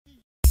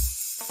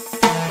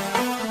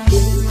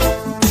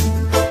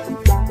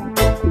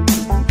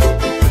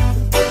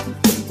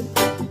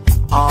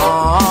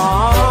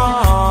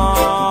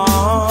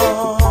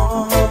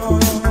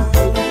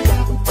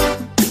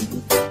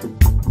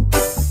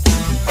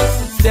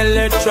Tell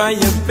her try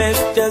your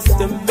best just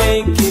to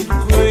make it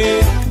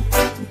quick.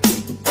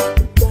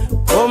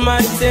 Come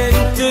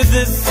attend to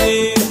the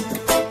sick.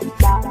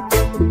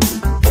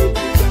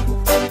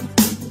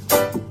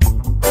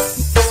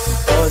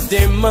 Cause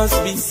there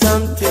must be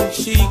something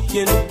she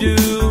can do.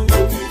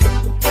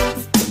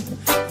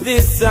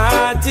 This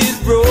heart is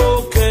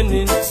broken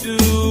in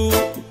two.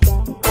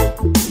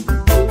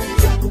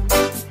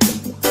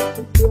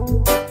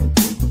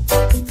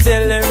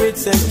 Tell her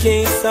it's a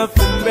case of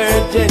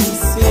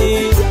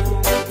emergency.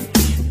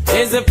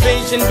 There's a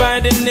patient by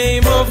the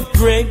name of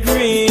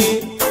Gregory.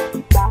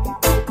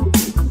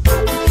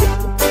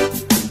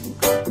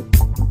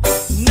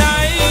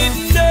 Night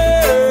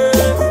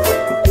nurse,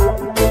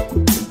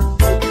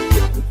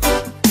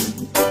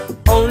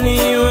 only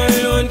you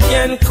alone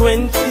can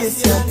quench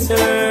this your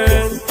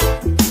thirst.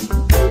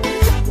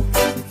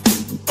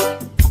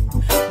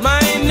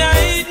 My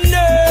night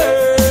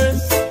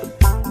nurse,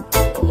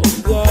 oh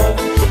God,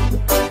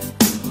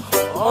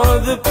 all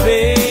the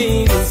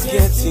pain is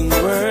getting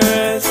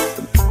worse.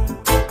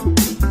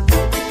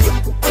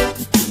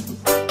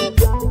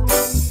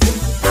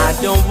 I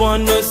don't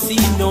wanna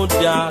see no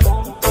dark,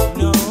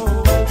 no.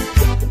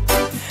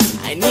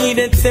 I need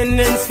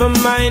attendance for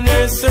my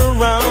nurse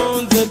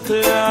around the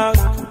clock,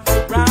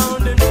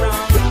 round and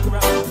round and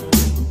round.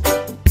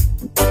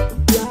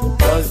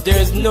 Cause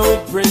there's no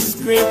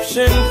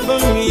prescription for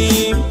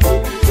me.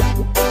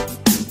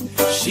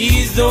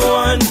 She's the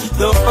one,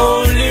 the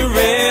only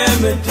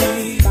remedy.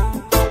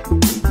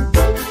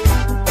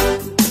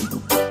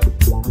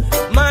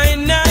 My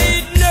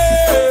night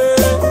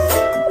nurse,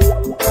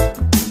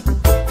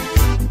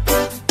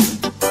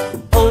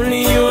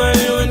 only you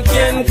alone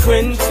can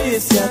quench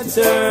this your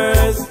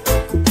thirst.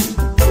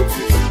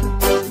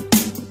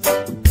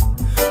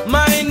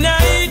 My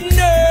night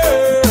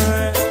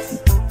nurse,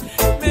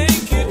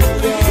 make it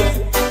good.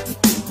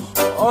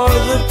 All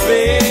the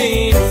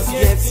pain is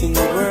getting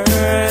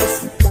worse.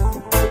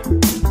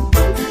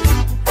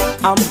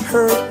 I'm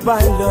hurt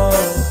by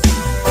love.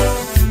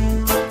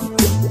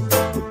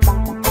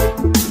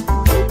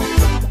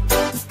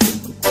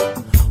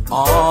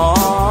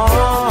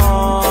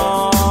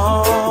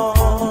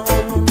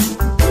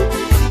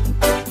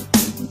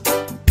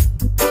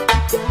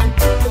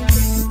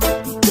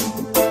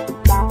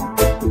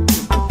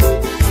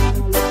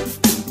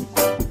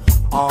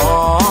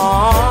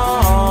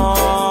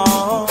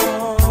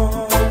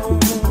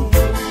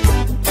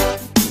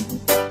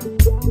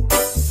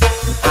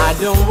 I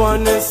don't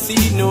wanna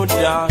see no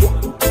dark.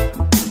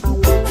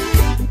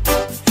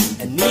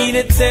 I need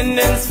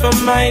attendance for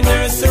my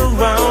nurse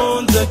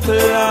around the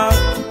clock.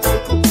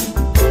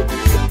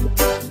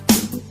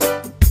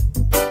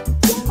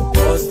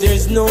 Cause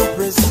there's no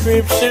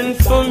prescription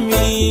for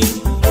me.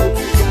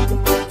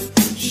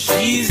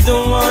 She's the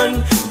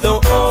one, the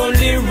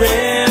only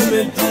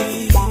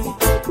remedy.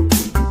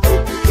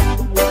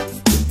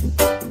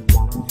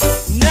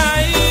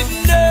 Night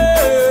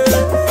nurse,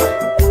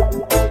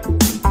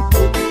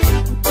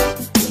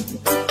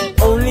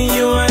 only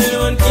you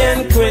alone can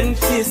quench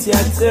this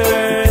your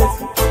thirst.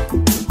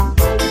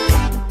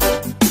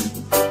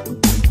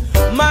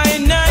 My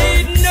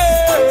night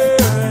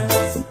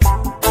nurse,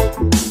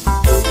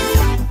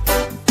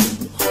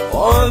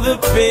 all the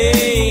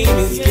pain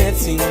is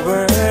getting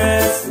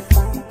worse.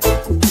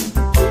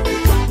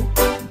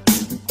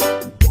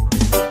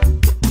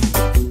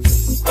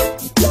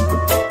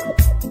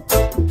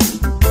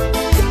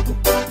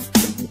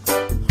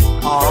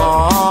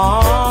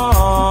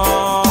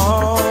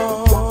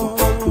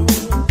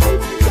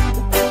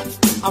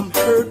 I'm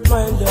hurt,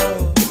 my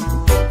love.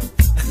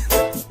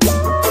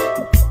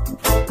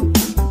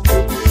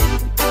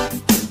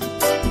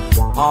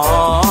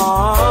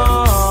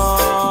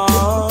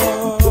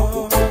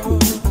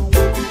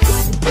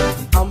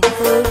 I'm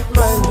hurt,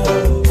 my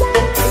love.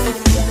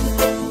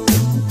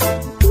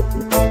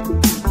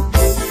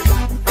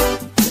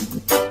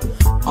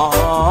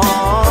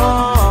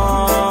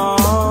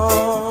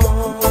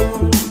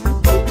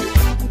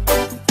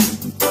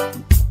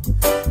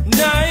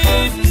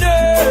 Night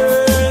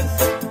nurse,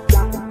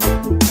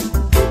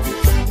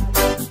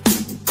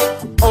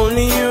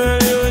 only you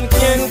alone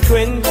can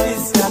quench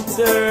this your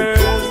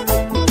thirst.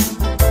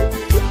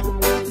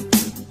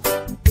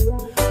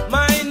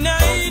 My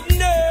night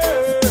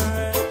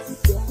nurse,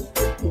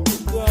 oh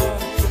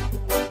God,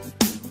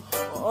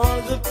 all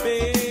the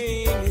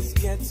pain is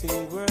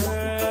getting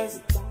worse.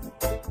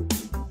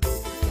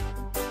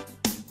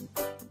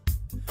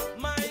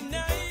 My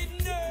night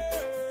nurse.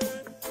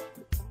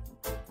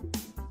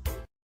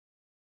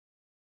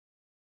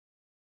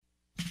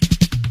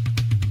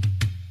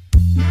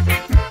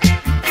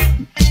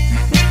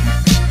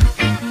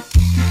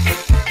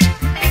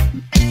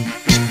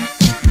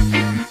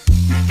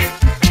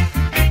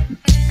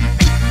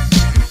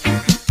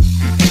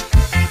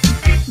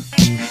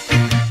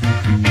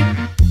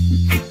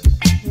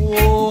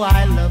 Oh,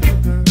 I love a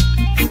girl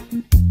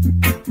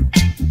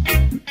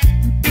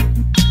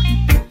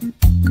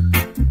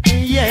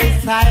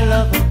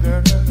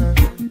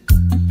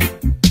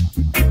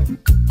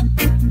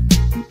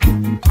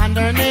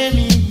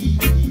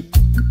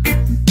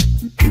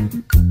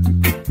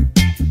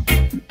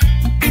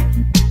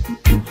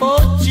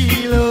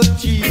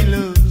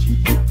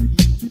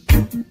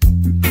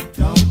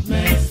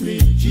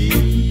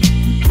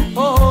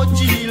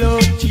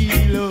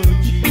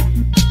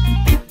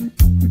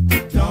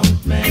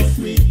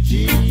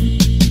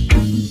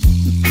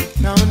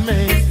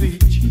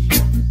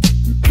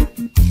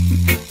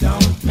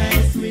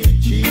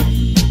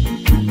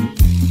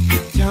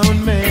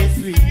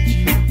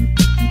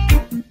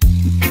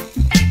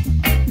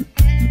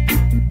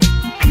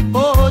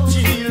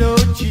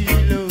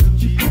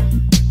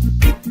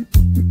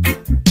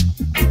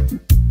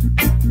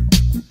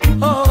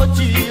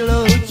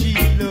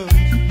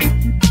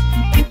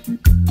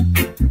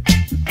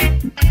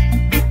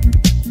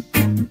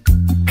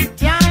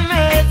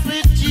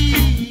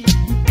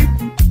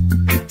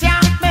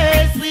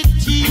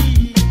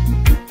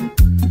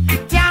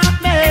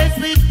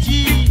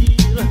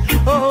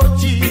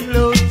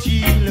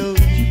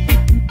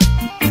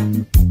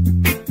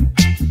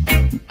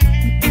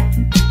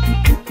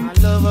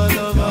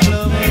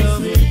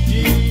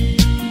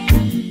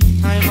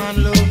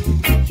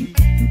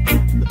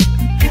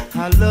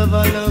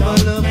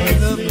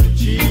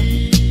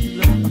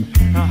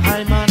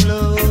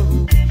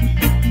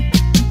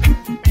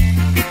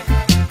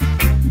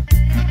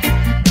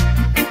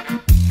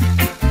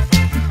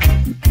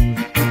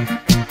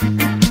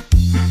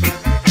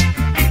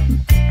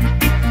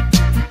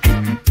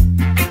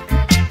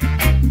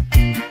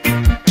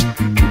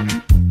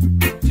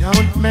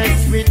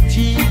with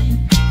G.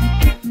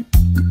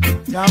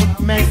 Don't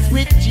mess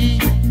with G.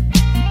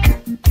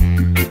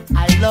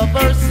 I love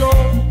her so,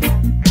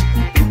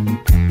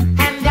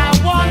 and I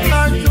want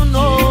her to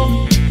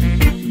know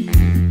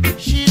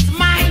she's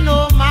mine,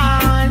 oh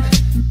mine.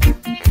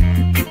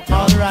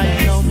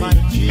 Alright now my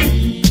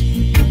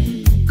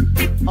G,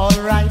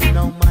 alright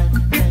now my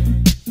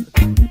friend.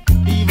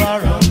 Leave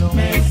her alone,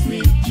 mess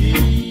with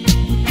G.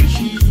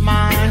 She's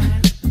mine.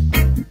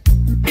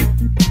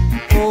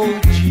 Oh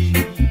G,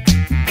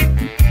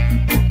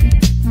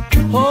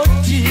 oh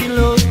G,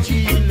 oh G,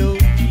 oh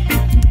G,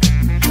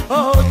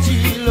 oh G,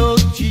 oh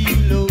G,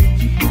 oh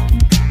G.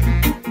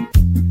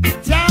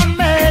 Don't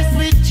mess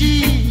with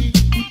G,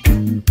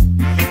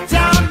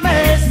 don't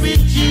mess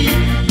with G.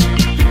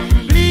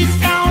 Please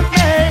don't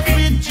mess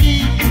with G.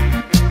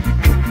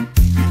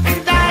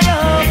 And I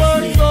love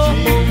her so,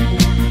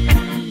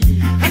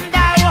 and I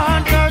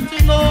want her to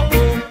know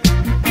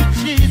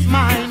she's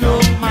mine,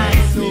 oh my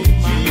soul.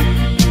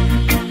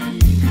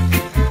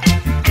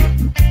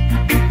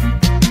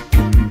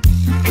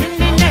 In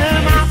the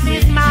name of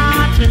His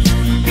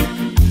Majesty,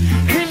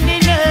 in the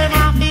name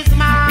of His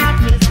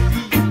Majesty,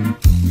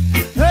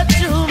 the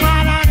true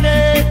Mother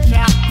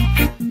Nature,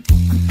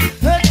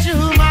 the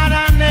true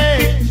Mother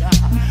Nature.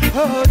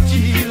 Oh G,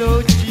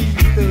 oh G,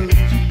 oh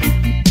G.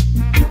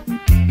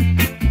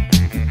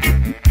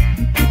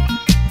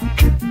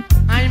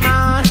 I'm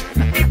on,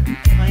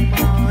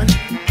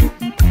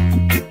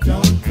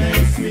 don't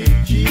mess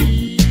with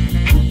G.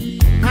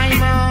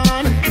 I'm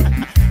on,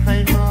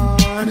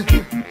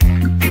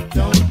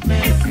 don't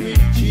mess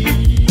with G.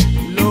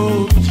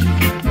 Low G,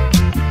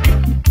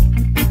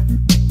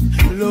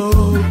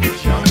 low G,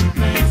 don't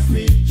mess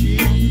with G.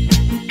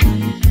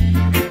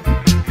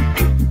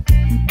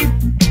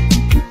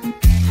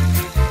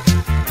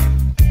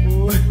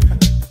 Oh.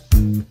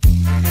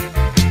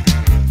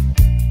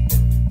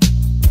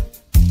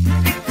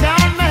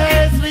 Don't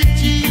mess with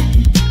G.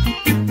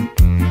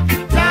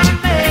 Don't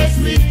mess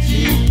with G.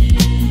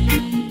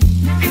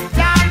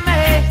 Don't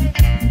mess.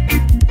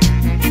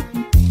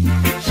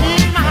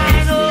 She's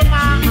mine, oh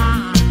my.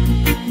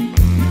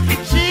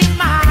 She's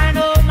mine,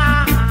 oh my.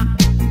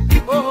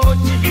 Oh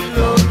G,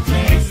 oh G,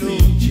 oh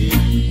G.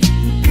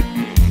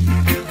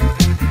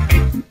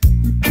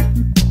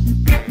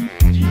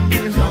 G,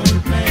 don't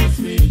mess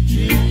with G.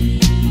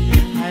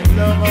 I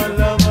love her,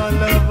 love her,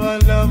 love her,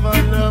 love her,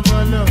 love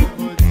her, love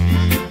her. G,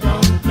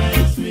 don't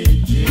mess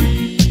with G.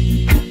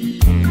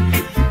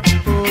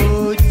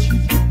 Oh G,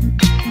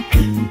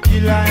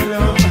 G, I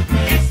love her.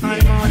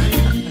 I'm on it.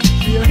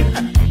 G,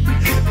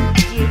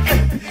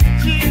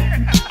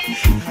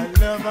 I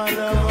love her,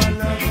 love her,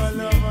 love her,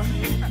 love her.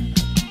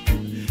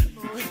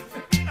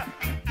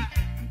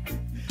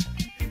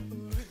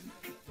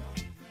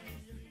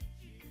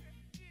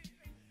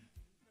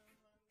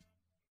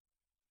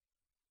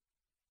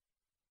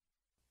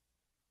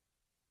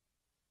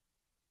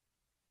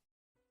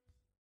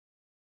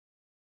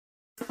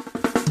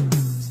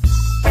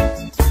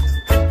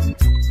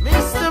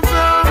 Mr.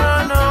 Brown,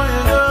 I know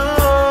you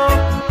know.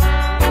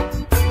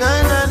 Na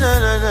na na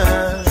na na.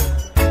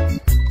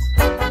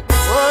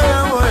 Boy,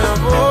 oh boy,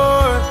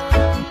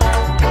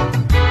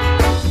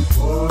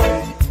 Boy,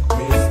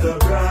 Mr.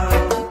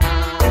 Brown.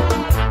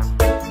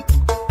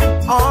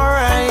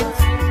 alright.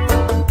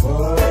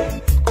 Boy,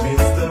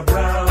 Mr.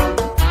 Brown.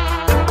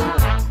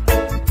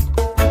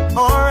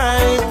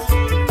 Alright,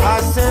 I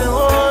said,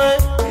 boy,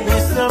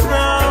 Mr.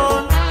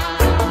 Brown,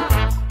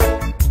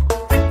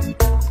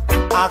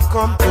 I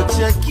come to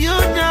check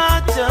your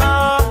data.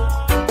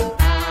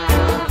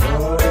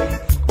 Boy,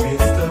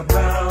 Mr.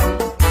 Brown.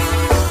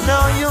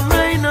 Now you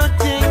may not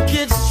think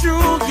it's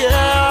true,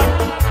 yeah,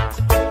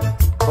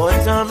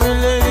 but I'm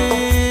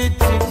related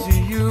to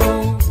you.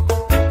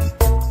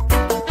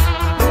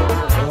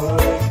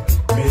 Boy,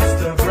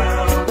 Mr.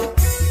 Brown.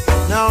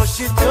 Now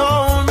she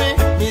told me,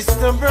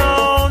 Mr.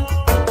 Brown,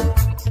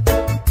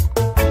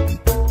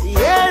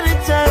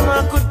 anytime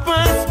I could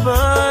pass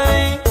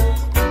by.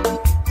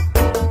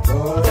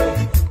 Boy,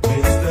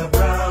 Mr.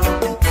 Brown.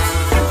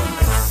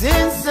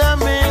 Since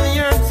I'm in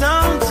your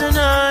town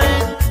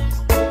tonight,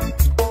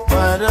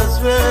 might as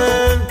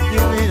well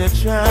give it a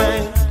try.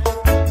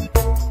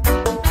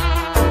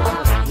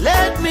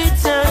 Let me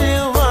tell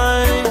you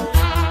why.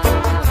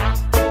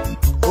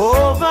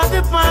 Over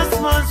the past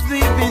months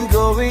we've been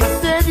going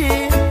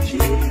steady.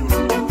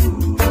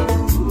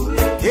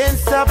 Can't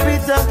stop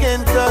it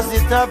again cause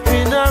it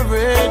happened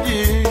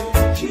already.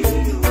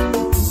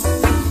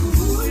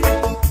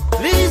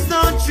 Please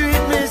don't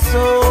treat me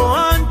so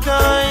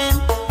unkind.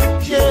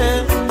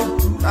 Yeah,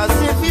 cause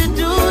if you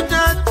do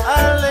that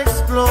I'll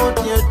explode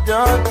your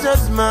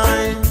daughter's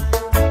mind.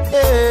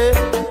 Yeah.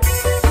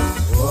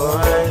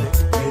 Boy,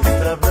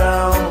 Mr.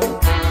 Brown.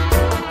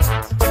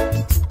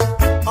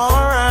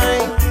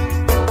 Alright.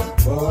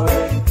 Boy,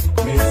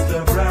 Mr.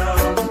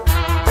 Brown.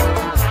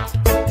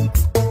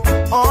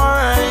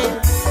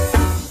 Alright.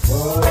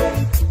 Boy,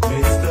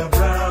 Mr.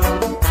 Brown.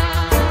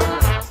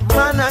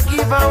 Man, I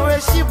give her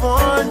where she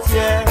wants,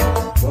 yeah.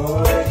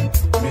 Boy,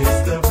 Mr.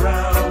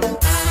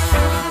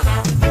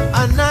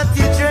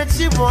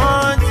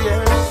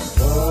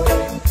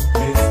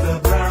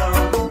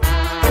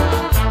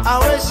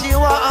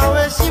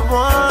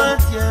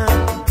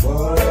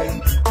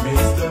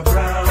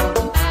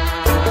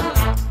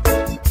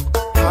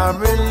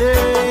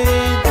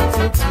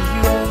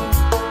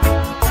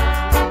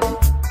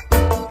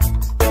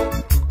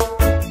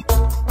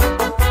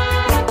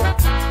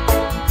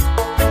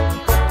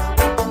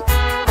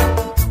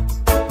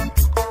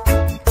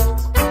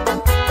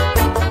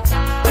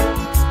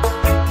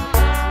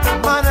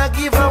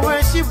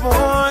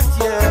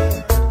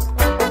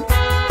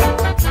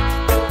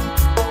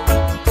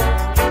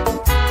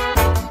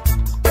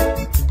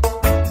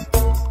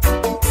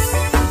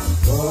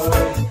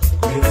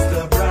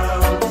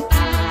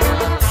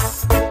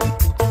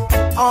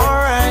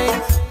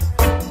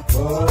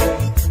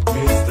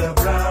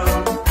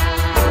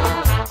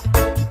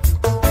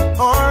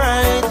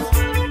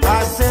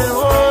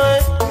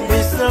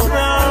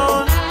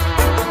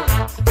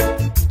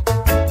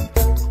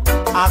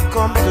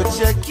 come to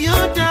check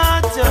your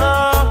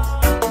daughter.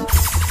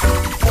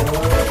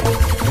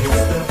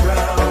 Mr.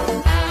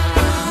 Brown,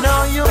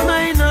 Now you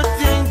may not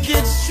think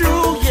it's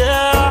true,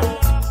 yeah,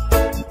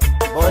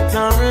 but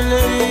I'm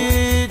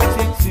related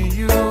to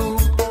you.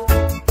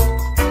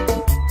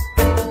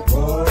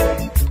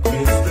 boy,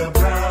 Mr.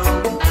 Brown,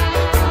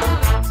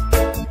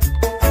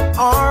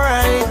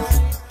 Alright,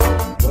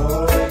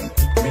 boy,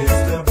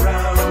 Mr.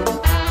 Brown,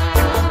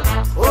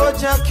 oh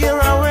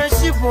Jakira where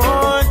she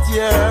want,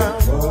 yeah.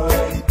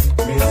 boy,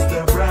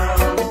 Mr.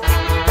 Brown,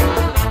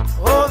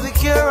 Oh the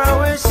Kira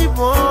where she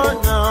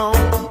want now.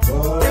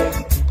 boy,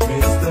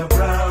 Mr.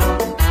 Brown,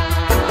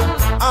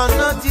 I'm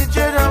not the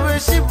Jada where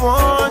she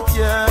want,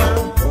 yeah.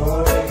 boy,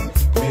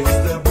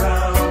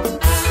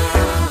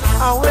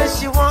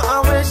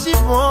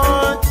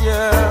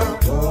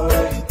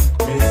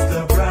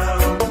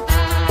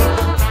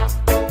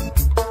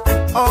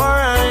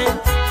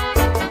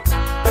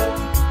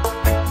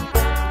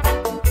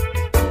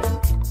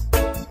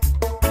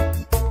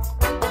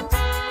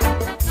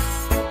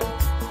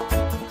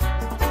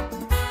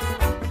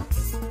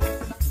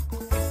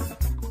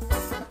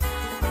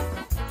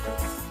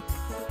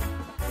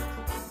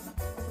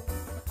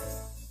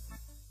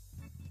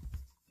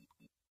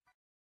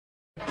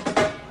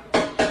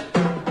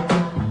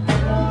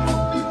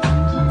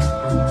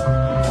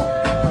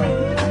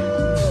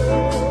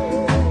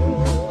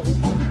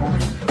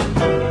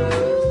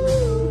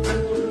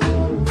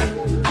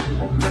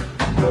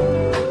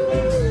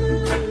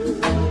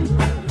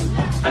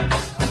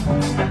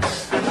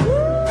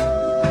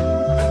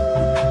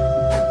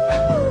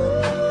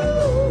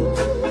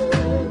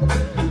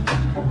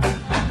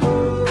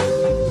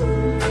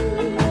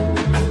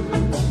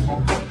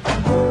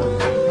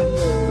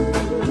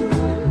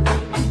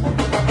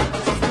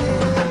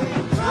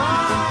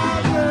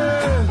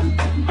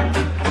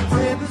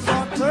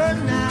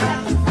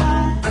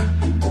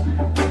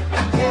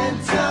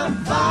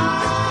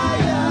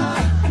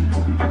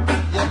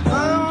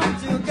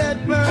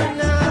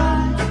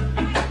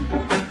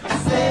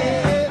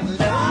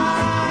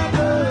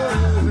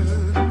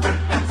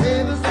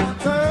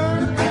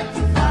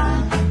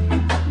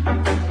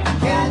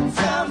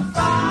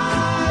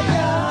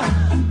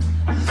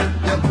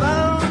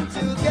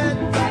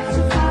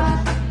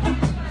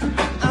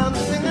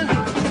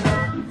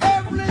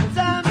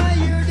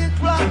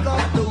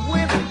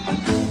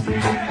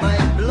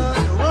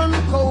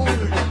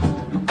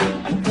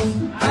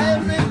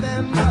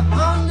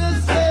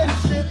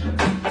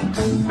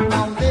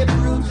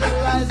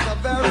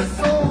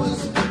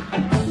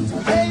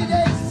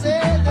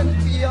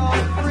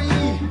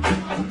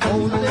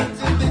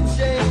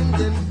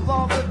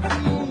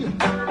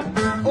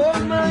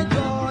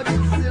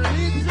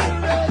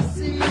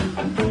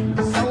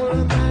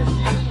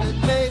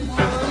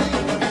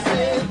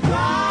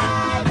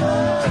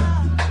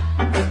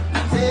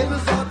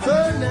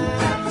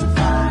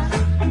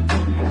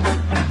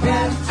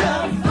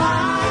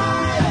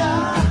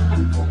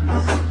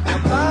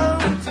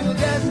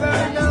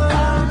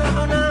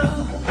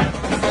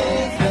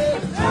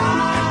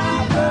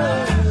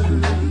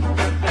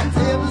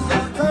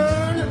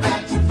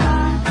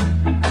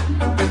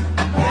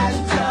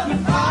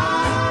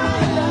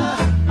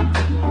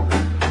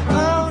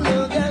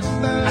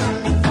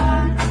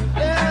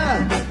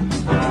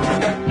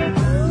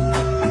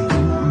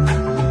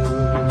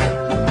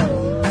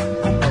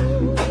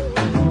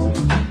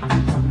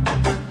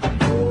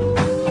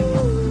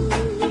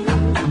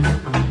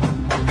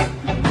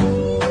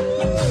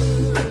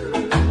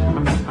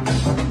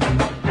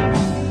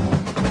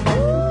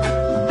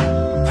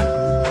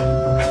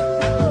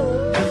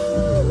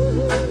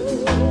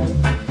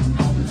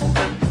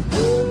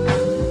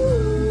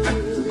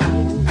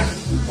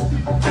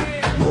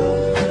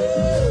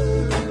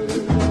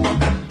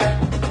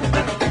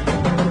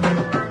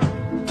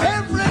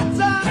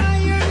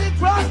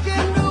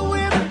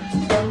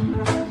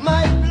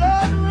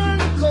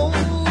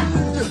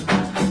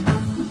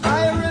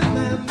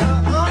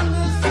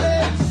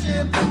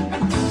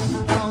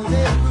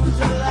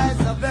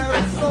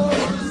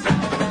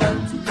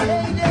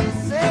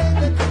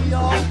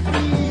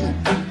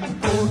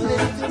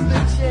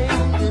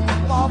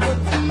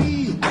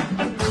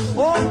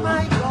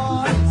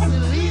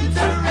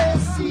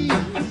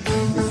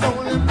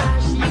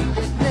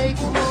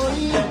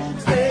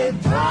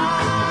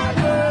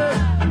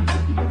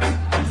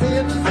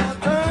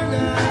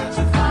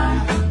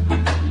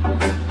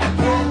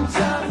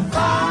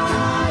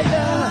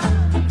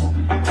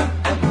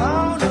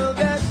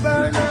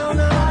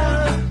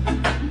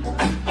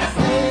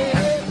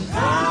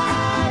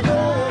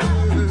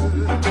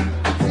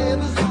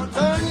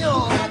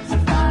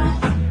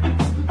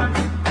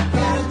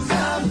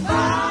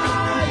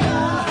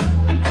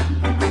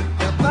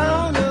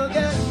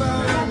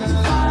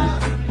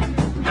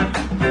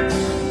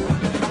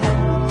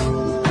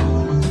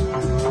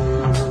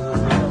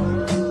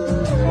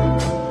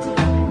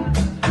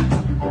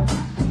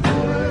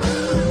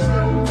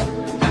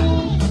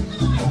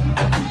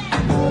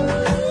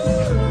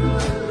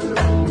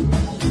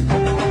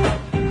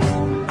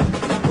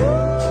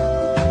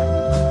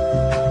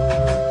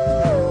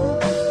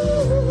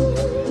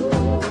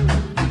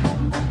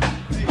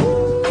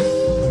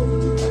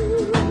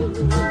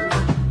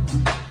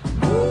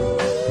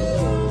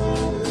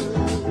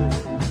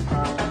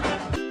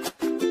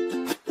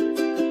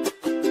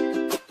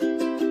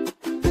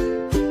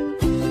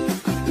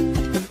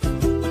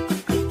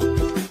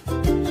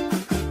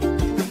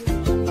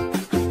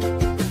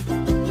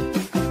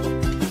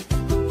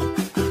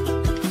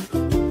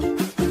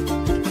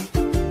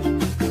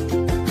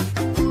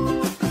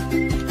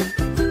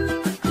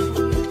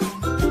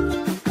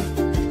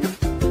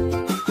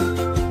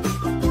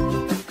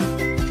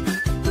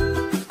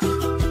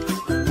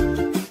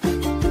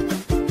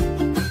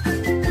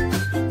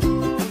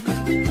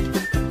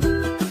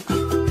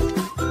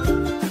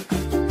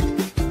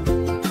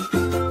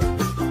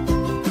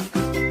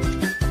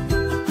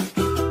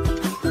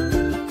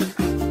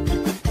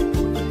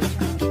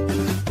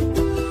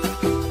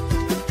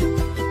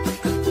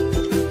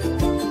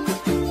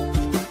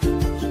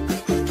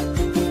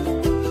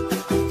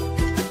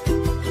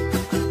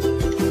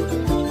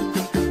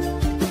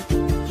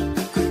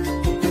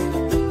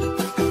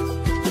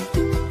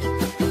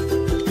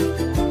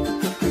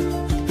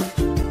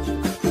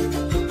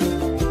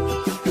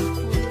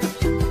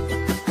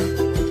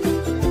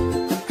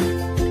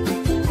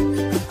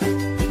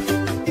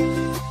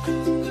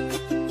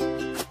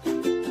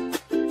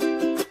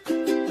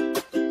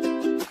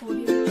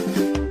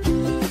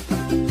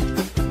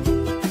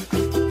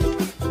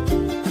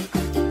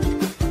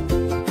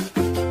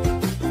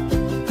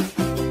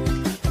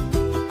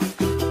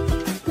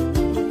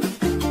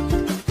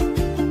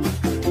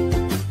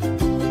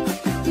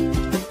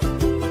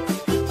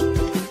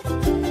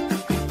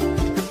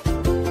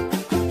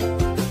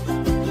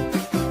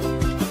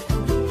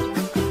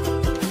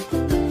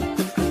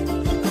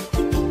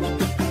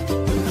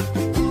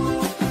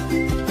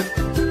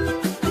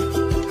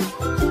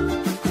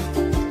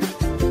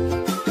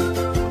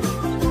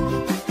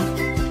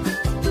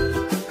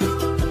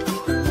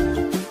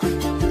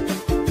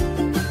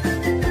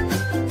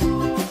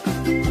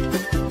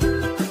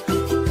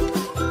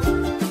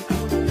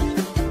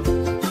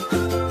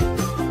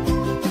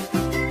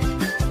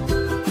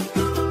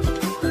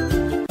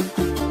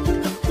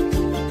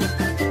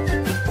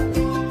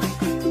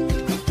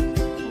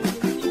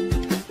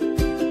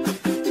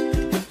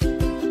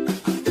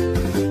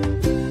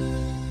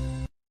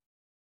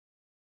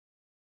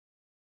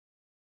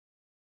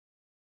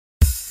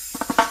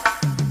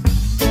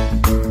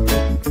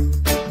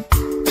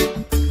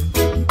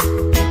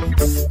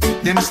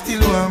 them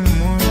still want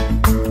more.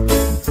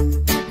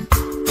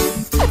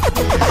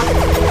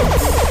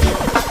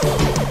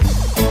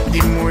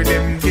 The more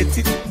them get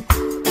it,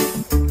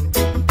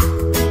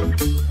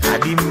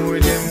 the more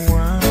them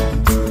want.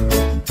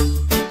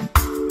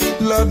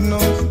 Lord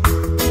knows.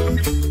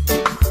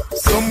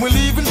 Some will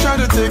even try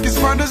to take his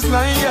father's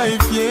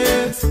life,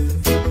 yes,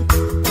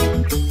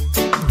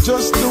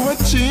 just to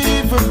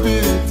achieve a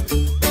bit.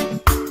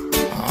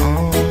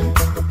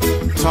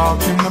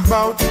 Talking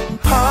about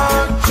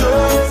hard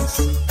drugs,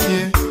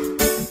 yeah.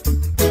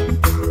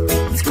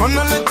 It's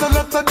gonna let a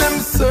lot of them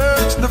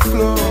search the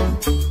floor.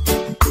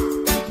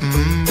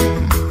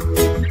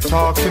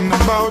 Talking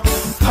about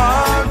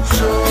hard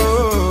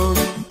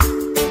drugs.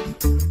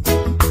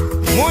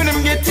 More them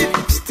get it,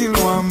 still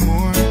want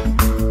more.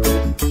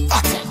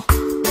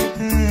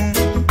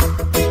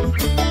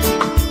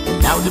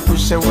 Now the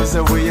pusher was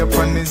away up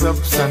on his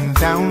ups and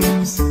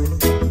downs,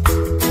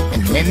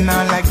 and men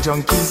are like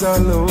junkies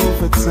all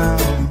over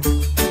town.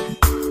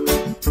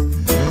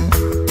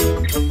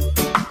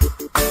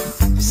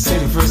 Say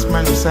the first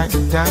man recite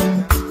it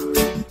down,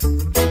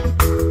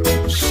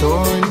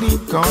 surely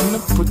gonna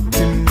put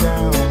him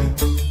down.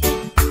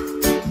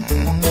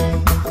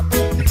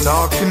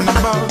 Talking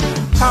about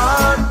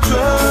hard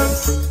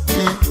drugs,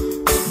 yeah.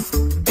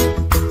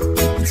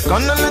 It's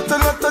gonna let a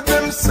lot of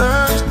them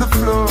search the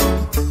floor.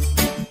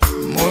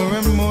 More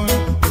and more.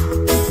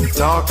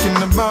 Talking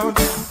about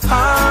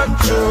hard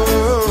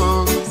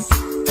drugs.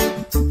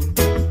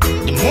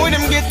 The more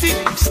them get it,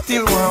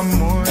 still want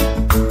more.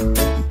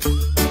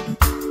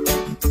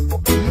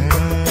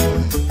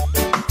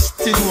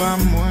 Still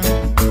want more.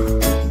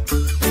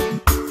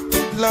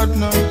 Lord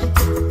knows.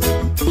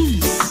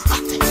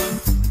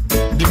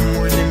 The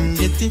more them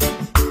get it,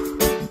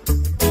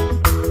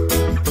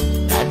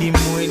 the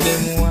more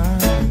them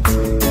want.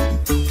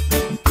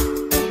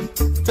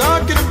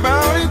 Talking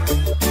about it.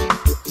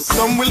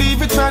 Some will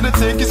even try to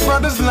take his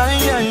father's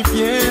life,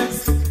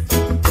 yes,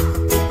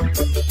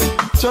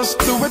 just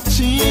to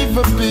achieve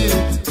a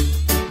bit.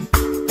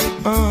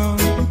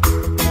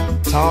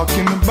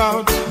 Talking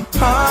about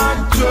hard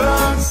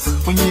drugs,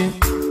 oh yeah.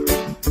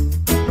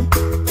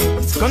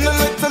 It's gonna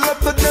let a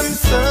lot of them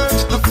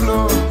search the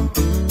floor.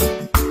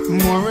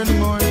 More and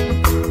more.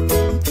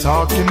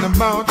 Talking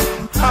about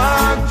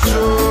hard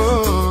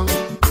drugs.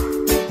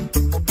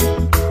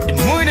 The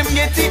more them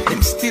get it,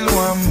 them still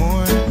want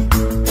more.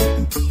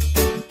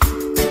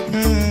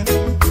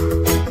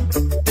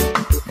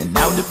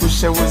 The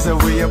pusher was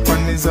away up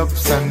on his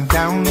ups and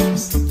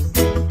downs,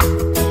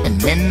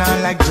 and men are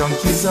like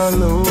junkies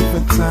all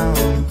over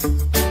town.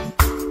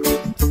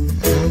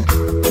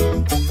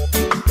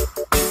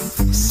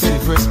 Say the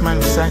first man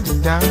recite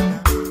it down,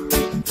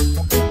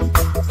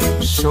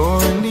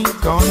 surely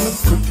gonna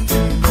put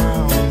him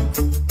down.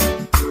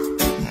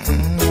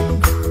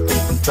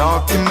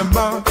 Talking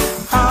about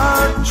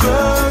hard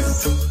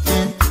drugs,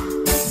 yeah.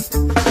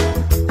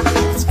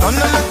 It's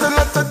gonna let a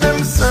lot of them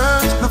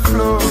search the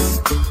floor.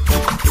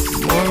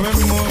 More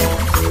and more.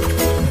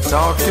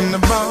 Talking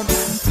about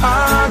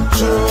hard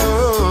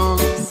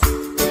drugs.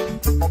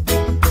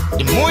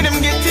 The more them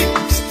get it,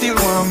 still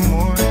want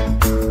more.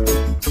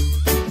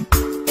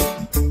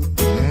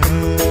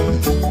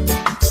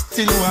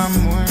 Still want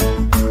more.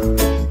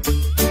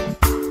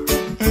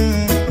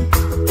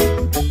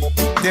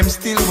 Them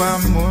still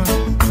want more.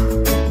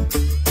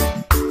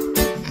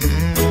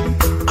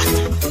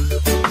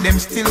 Them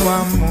still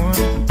want more.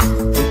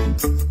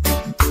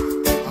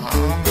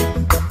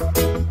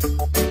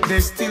 They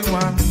still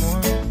want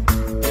more.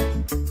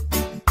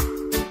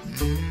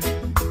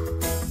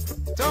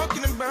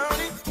 Talking about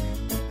it.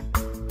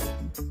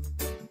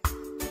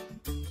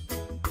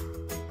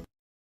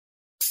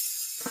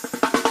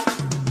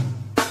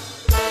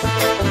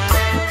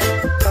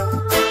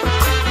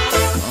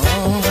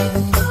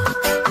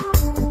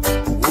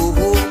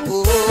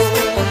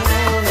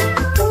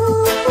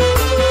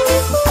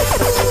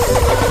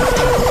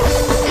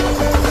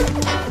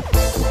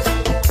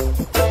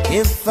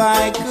 If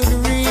I could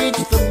reach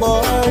the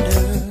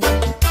border,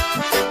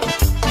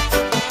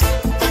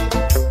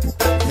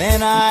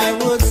 then I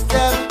would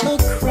step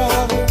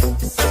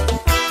across.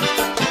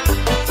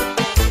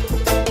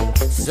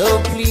 So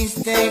please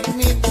take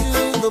me to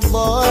the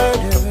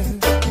border.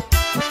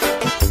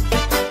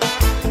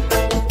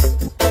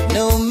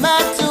 No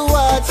matter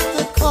what's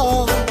the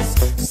cost,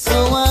 so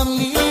I'm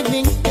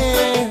leaving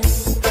here.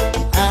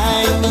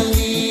 I'm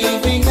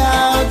leaving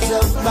out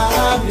of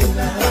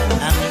Babylon.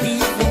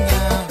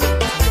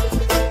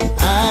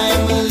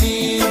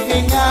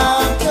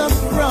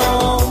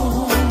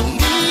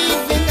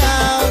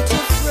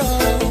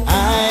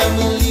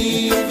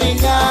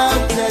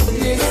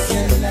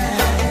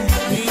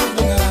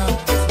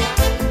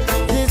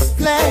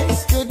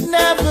 Could never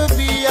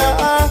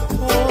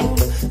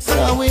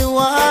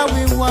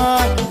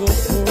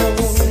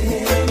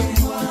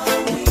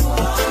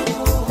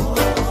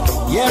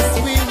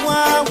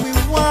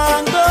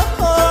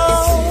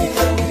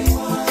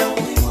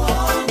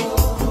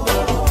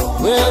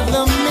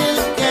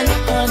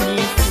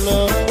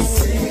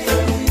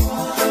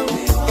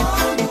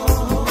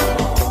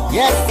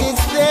Yes,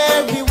 it's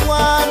there we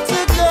want to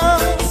go.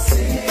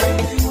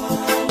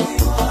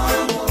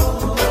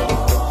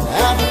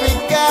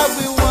 Africa,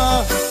 we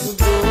want to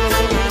go.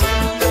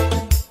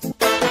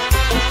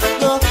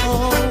 Go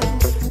home.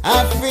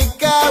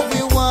 Africa, we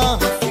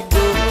want to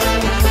go.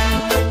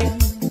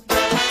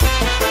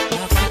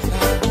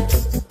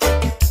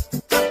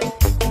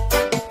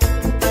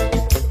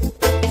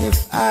 If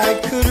I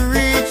could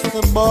reach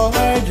the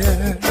border,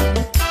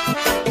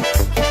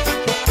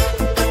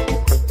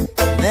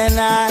 then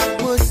I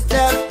would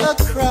step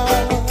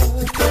across.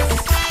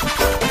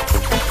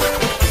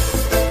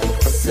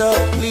 So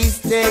please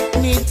take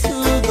me to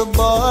the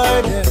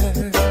border.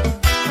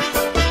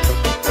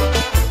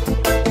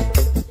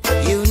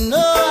 You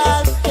know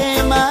I'll pay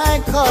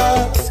my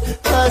cost,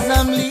 'cause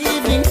I'm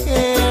leaving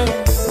here.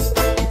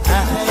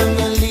 I'm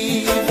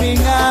leaving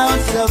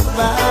out of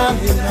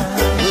Babylon.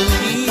 We're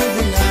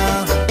leaving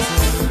out.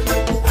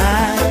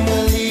 I'm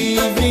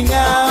leaving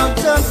out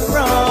of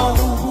Rome.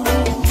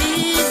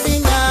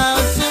 Leaving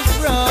out of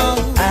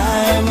Rome.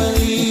 I'm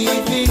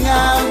leaving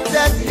out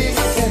of this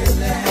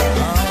land.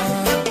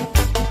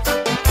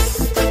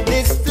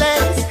 This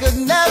place could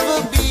never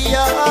be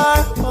our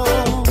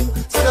home.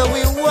 So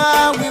we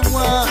want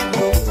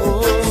go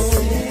home.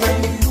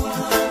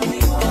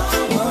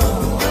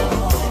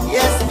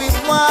 Yes, we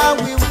want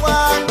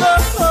go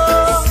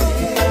home.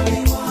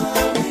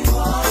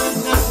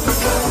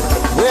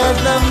 Where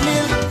the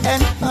milk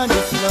and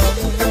honey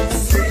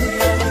flows.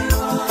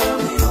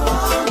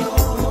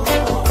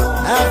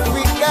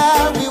 Africa,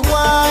 we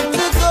want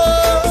to go.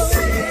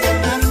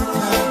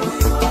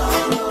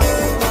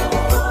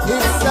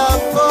 It's our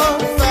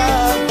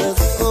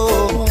forefather's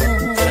home,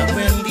 and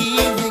we're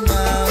leaving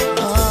out.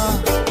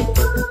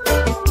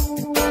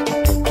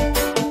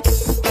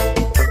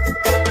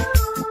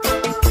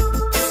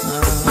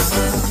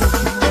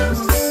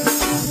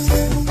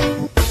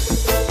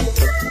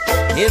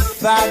 If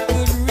I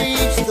could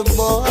reach the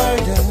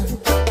border,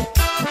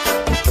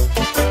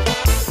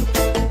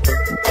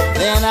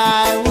 then I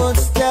would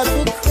step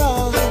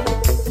across.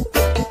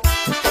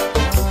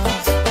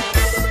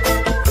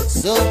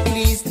 So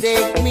please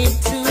take me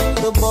to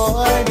the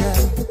border.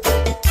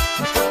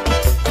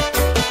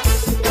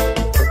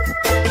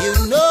 You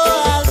know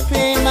I'll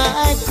pay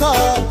my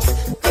cost,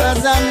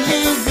 'cause I'm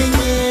leaving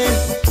here.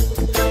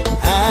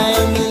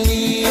 I'm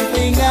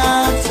leaving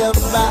out of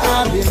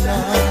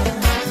Babylon.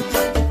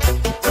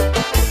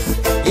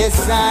 Yes,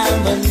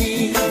 I'm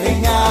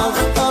leaving out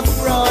of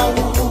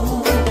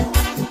Rome.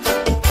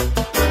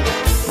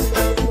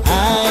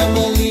 I'm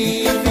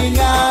leaving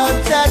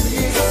out of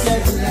this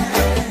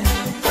land.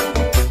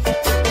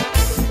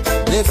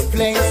 This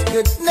place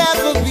could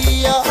never be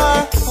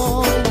our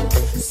home.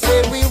 Say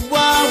we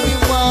want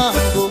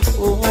go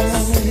home.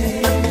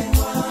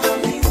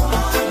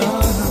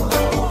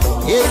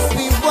 Yes,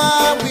 we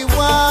want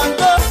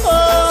go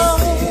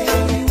home.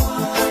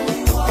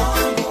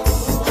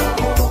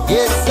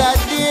 Yes, I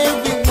did,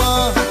 we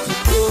want to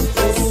go.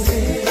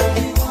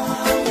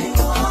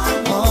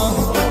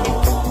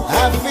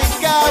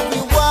 Africa, we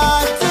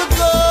want to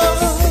go.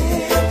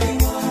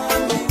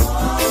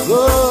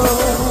 Go.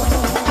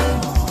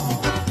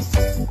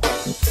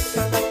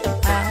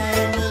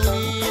 I'm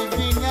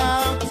leaving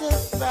out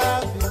of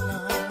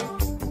Babylon.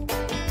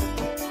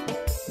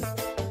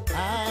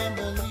 I'm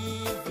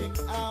leaving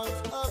out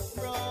of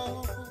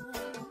Rome.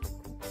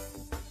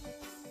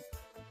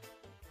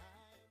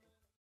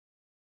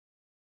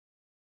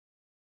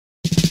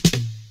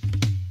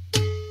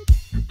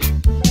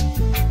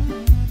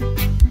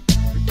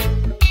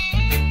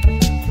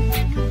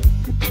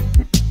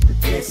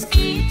 Yes,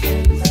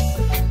 greetings.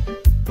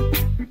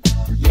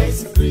 Yes,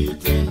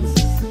 greetings.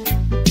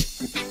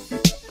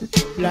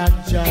 Black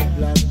John,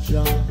 Black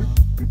John.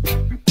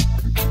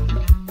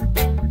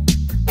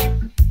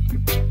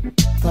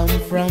 Come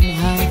from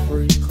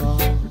Africa.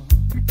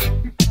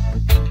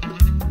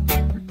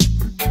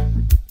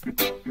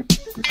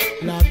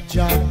 Black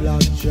John,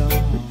 Black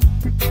John.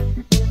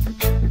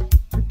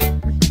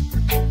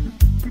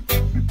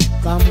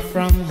 Come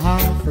from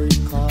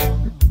Africa.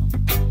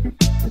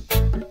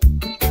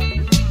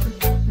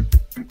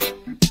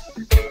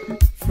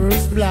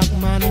 First black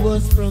man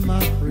was from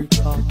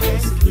Africa.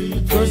 Yes,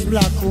 first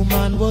black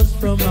woman was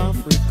from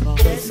Africa.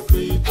 Yes,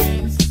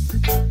 greetings.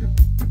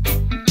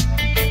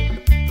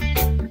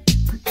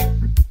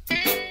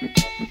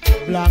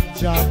 Black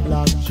Jah,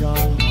 Black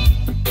Jah.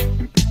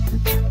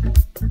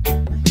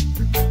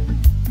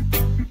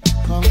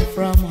 Come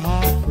from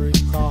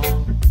Africa.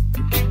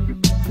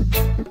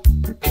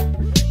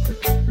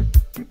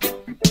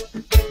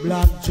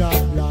 Black Jah,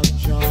 Black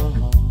Jah.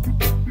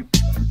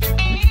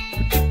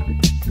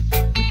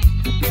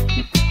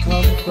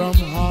 Come from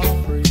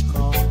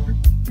Africa.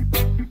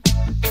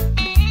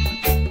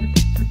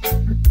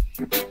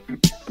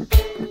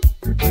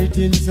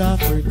 Greetings,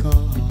 Africa.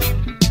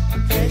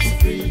 Yes,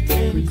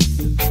 greetings.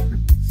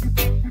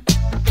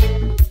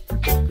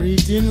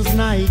 Greetings,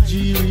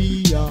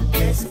 Nigeria.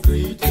 Yes,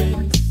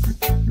 greetings.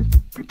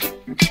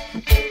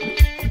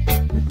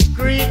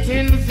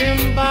 Greetings,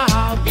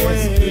 Zimbabwe.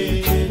 Yes,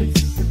 greetings.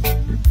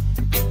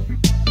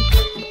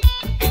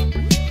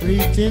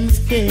 Greetings,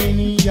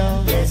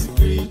 Kenya. Yes,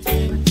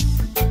 greetings.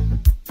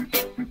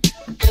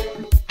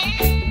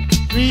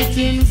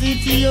 Greetings,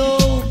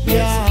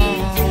 Ethiopia.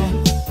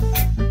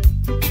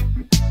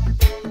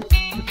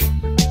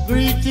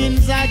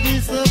 Greetings,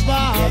 Addis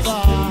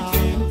Ababa.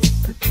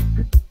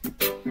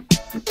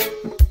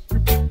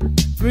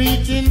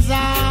 Greetings,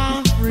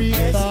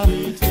 Africa.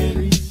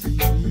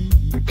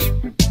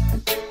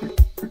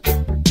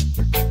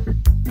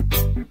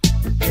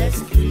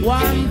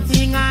 One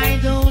thing I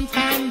don't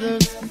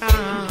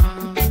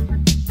understand,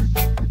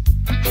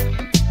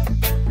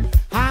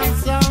 how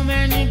so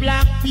many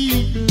black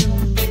people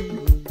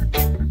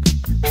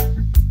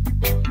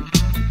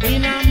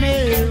in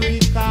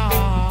America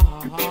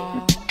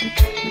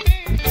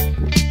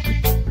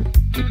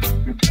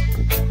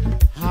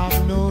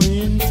have no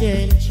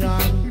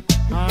intention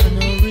or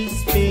no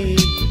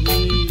respect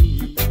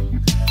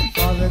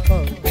for the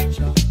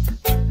culture.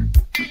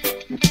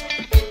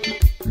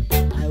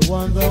 I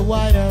wonder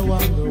why, I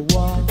wonder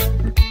why.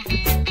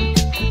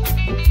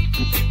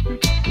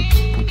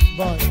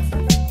 But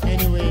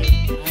anyway,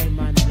 I'm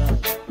on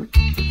love.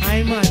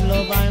 I'm on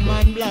love, I'm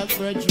on black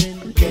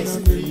brethren. Yes,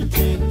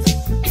 greetings.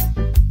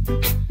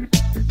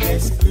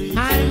 Yes, greetings.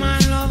 I'm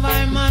on love,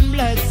 I'm on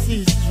black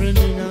sister in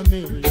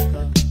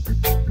America.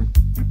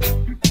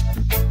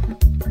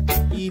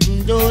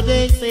 Even though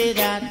they say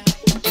that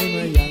I'm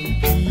a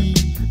Yankee,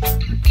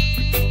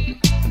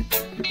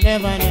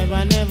 never,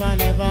 never, never,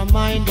 never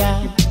mind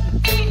that.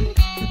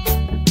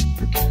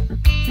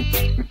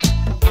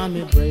 I'm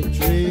a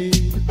brethren.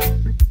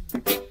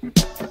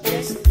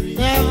 Yes,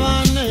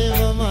 never,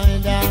 never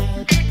mind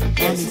that.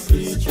 I'm a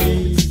sister.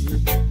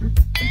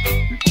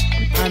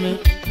 I'm a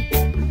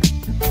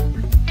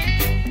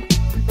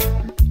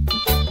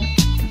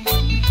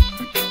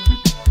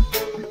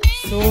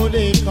so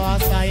they call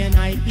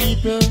cyanide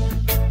people,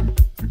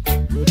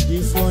 but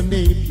this one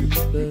they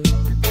people.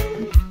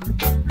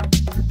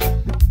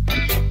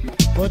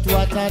 But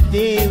what a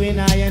day when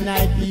I and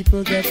I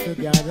people get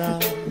together,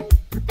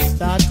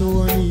 start to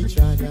own each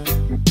other.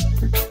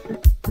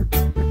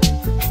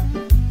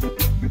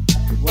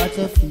 What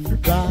a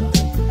feedback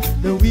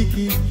the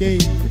wicked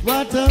gave.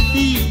 What a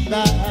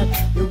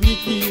feedback the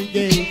wicked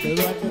gave.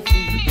 What a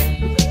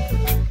feedback.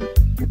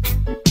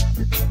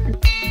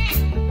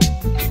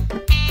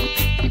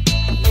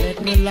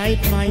 Let me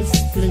light my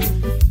spliff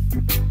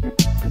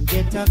and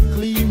get a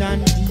clean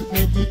and deep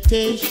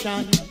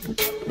meditation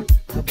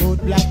about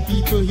black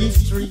people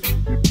history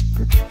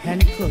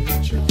and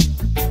culture.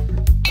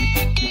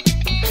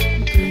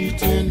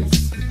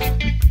 Greetings,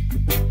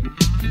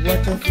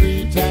 what a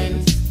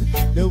pretense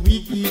the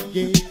wicked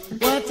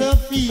gave. What a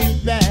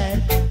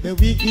feedback the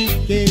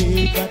wicked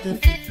gave. What a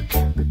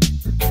feedback.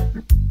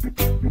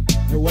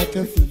 What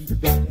a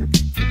feedback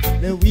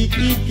the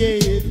wicked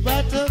gave.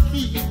 What a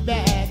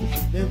feedback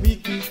the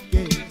wicked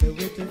gave. The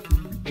wicked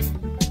feedback.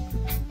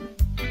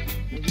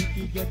 The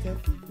wicked get a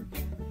feedback.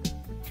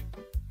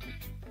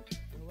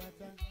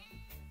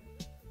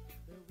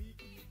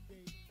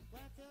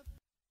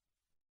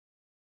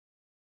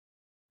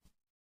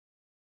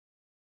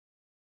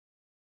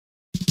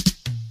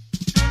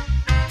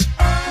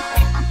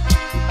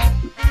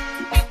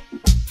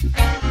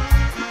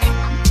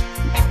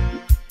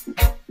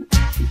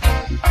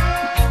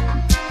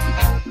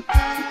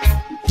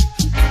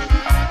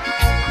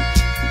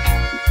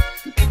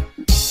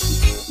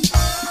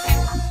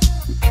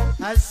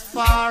 As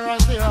far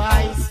as your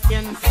eyes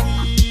can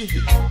see,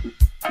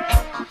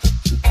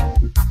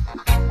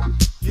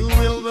 you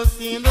will be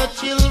seeing the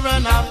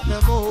children of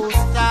the Most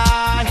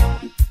High.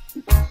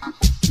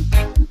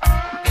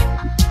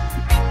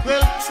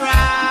 12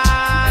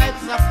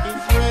 tribes of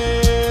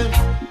Israel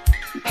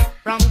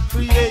from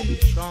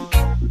creation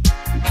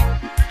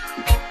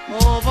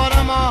over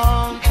the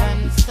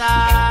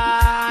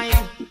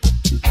mountainside,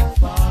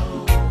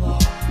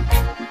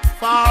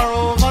 far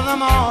over the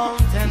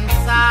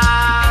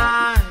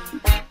mountainside.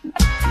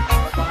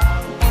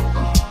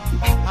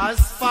 As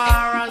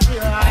far as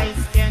your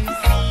eyes can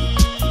see,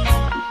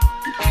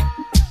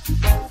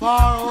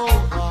 far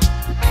over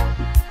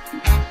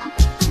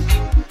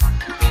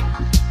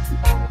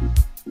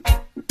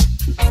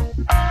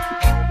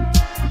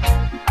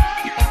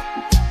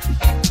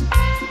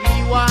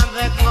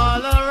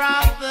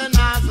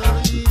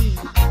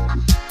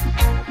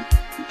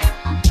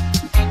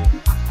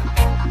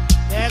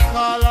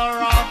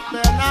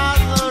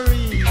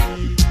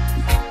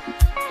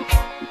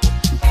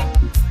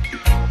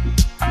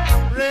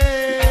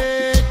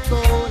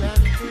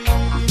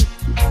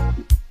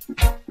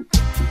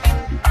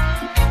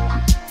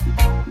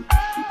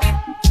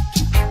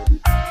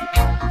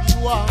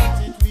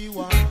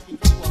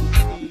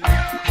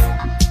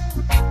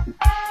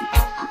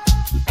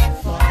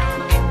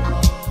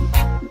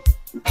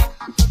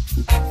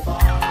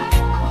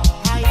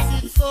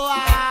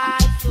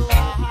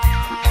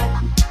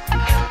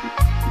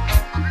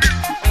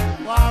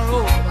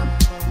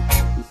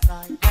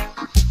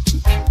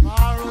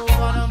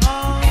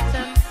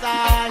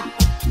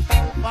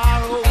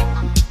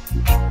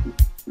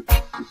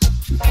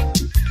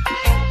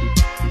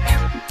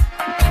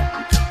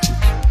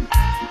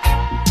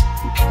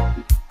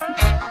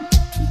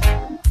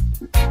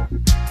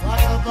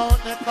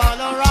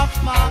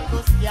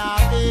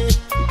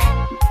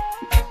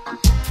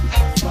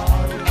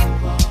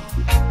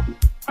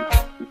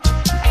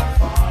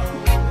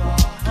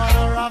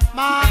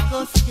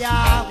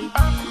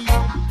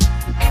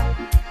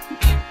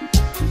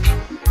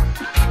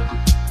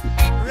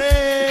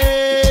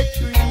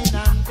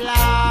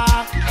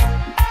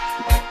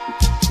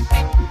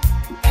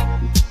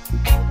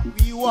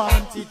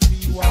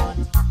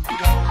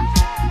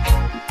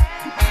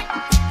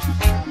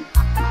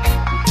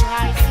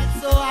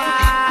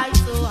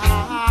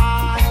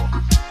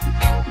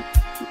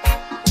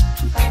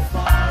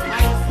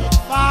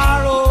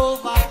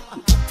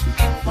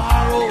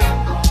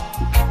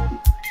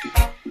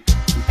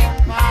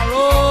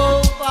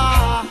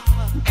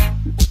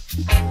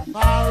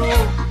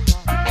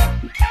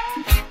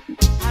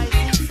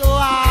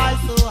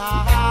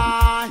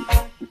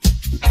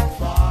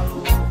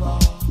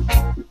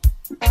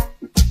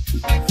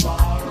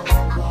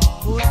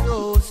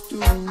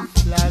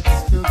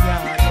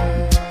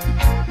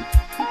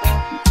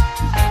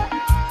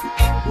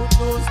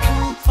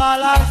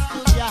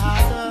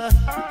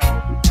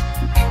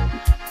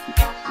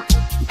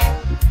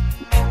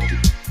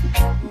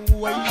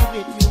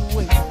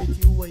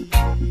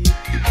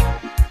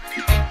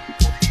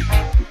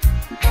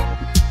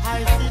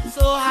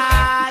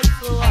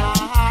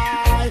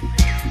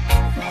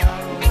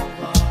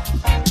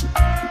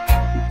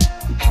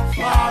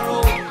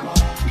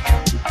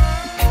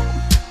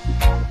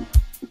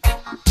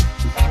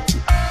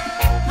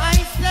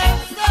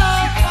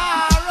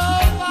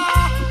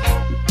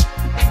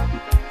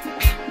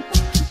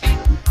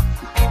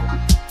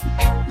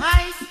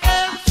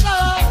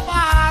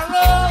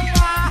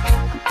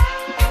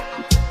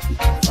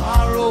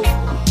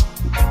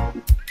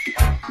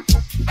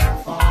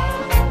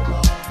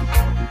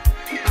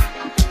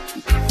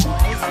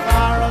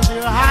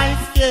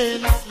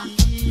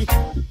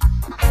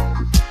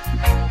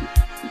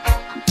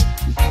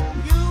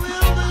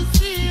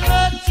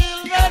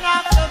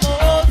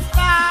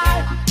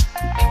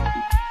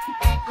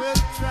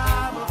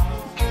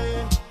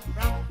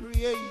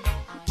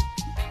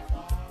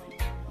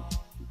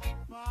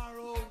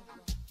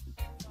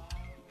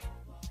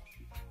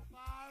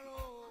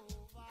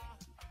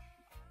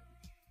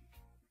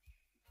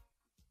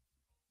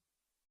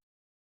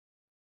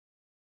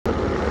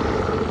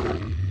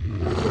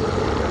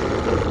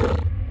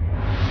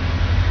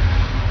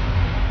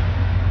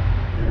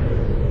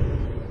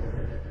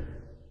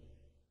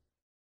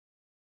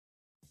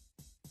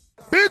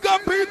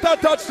Peter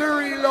touch the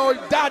real old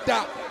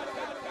dada.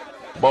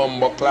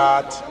 Bumbo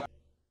clot.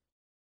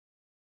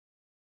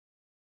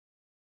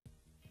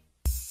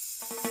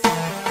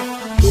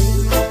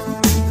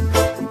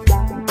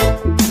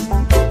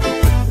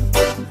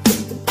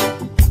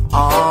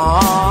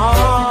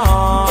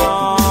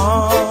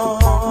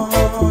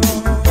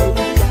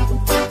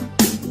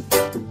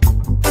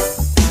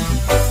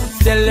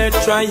 Tell her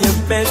try your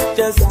best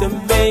just to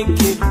make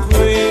it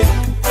quick.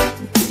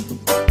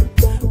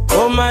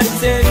 Come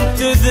attend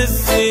to the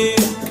sick.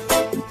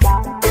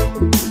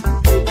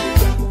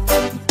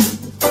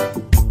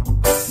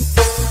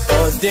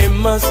 Cause there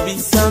must be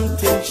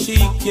something she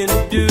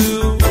can do.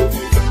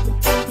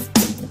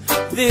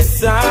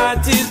 This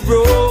heart is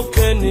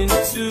broken in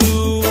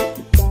two.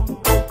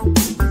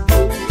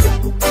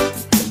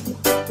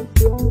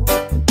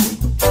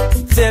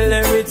 Tell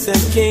her it's a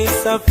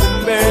case of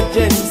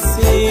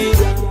emergency.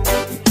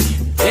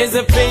 There's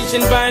a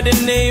patient by the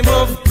name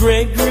of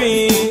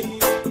Gregory.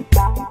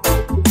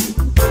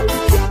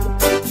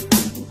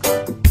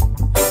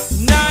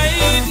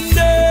 Night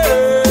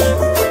nurse,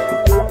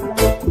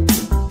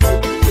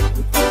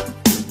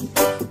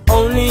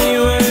 only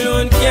you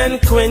alone can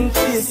quench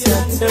this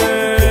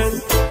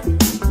thirst.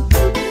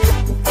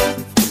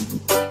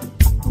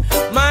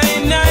 My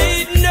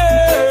night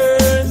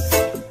nurse,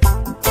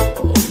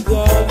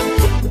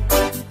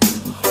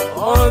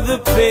 all the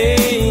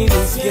pain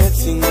is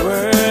getting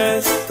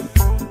worse.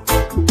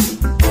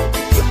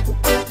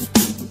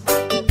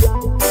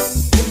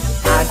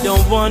 I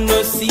don't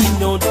wanna see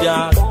no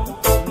dark,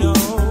 no.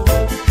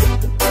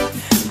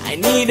 I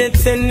need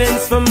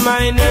attendance for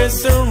my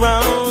nurse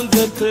around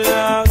the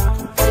clock,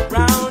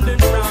 round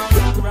and round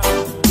and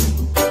round.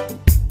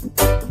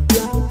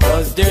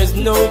 Cause there's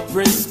no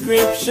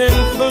prescription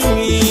for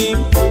me.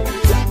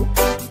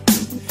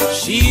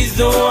 She's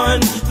the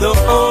one, the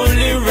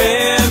only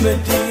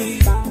remedy.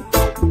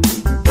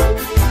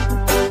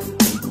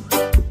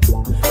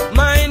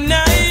 My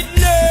night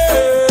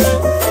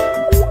nurse,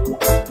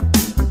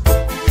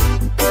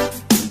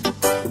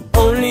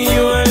 only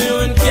you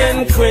alone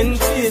can quench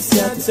this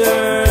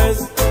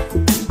thirst.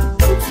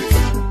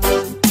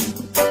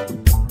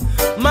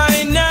 My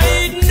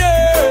night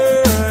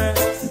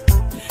nurse,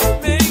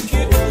 make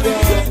it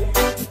good.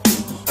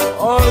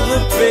 All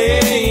the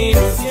pain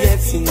is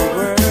getting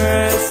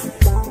worse.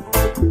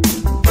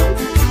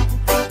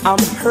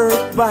 I'm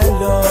hurt by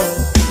love.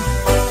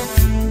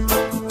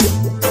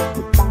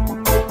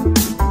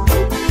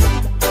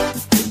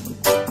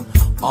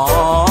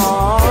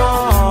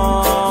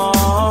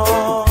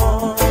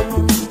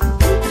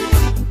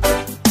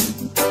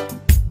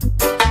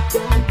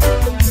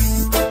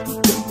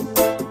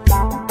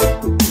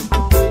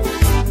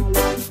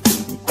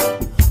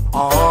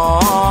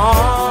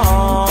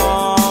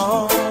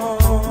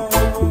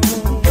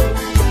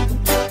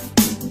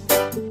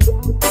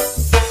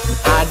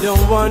 I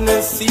don't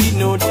wanna see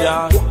no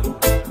dark.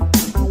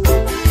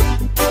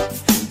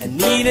 I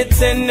need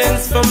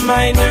attendance for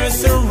my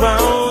nurse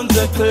around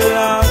the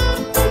clock.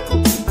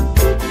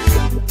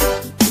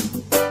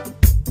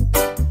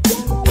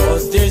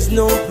 Cause there's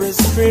no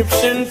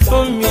prescription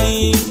for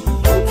me.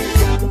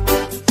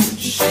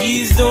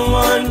 She's the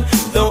one,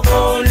 the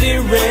only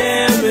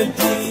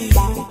remedy.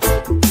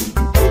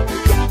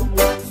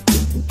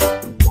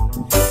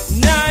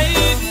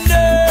 Night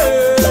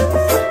nurse,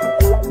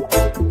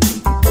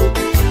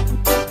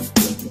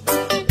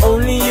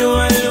 only you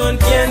alone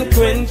can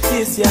quench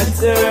this your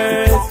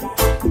thirst.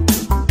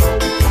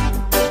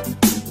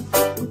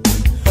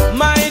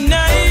 My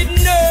night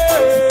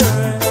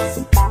nurse,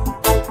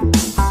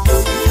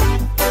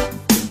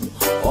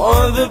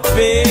 all the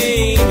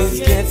pain is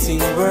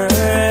getting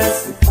worse.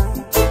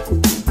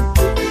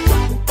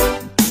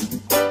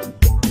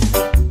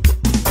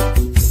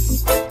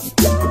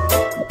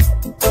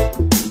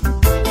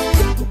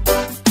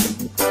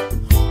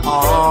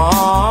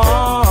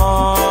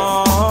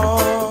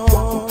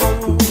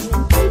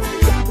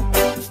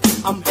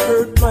 I'm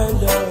hurt, my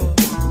love.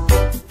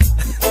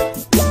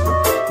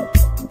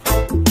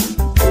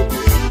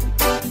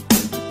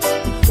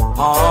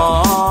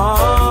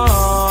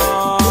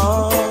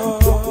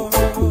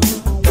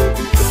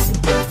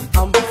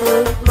 I'm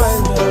hurt, my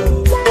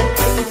love.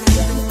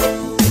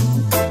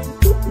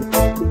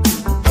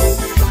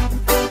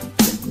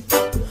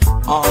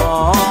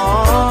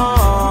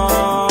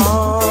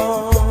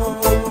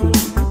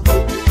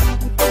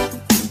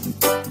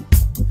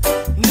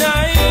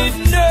 Night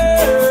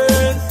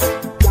nurse,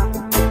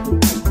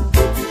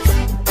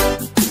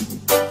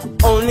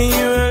 only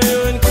you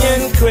alone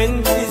can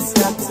quench this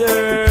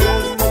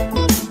thirst.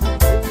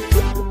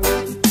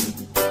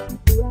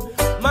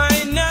 My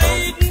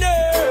night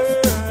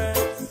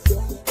nurse,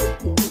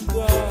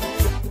 God,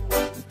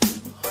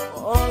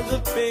 all the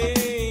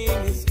pain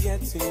is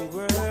getting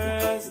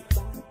worse.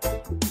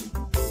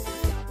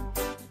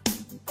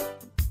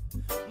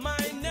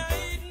 My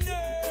night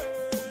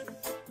nurse.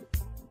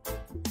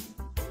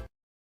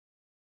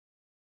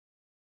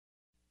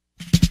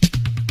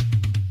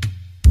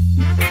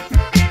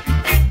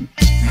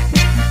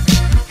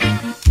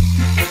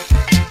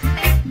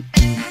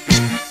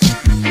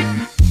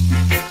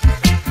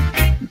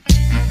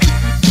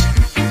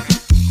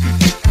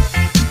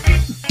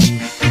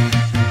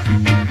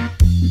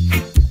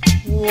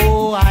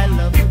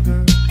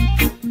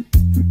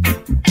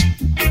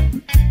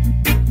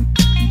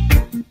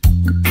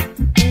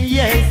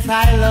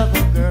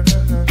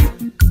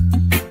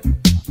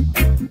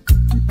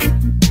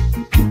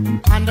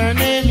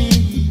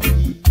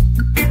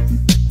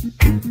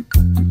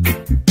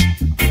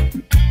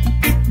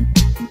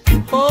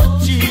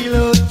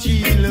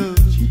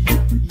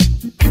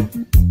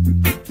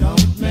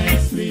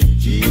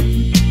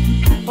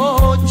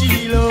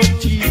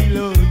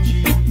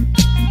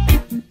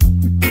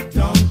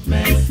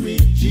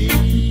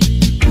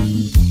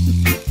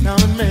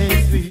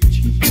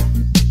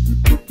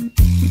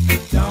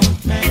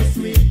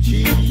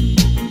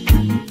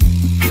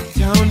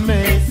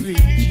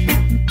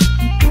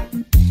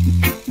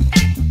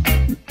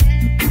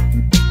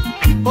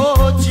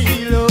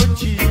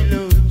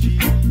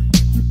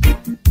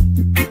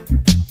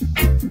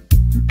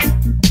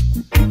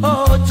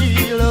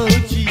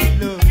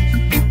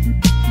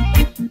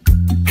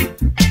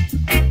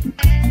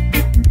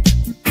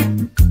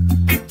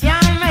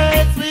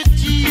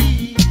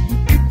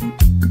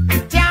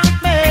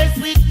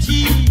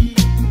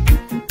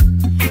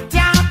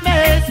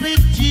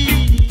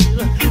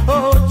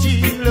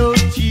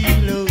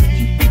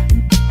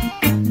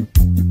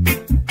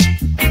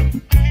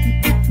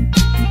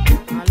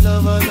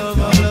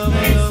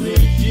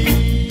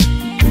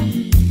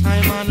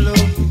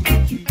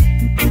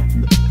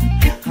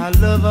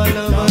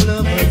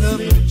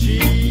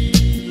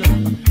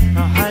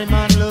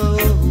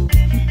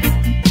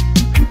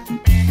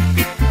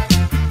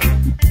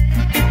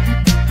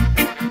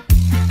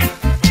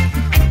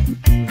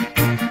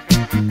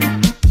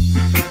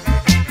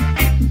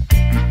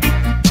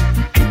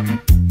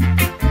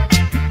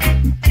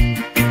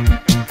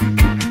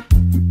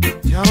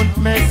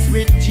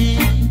 with G.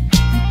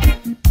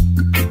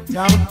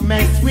 Don't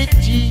mess with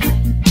G.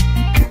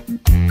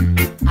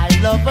 I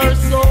love her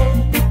so,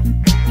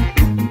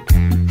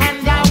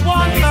 and I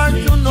want her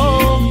to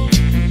know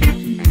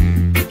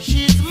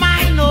she's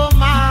mine, oh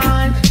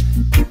mine.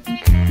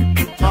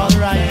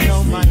 Alright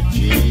now my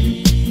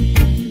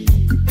G,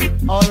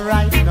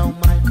 alright now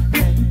my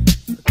friend.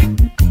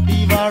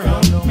 Leave her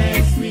alone,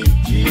 mess with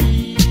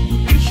G.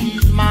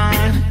 She's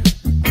mine.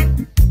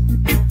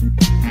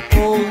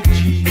 Oh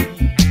G,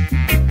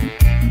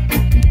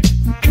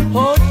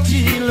 oh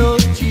G, oh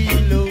G,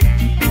 oh G,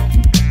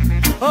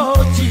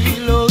 oh G,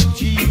 oh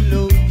G,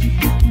 oh G.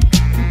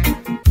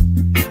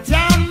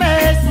 Don't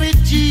mess with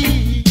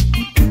G,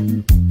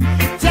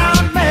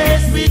 don't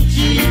mess with G.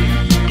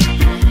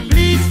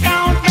 Please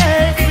don't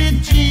mess with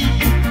G.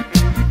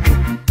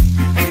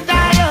 And I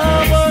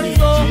love her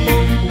so,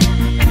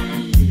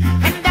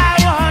 and I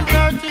want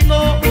her to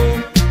know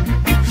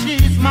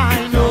she's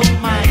mine, oh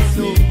my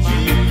soul.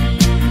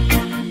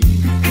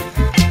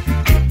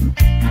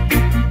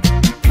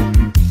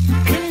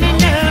 In the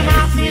name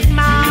of His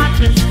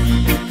Majesty,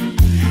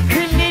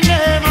 in the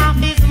name of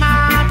His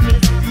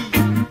Majesty,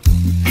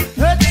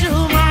 her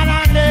true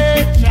mother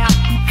nature,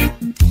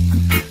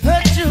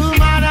 her true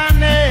mother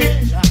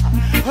nature.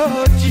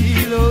 Oh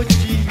gee, oh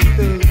gee,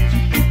 oh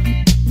gee.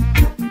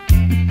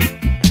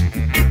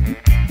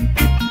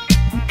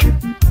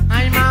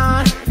 I'm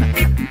on,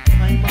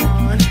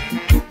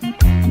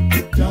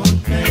 don't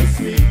mess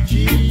with G.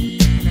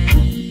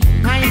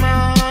 I'm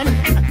on,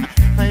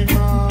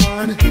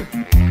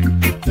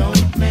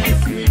 don't mess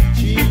with G.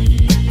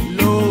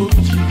 Low G,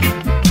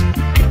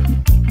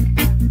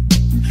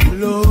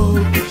 low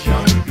G,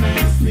 don't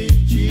mess with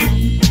G.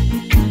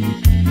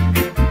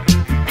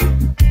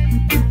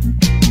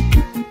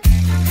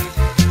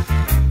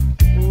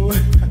 Oh.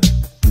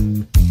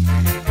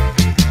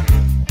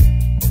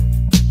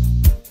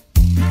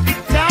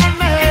 Don't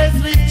mess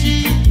with G.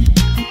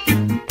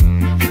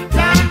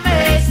 Don't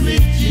mess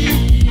with G.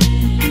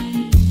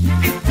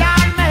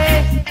 Don't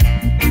mess.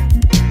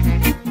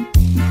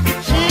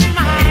 She's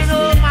mine,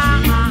 oh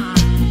mama.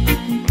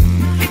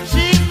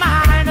 She's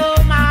mine, oh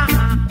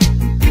mama.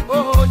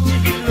 Oh G,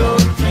 oh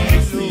G,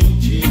 oh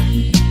G.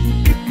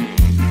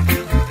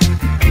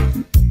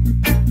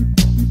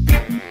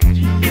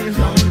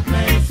 Don't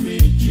mess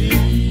with G.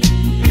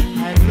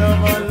 I love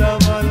her,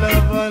 love her,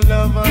 love her,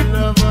 love her,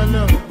 love her,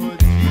 love her.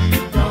 G,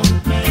 don't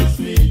mess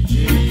with G.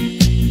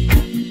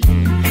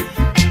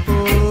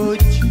 Oh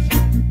G,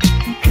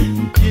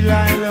 G, I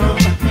love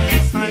her.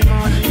 I'm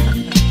on it.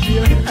 G,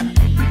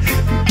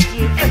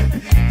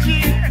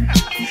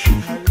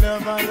 I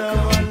love her,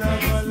 love her,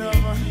 love her,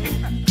 love her.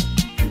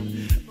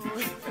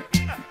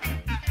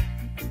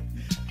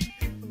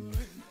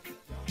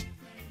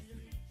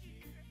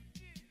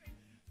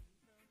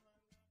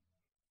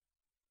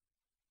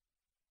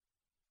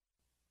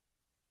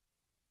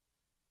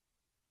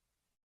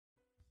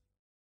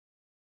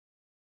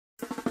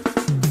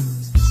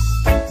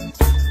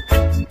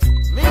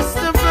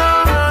 Mr.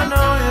 Brown, I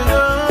know you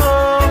know.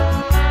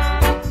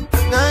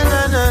 Na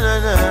na na na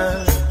na.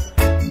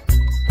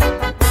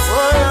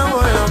 Boy,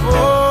 boy,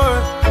 boy.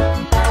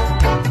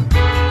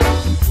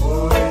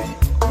 Boy,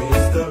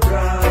 Mr.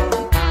 Brown.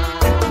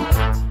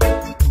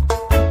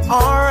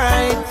 All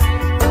right.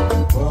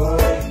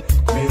 Boy,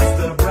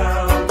 Mr.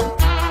 Brown.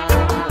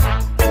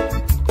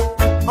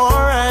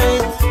 All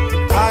right.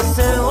 I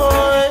said,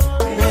 boy,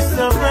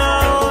 Mr.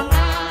 Brown,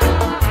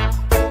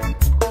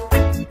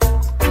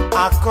 I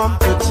come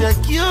to check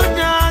your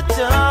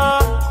data.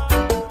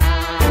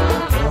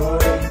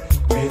 Boy,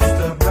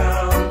 Mr.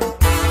 Brown.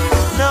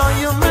 Now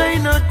you may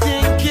not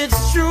think it's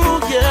true,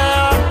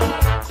 yeah,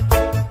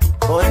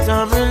 but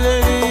I'm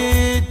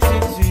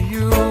related to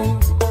you.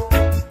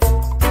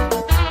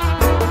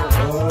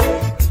 Boy,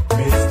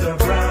 Mr.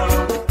 Brown.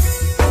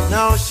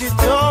 Now she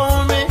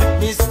told me,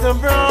 Mr.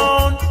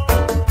 Brown,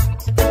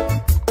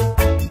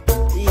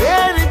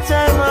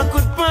 anytime I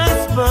could pass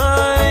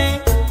by.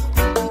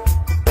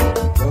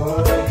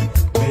 Boy,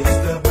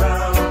 Mr.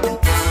 Brown.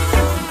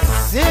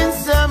 Since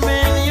I'm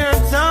in your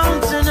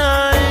town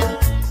tonight,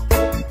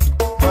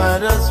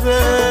 might as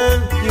well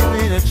give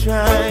it a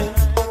try.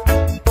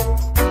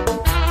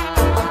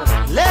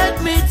 Let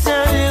me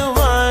tell you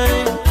why.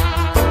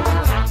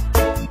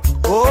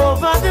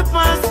 Over the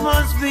past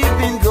months we've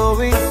been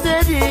going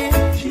steady.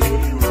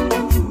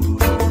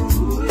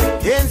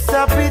 Can't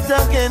stop it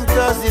again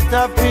cause it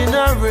happened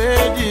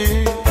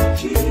already.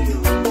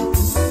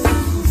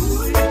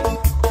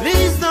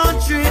 Please don't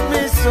treat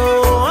me so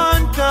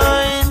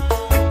unkind,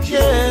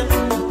 yeah,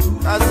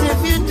 cause if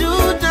you do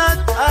that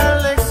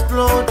I'll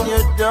explode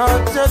your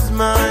daughter's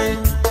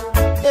mind,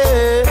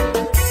 yeah.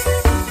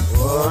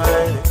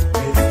 Boy,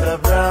 Mr.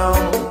 Brown.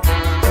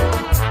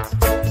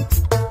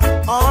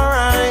 All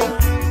right.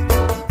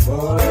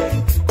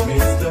 Boy,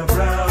 Mr.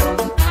 Brown.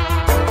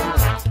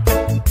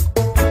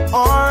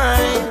 All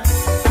right.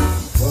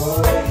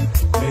 Boy,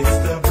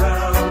 Mr.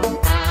 Brown.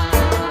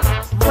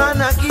 Man,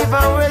 I give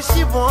her where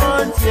she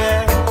wants,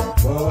 yeah.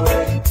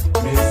 Boy,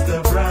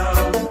 Mr.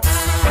 Brown.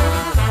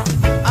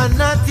 And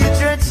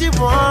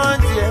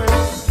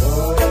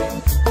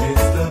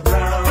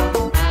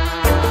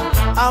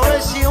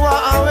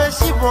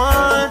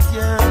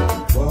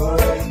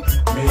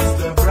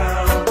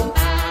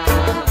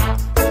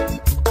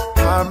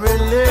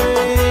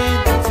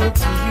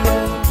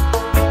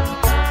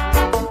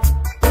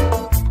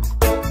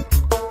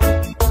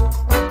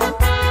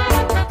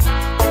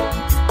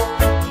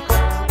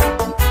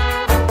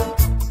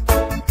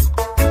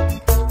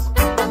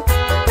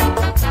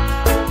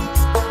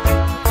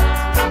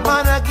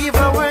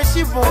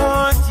she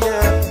want,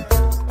 yeah.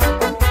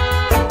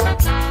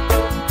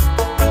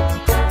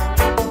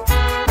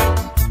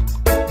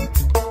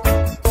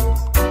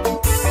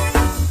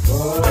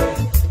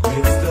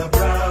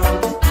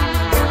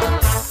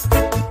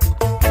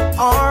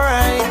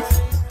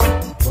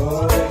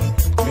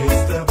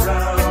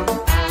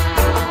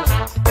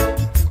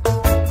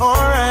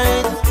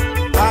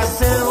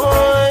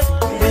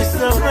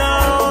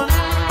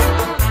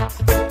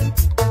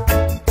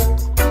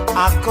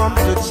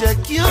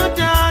 Check your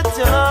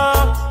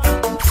data.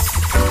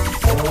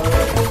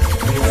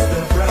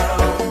 Mr.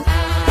 Brown.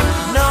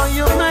 Now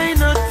you may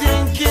not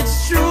think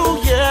it's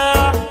true,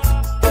 yeah,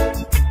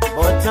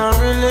 but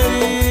I'm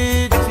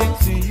related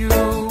to you.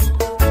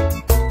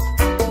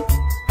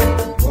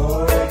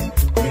 Boy,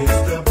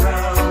 Mr.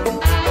 Brown.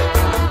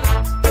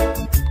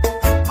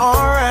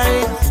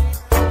 Alright.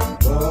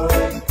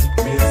 Boy,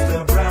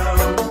 Mr.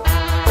 Brown.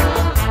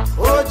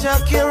 Oh,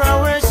 Jakira,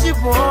 where she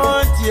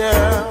want,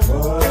 yeah.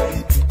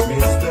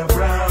 Mr.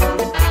 Brown,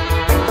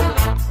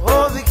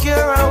 oh, the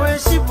care where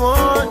she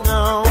born.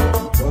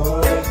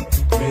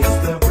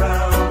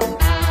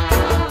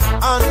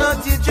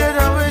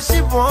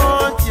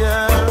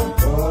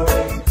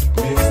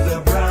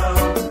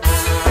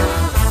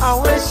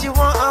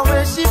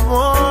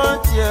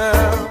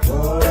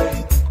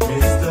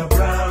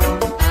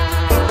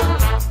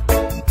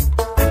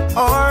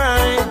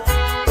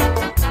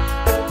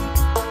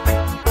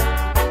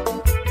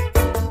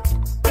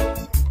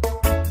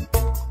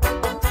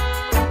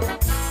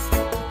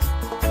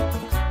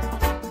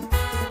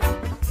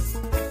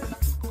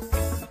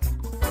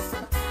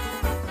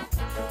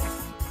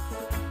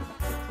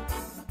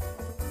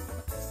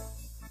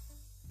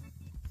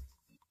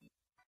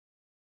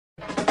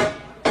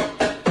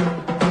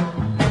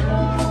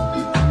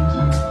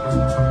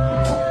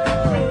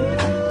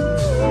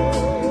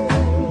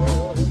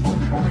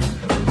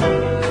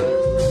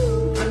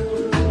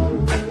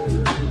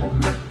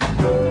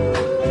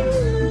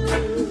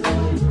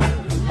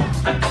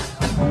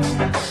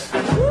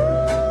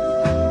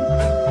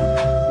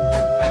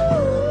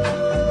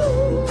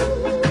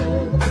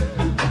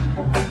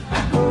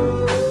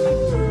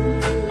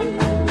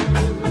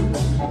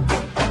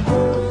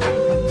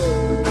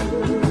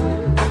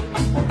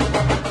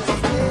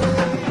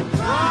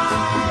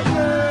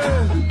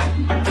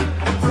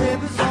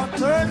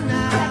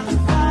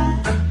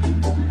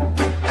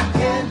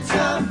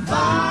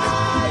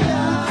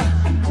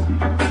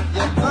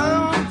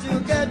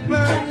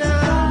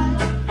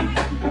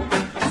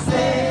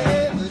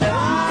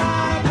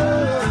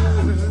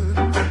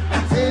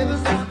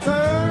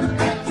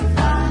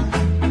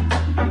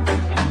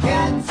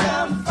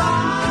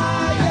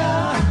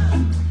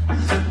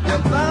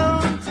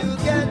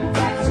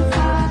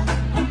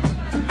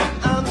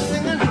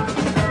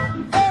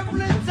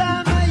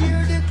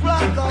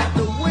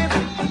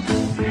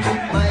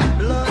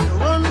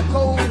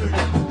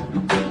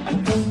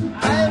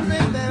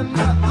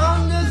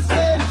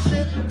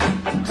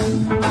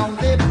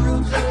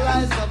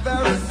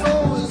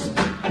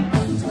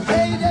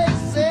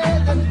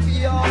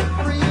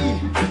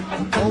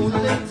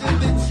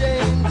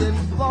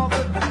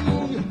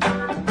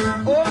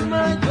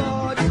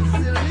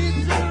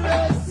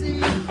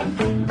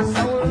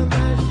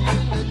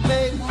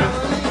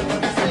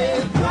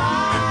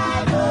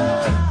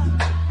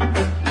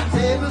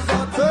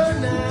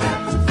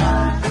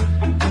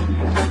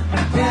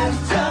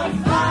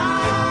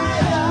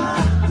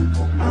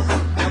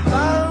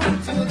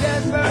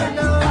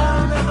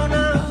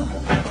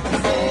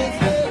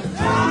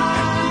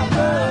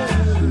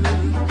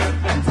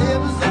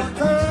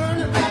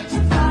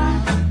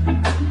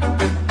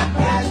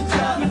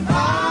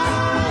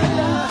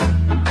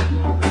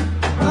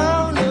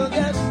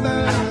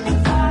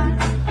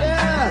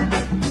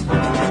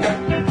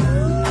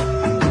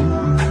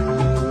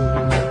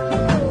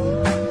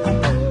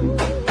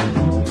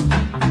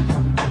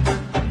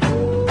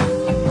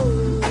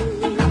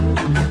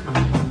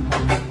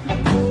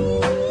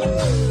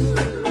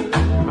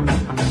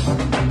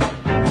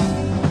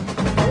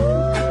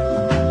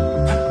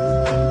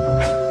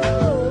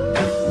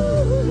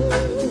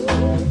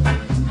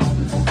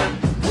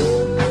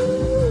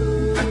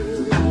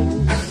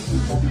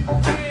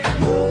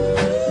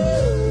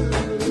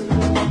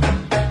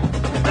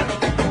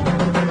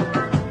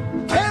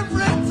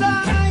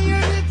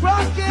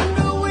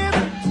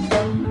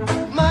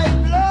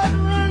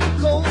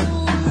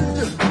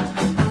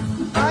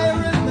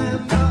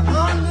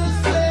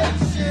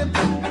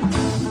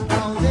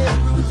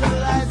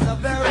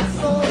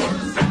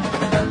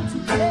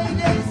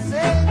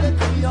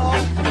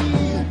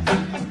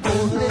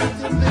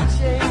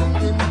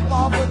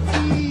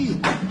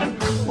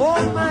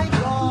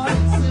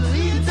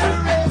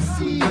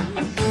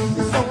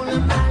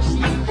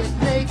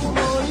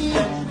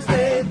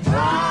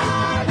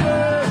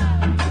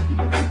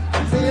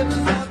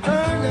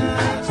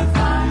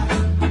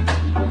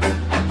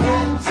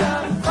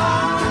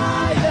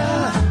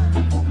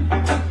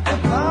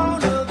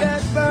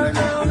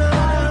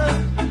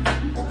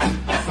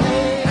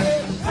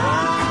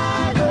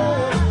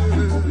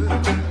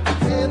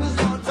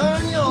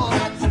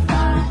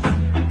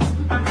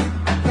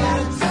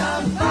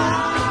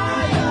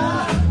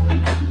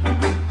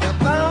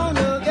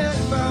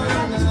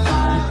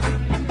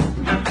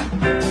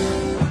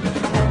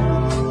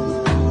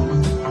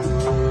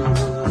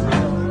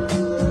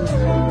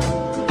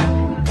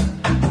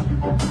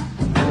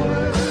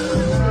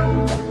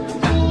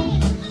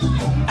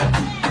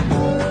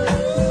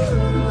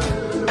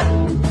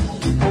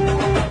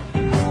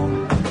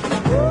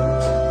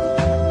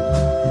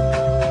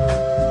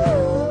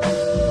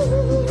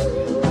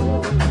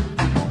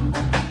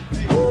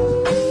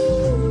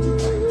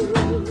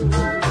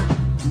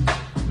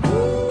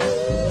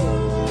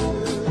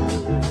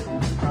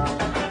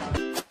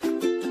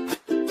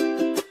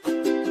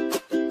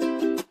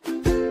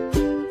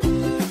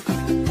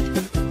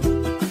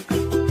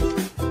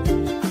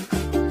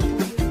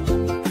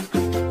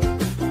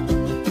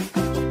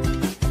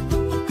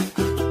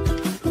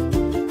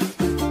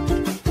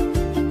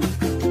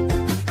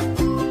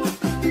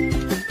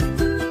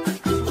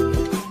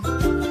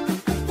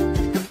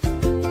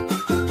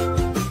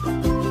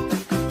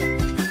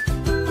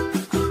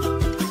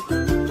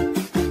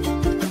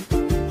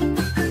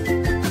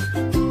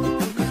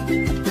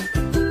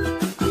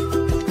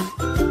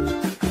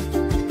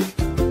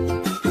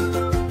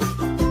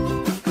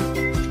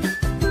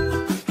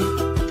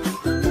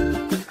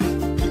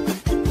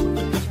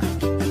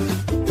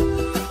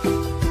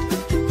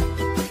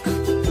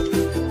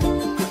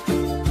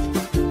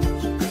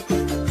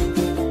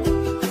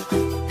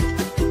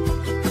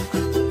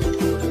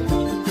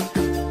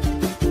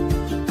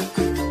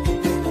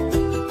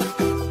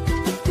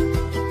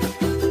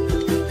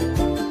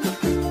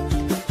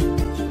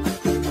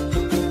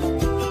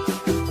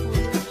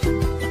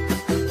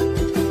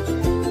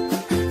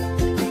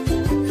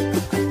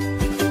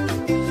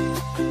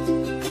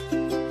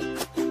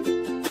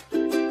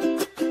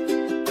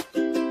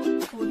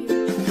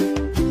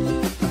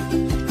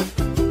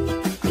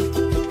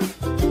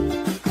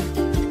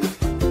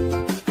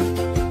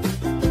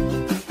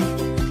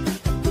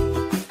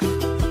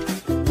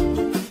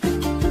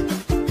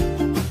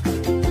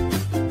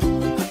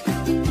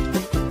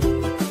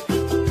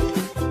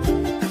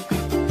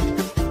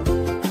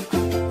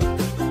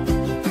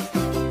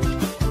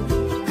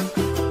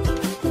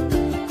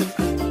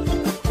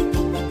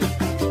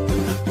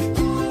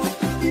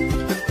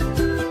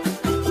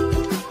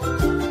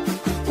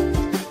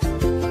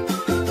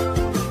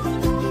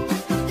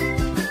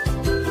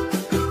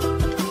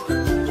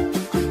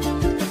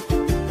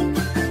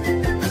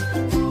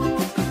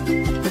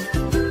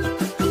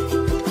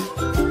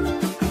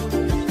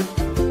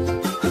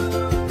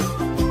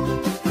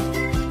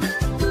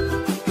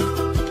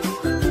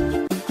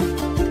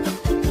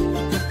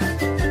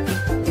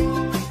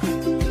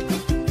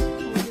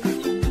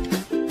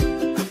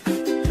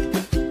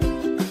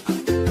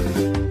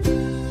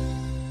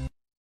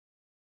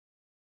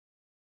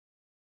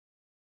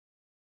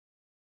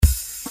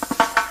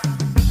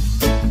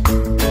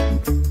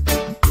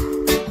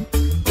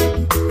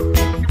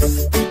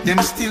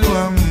 still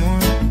want more.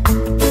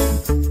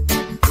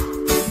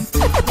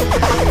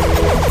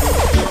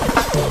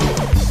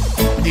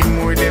 The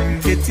more them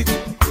get it,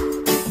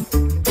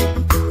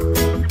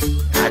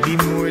 the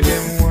more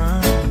them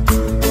want.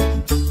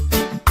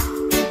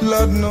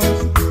 Lord knows.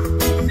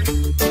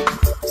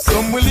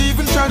 Some will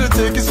even try to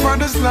take his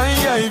father's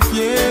life,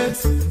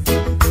 yes,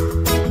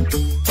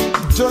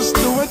 just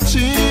to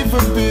achieve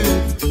a bit.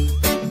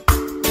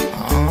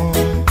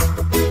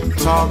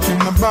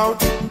 Talking about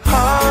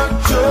hard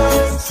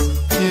drugs,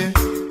 yeah.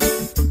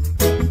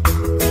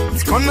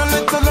 It's gonna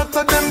let a lot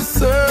of them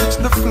search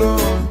the floor.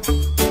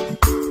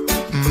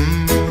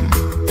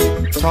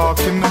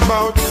 Talking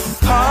about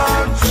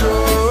hard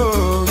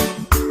drugs.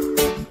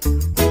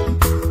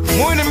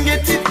 More them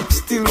get it,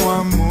 still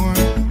want more.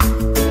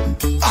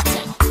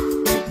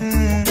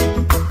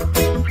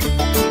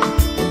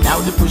 Now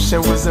the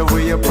pusher was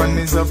away upon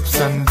his ups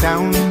and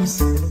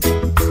downs,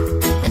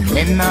 and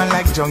men are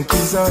like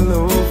junkies all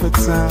over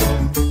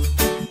town.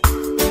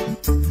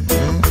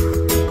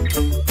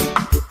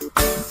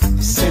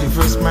 He said the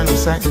first man who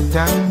sat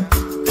down,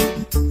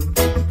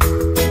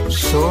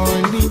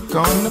 surely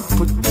gonna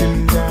put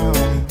him down.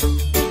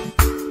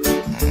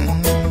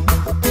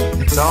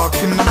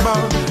 Talking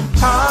about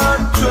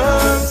hard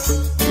drugs,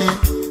 yeah.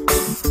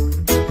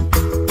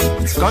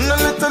 It's gonna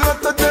let a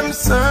lot of them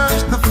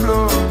search the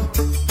floor.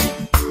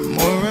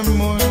 More and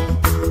more.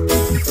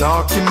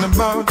 Talking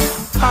about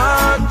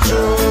hard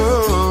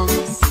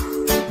drugs.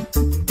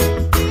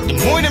 The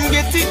more them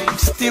get it,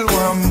 still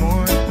want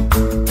more.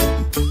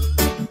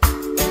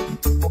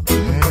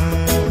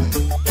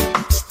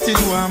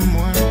 Still want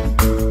more.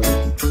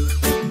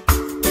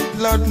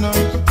 Lord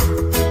knows.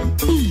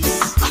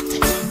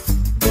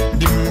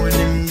 The more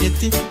them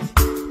get it,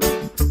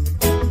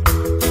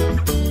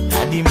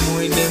 the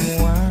more them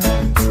want.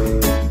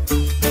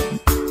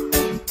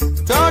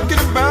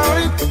 Talking about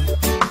it.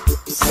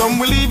 Some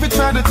will even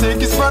try to take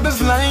his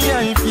father's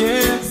life,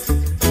 yes,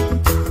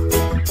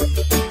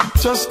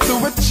 just to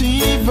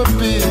achieve a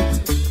bit.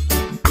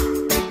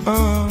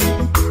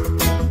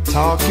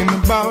 Talking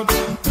about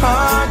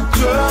hard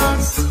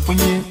drugs, oh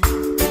yeah.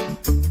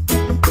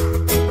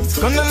 It's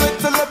gonna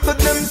let a lot of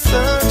them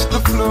search the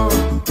floor.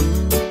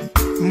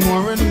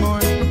 More and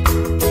more.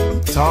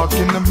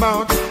 Talking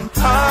about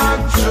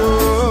hard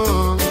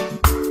drugs.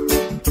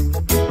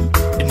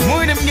 The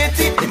more them get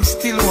it, them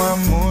still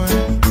want more.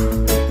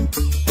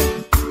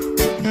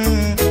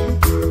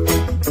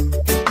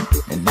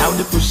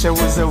 The pusher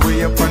was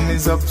away upon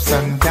his ups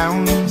and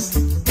downs,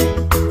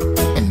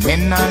 and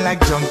men are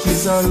like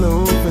junkies all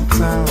over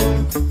town.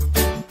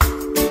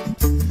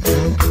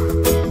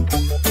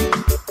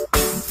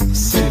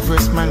 See the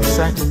first man who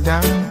sat it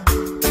down,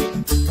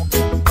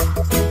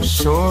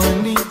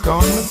 surely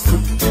gonna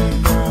put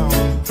him down.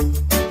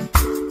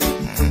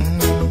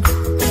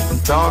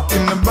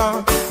 Talking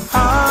about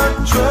hard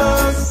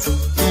drugs,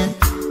 yeah.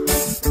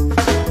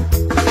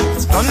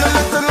 It's gonna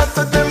let a lot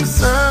of them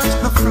search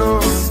the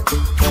floor.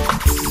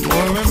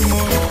 More and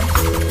more.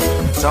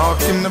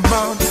 Talking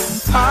about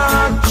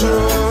hard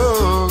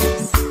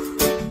drugs.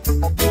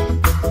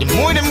 The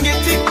more them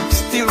get it,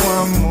 still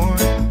want more.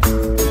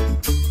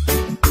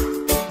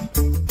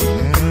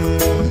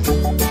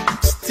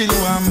 Still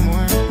want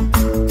more.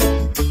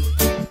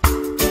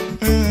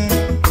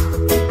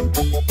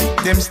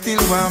 Them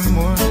still want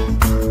more.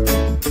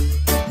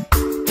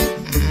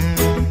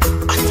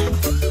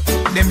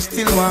 Them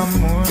still want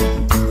more.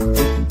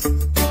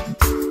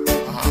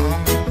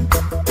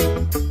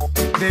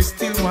 They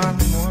still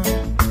want more.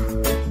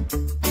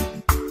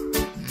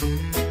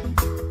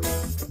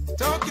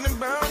 Talking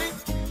about it.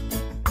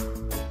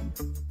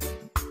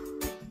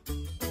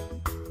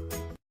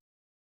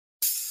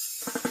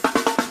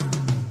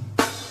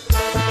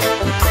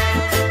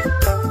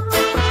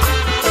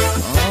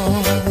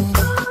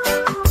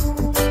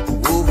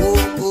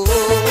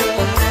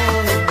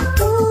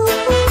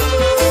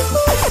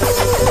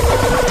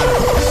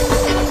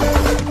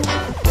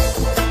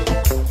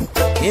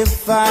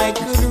 If I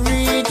could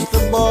reach the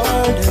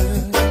border,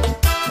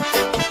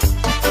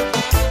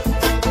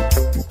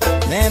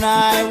 then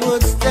I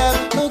would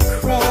step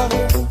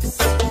across.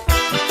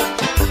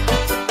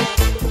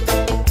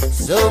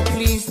 So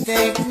please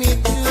take me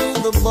to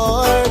the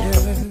border.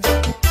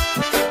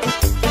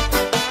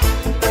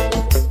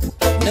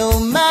 No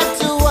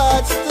matter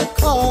what's the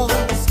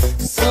cost,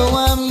 so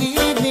I'm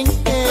leaving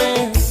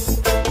here.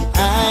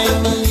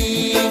 I'm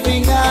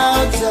leaving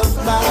out of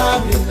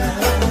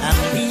Babylon. I'm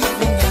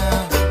leaving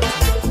out.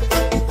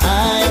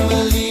 I'm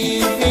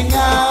leaving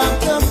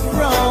out of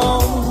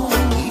Rome.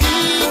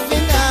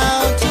 Leaving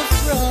out of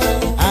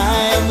Rome.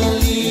 I'm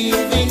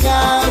leaving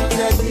out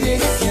of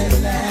this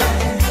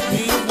land.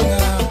 Leaving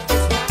out.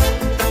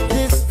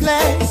 This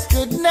place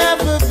could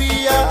never be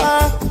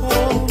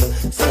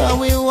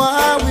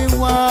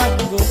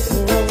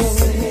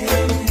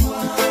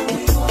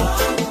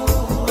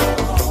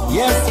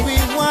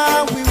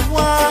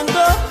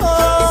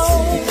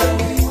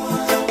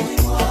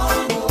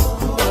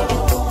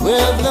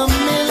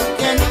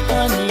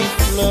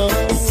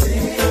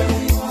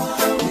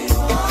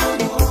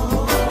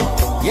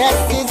Yes,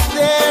 it's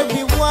there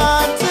we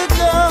want to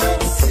go.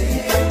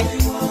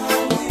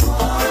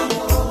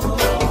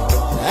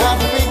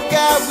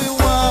 Africa, we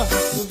want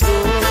to go.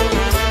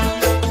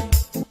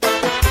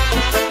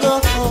 Go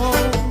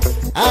home.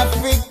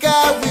 Africa,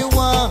 we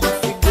want to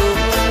go.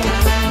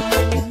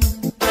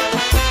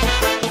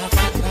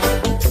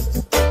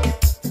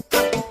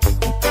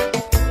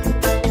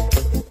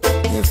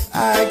 If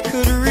I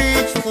could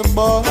reach the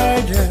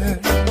border,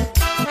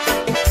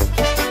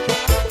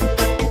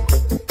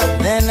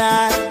 then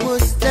I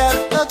would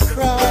step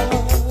across.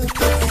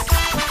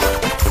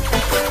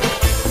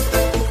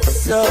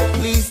 So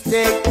please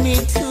take me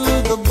to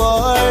the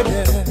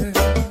border.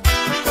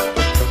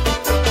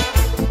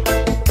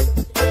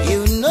 You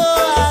know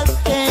I'll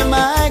pay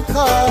my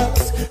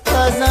cost,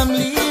 'cause I'm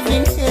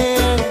leaving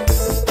here.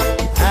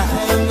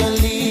 I'm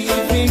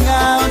leaving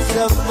out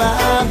of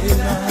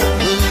Babylon.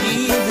 We're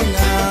leaving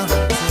out.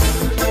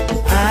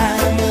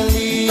 I'm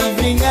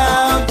leaving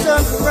out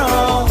of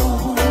Rome.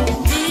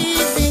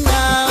 Leaving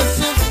out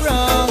of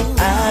Rome.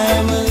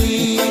 I'm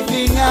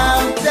leaving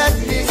out of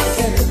this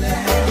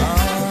land.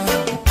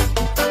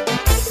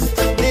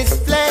 This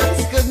place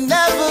could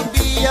never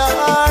be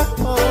our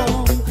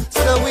home.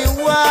 So we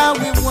want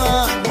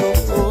go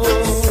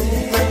home.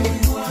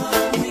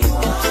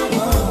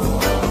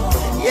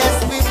 Yes,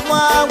 we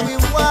want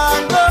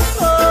go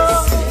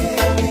home.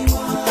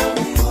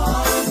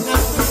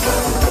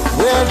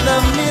 Where the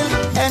milk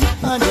and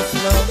honey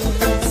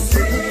flows.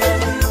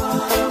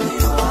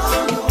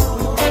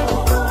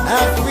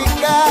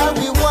 Africa,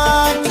 we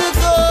want to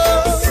go.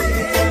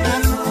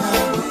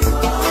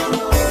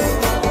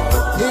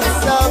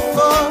 It's our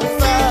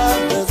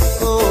forefathers'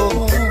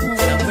 home.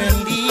 And we're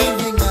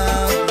leaving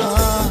out.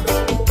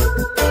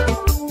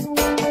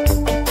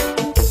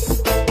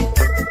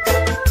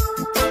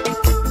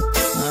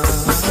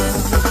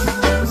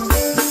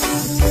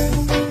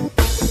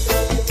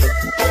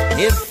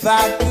 If I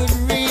could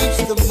reach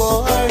the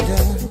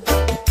border,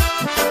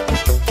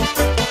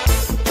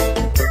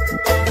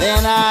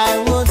 then I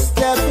would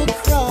step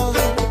across.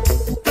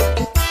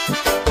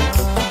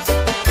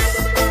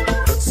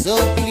 So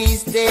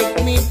please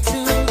take me to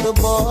the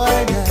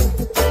border.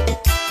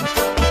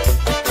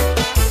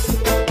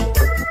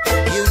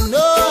 You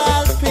know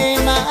I'll pay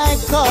my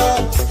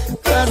cost,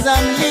 'cause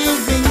I'm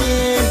leaving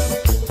here.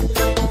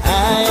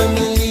 I'm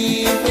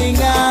leaving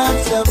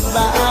out of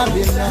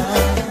Babylon.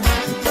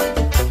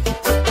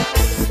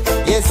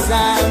 Yes,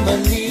 I'm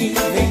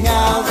leaving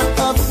out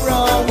of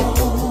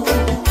Rome.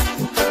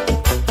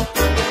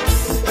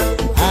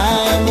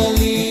 I'm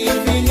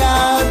leaving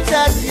out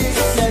of this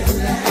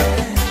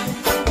land.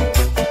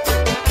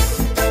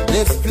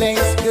 This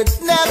place could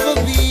never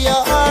be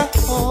our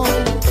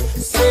home.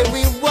 Say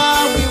we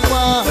want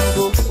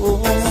go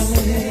home.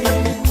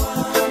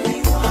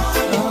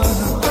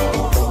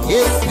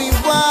 Yes, we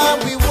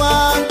want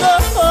go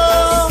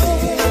home.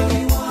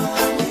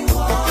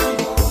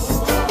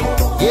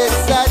 Yes,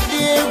 I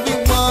did, we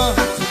want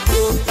to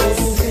go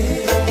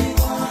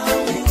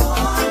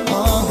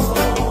home.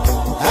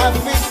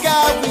 Africa,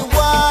 we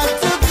want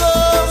to go.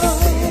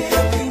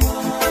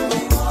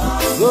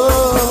 Go.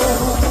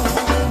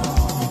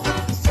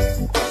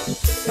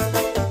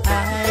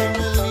 I'm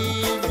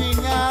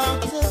leaving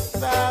out of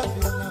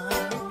Babylon.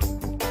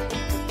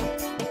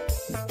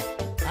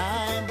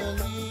 I'm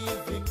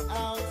leaving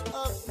out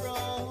of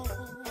Rome.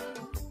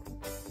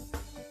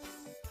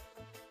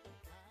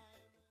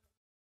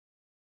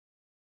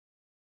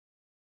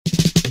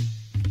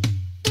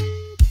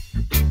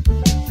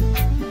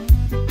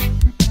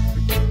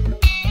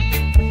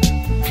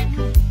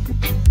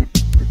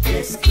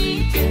 Yes,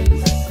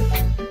 greetings.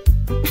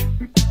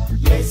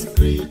 Yes,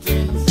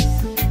 greetings.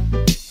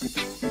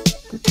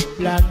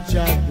 Black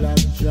Jah,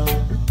 Black Jah.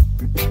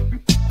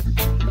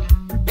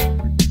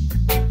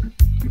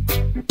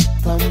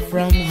 Come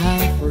from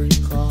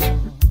Africa.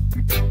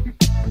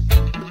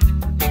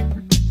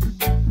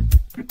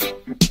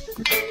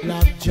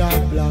 Black Jah,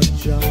 Black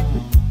Jah.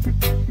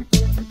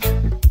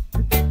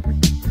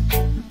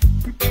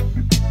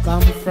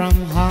 Come from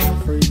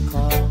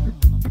Africa.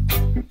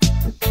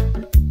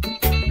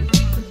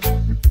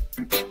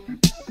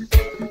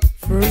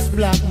 First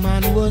black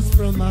man was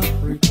from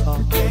Africa.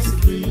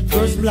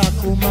 First black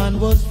woman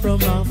was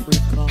from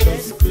Africa.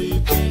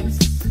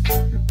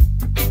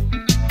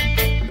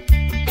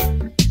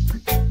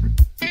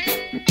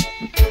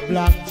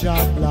 Black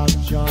Jah, Black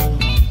Jah.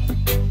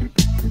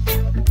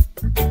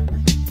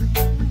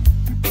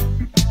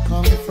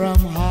 Come from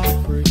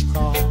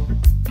Africa.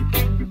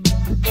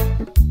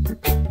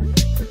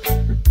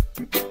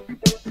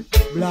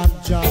 Black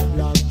Jah,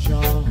 Black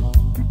Jah.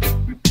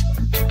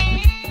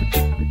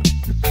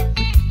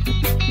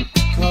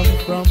 Come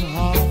from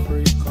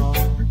Africa.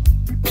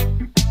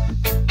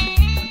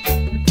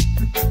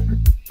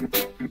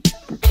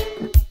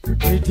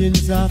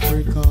 Greetings,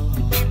 Africa.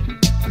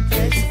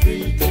 Yes,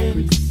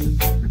 greetings.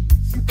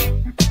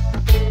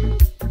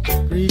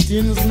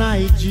 Greetings,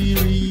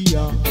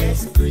 Nigeria.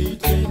 Yes,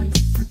 greetings.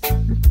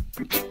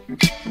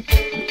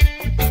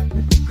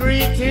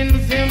 Greetings,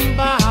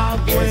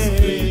 Zimbabwe. Yes,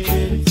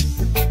 greetings.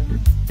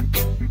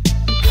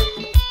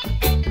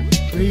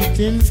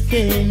 Greetings,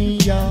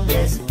 Kenya.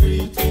 Yes,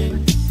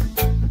 greetings.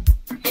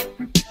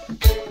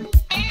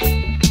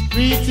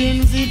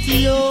 Greetings,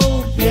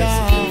 Ethiopia.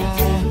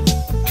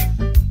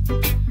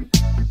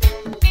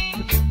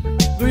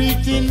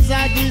 Greetings,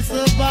 Addis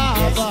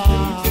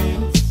Ababa.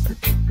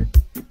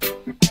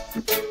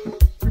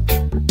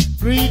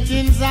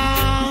 Greetings,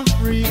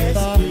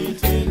 Africa.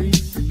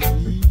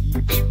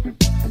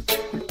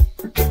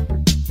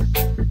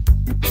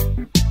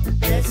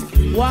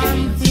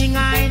 One thing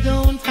I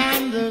don't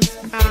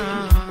understand,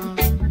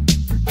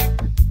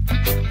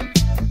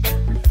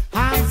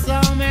 how so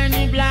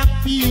many black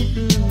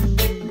people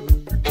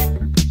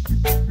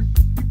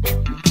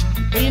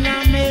in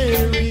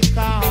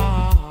America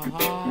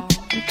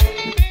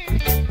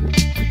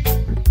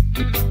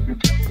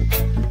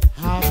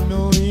have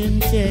no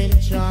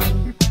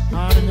intention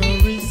or no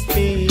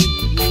respect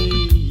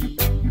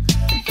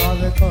for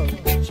the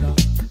culture.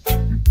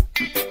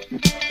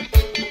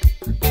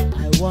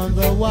 I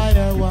wonder why,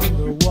 I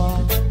wonder why.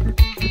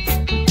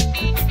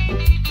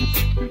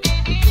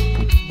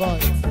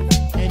 But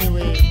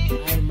anyway,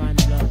 I'm on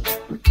love.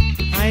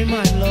 I'm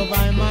on love,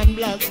 I'm on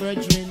black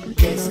brethren.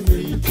 Yes,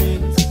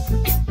 greetings.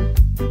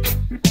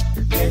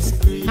 Yes,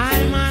 greetings.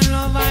 I'm on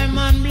love, I'm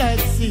on black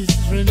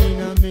sister in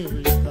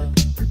America.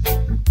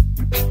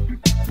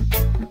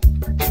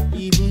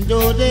 Even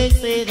though they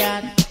say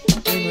that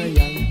I'm a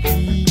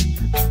Yankee,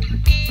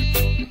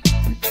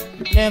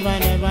 never,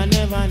 never,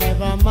 never,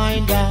 never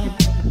mind that.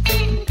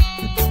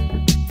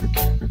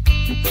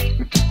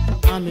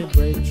 I'm a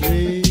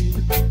brethren.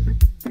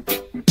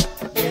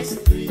 Yes,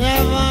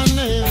 never,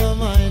 never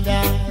mind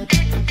that.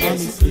 I'm a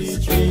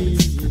sister.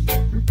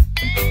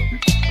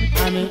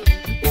 I'm a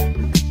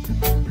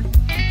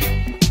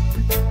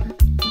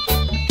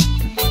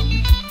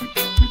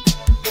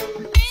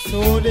so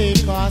they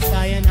call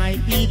I and I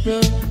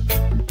people,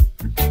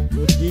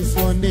 but this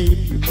one they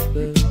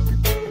people.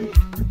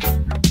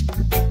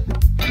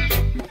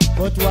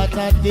 But what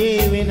a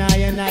day when I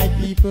and I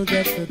people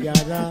get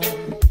together,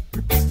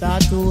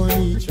 start to own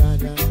each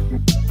other.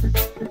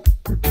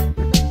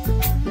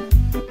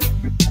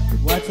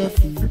 What a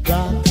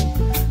feedback,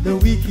 the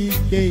wicked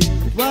gate.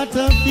 What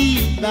a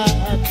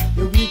feedback,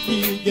 the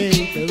wicked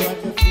gate. What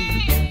a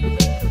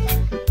feedback.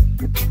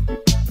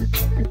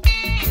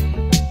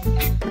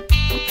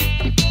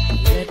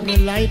 Let me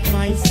light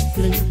my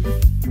split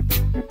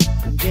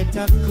and get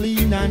a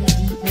clean and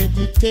deep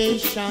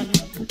meditation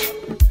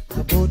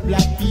about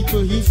black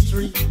people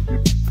history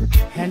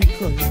and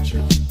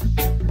culture.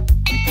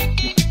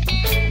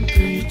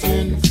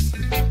 Greetings,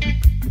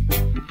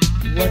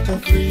 what a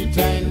free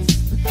times,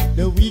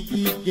 the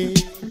wicked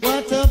gate.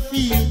 What a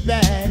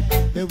feedback,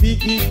 the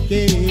wicked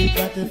gate.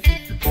 What a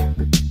feedback,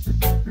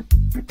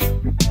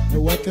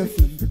 what a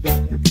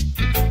feedback,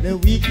 the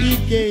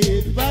wicked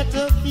gate. What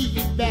a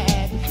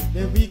feedback,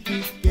 the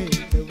wicked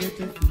gate. The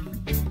wicked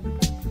feedback,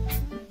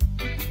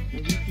 the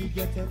wicked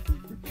get a feedback.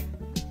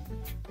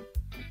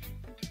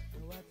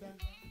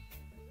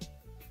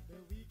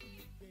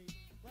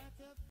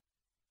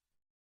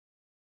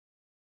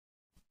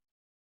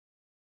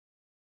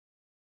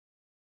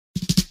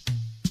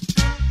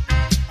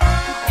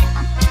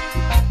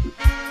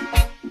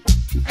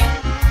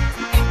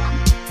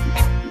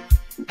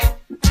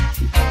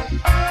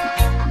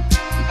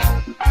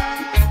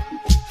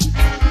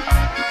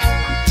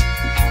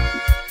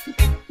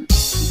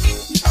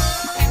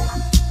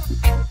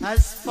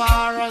 As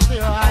far as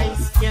your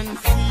eyes can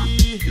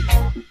see,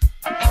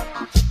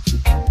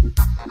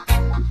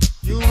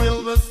 you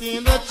will be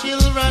seeing the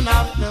children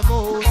of the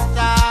Most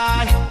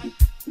High.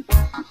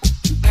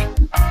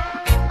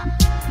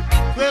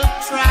 12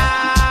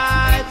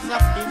 tribes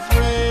of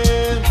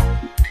Israel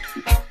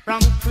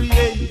from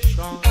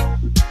creation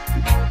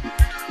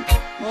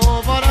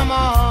over the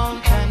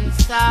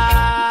mountainside,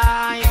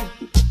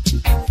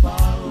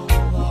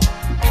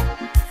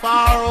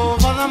 far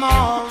over the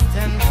mountainside.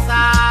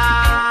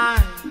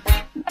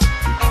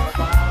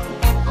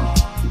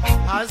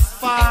 As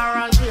far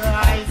as your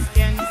eyes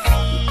can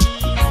see,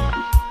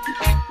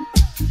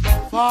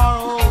 far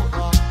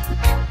over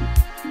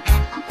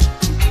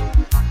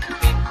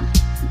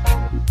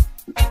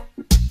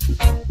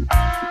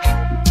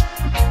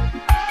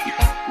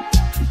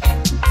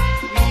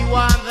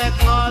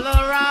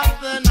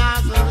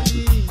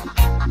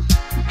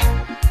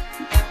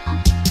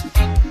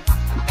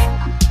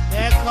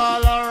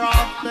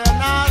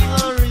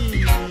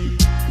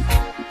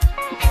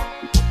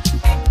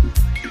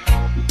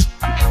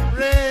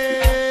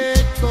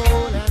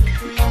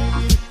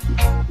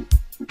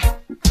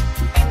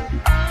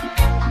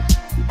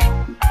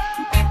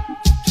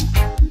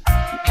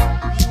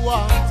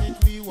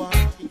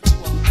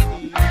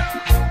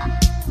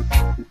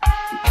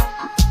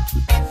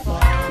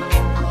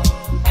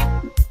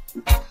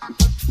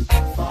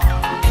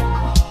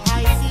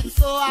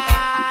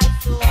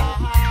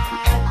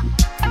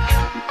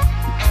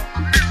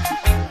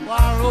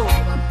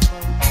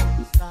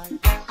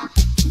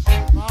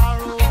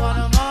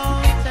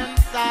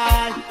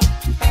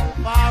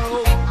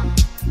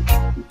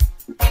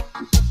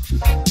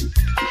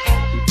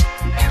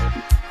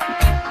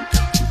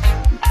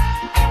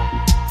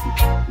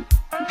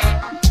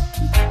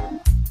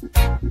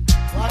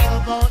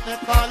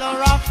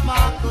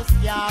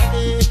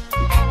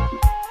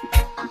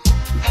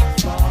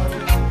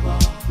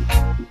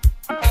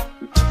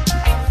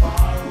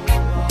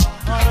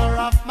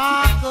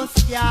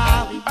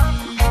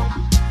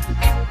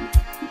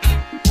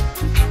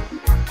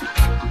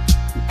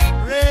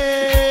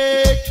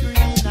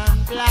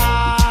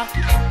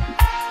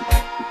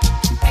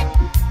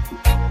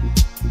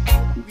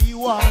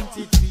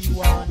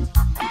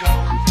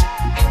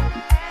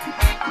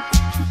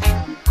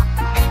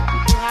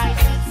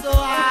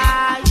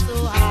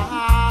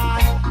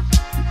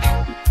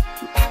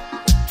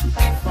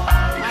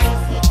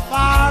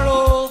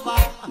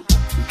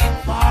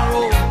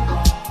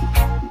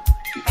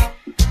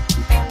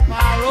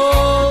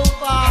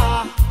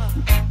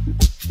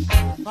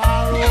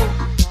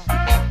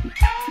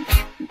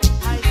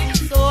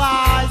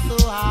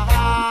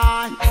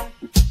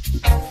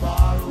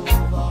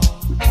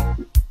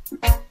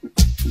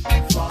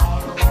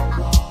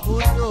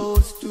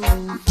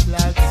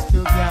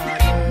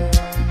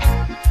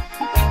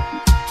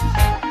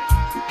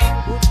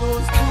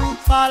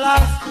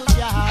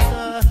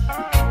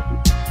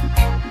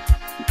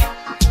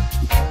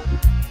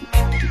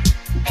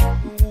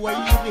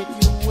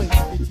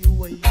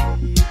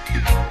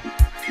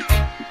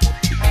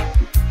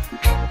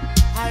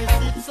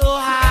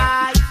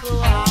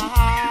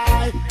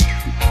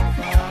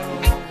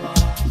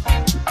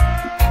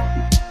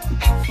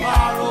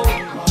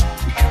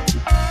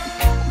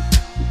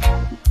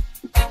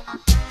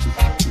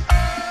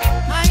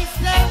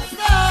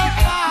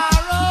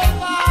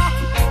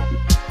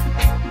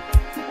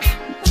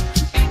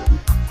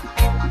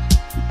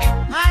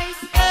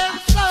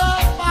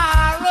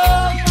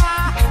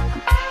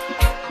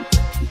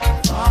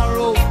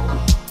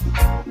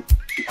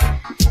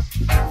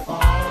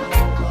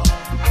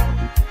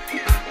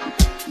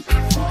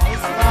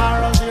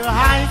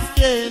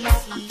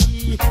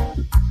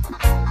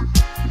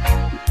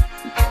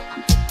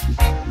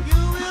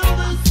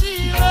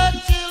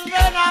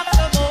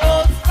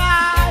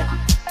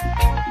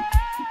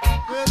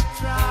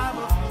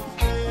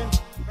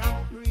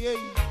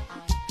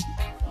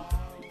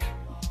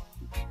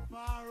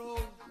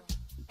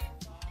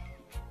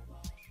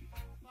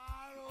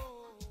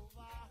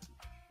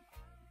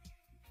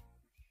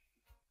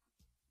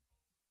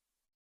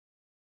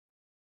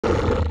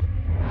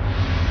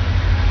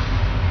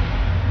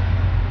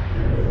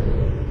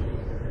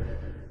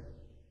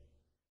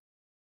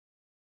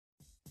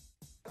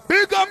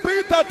Big up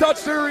Peter,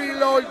 touch the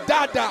real old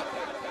dada.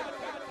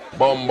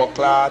 Bumbo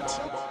clot.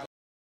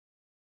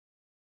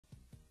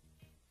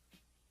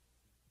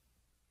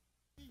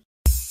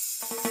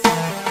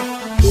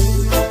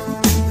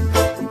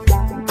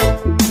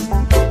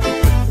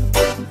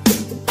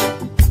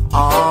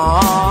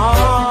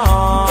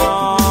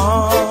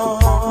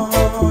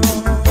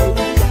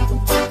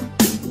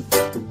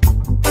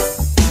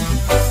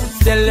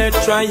 Tell her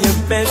try your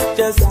best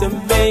just to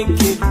make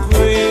it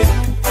quick.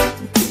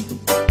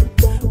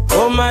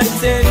 Come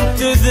attend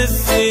to the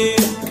sick.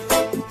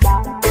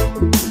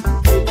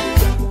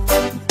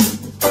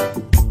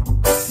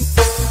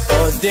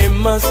 Cause there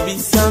must be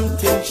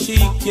something she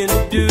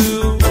can do.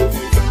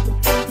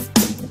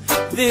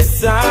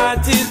 This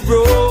heart is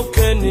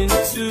broken in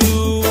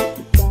two.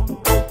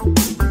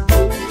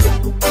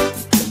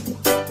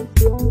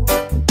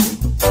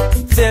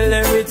 Tell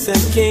her it's a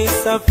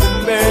case of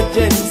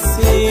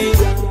emergency.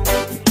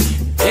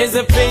 There's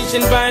a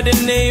patient by the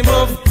name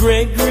of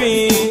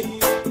Gregory.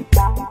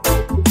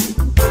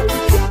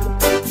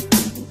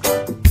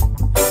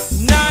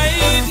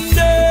 Night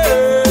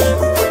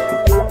nurse,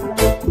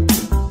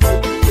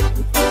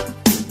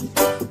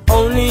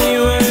 only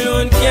you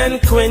alone can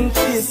quench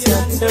this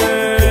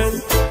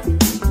thirst.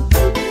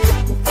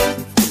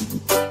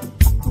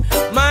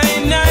 My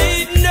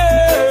night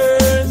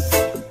nurse,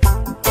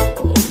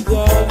 oh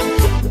God,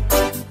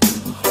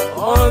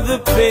 all the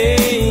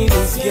pain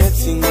is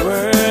getting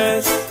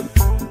worse.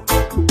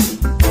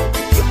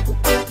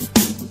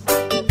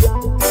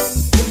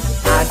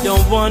 I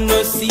don't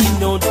wanna see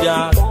no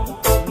dark,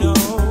 no.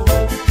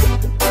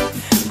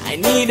 I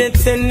need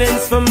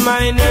attendance for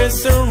my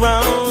nurse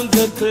around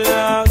the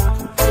clock,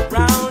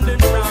 round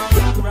and round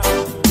and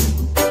round.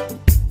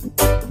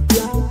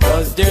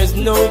 Cause there's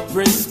no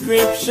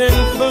prescription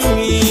for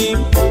me.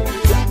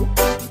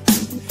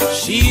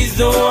 She's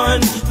the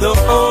one, the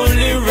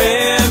only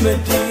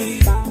remedy.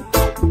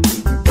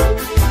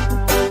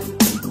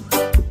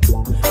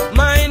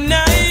 My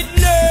night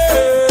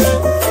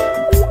nurse,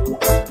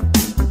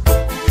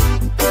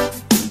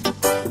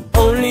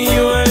 only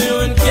you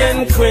alone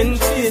can quench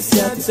this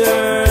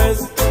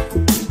thirst.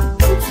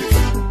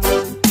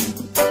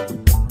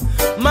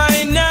 My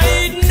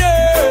night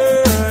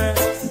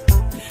nurse,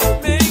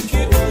 make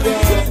it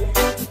good.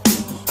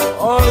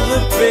 All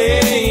the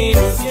pain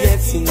is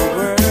getting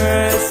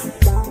worse.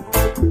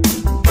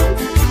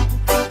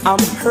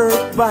 I'm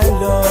hurt by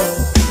love.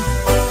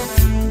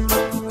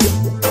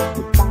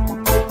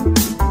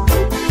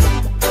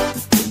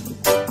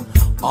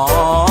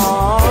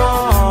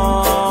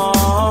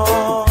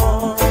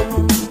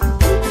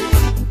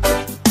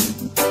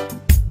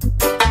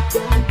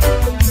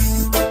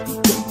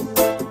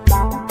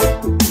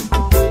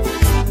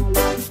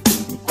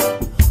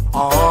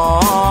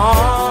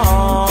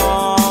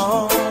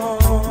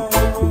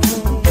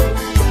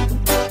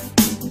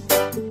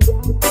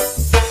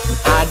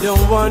 I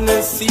don't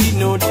wanna see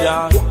no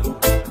dark.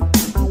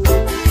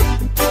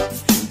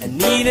 I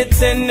need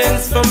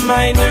attendance for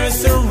my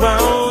nurse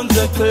around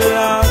the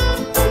clock.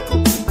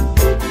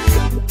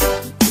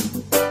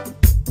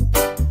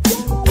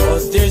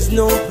 Cause there's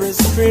no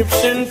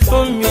prescription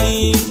for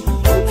me.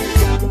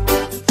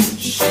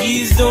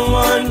 She's the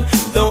one,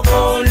 the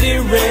only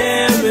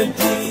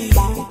remedy.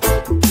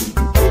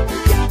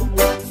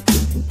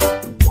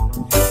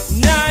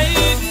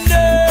 Night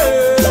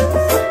nurse,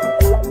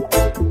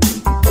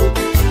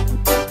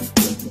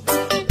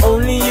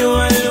 only you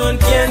alone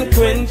can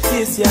quench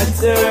this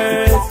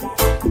thirst.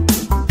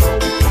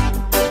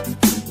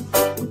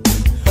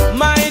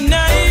 My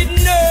night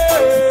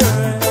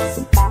nurse,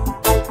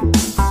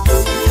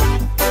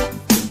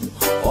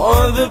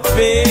 all the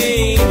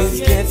pain is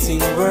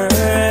getting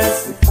worse.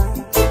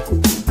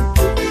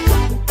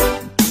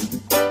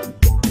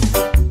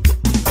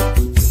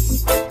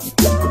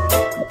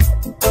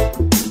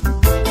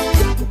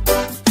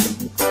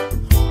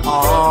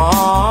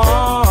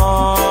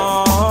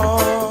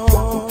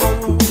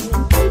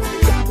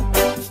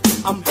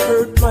 I'm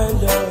hurt, my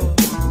love.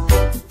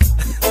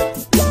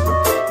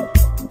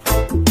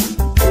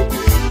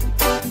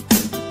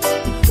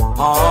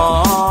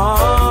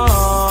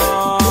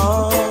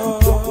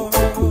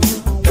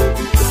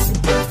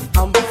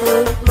 I'm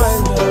hurt, my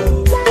love.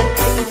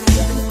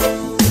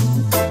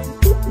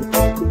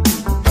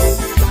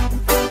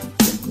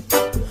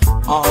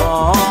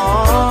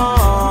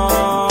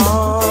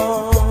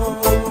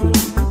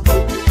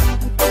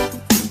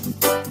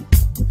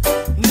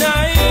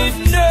 Night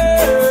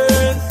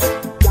nurse,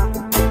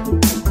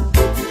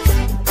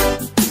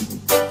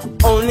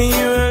 only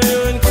you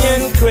alone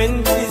can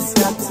quench this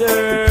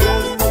thirst.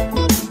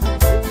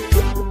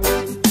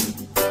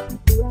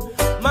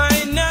 My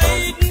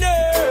night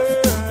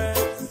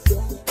nurse,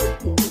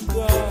 oh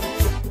God,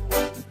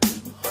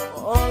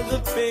 all the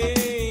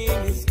pain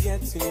is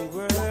getting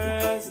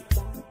worse.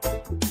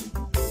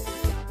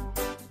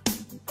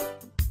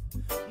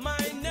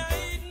 My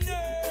night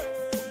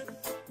nurse.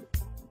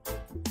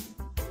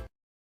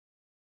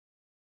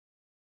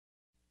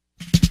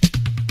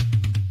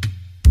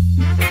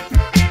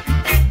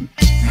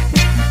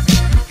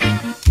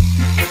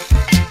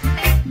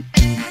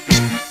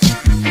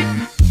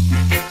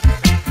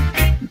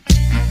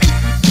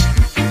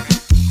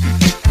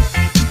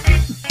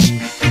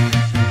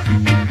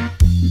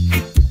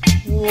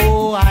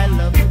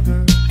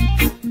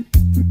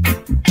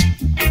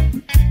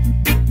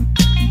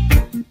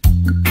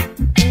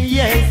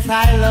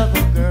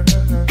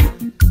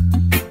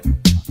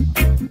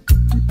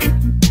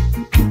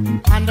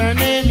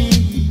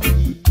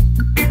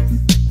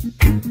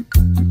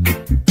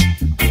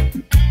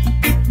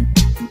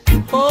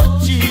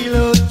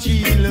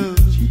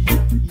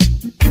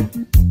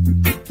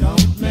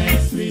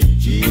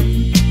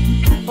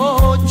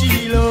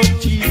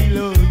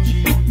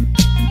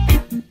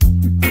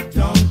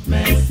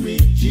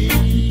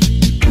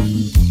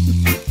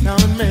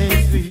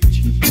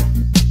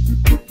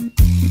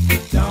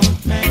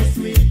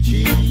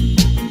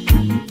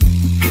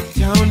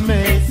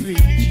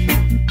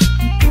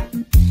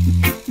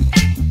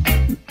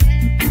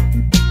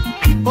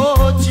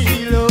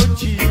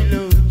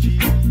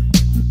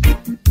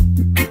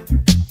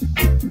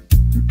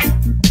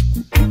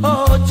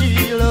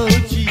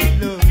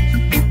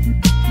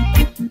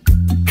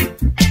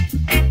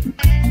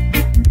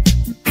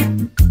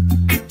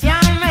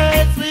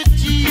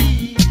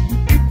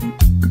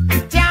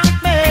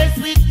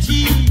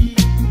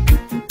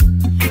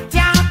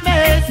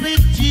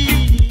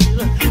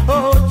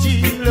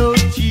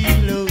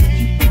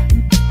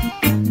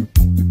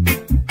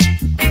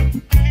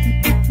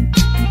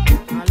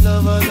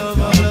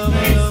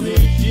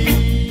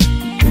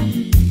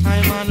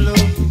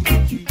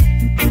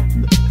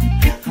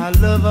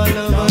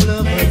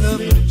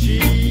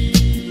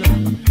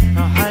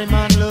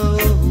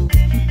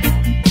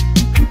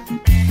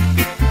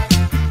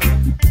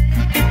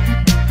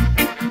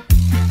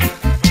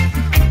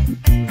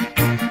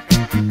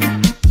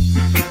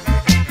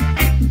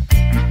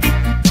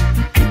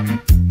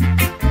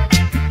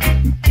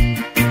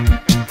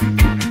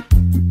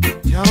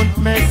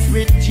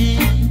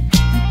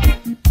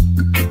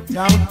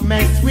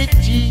 mess with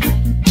G.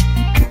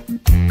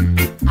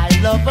 I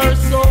love her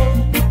so,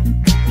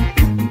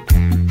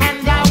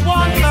 and I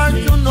want her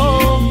to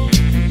know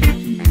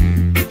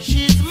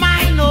she's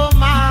mine, oh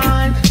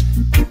mine.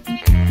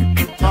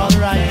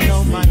 Alright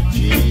now my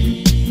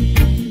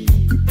G,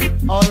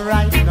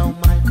 alright now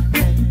my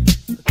friend,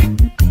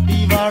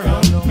 leave her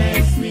alone,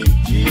 mess with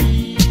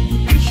G,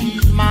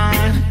 she's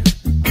mine.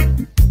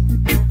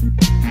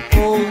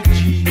 Oh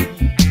G,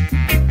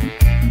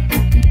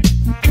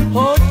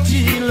 oh G,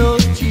 oh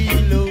G,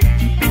 oh G,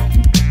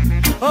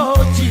 oh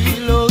G,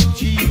 oh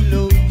G,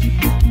 oh G.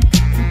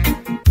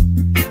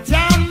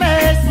 Don't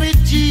mess with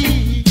G,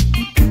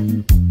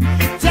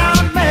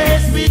 don't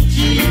mess with G.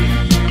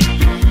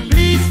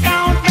 Please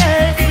don't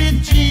mess with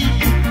G.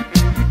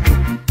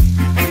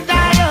 And I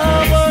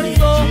love her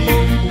so,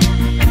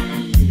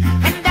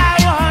 and I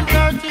want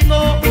her to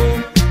know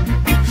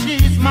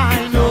she's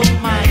mine, oh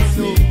mine,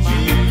 so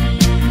mine.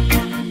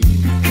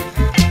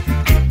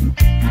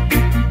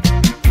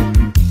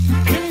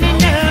 In the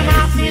name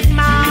of His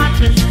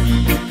Majesty,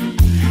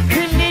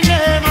 in the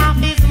name of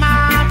His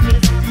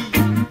Majesty,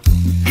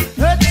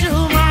 the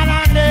true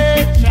mother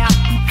nature,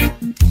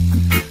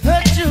 the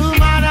true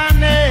mother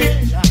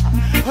nature.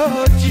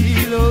 Oh G,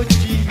 oh G,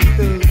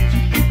 oh G.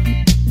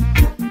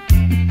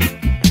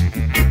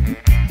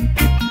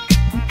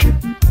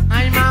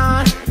 I'm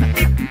on,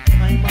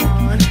 I'm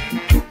on.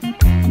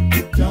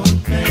 Don't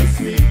mess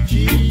with G.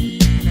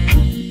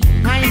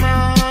 I'm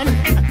on,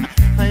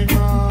 I'm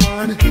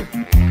on.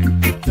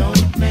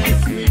 Don't mess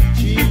with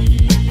G.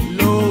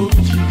 Love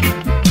G.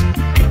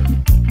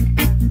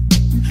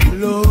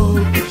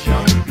 Love G.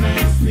 Don't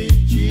mess with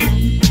G.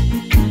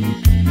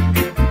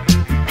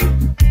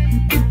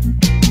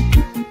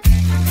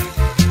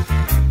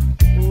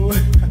 Oh.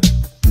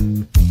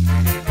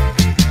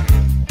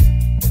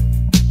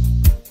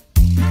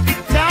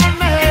 Don't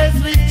mess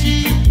with G.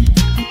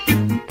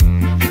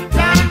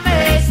 Don't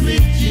mess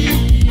with G.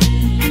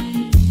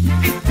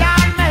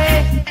 Don't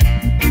mess.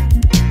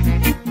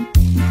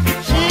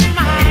 She's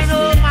mine,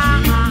 oh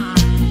mama.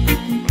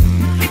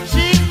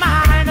 She's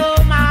mine,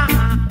 oh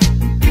mama.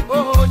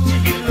 Oh G,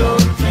 oh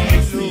G,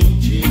 oh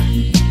G.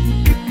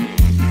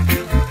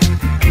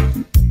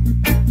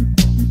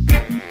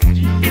 G,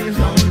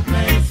 don't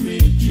mess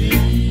with G.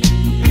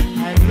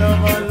 I love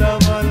her,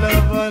 love her,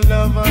 love her,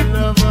 love her,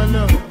 love her,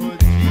 love her.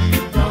 G,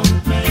 don't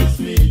mess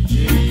with G.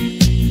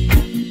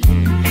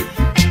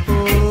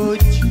 Oh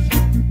G,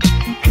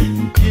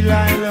 G, I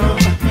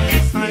love her.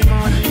 I'm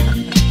on it.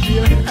 G,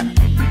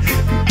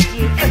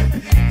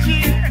 G,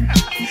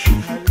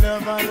 I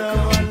love her,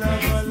 love her,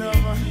 love her,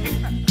 love her.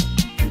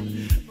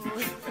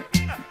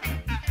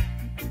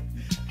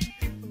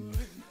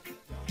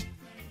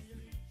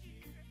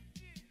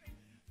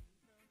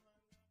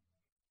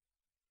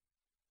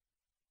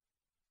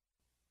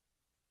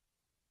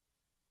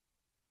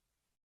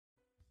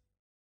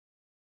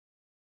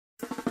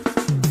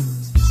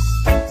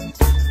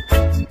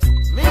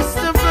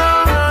 Mr.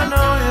 Brown, I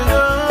know you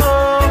know.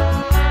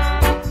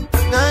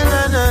 Na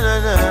na na na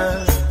na.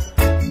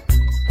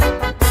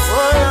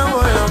 Boy,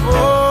 boy,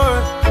 boy.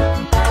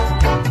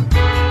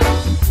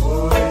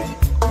 Boy,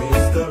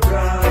 Mr.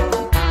 Brown.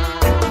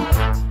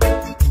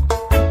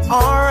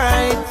 All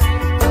right.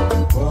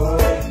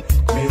 Boy,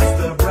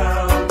 Mr.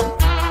 Brown.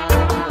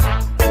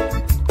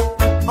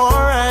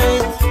 All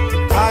right.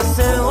 I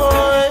said,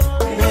 boy,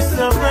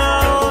 Mr.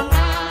 Brown,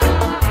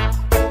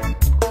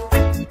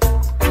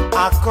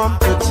 I come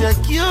to check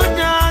your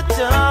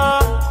daughter.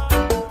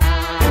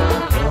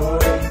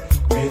 Boy,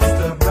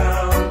 Mr.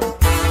 Brown.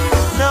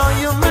 Now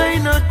you may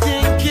not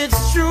think it's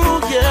true,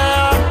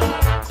 yeah,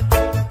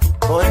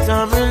 but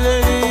I'm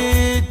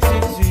related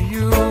to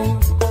you.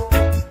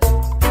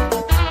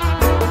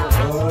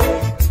 Boy,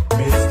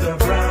 Mr.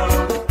 Brown.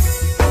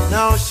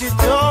 Now she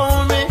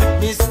told me,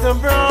 Mr.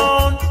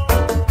 Brown,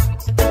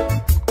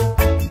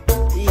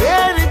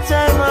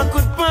 anytime I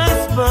could pass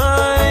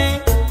by.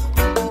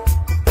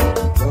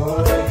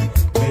 Boy,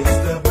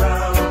 Mr.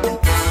 Brown.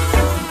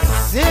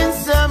 Since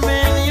I'm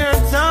in your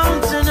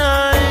town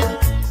tonight,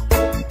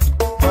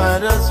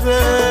 might as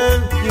well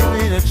give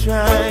it a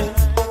try.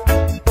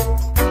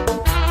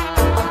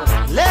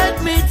 Let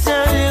me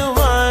tell you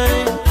why.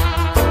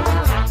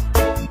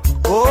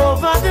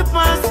 Over the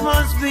past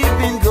months we've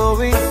been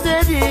going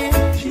steady.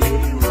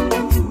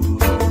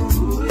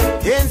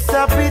 Can't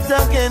stop it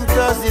again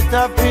cause it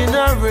happened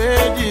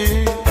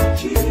already.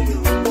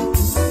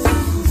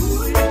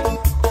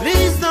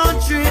 Please don't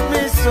treat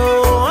me so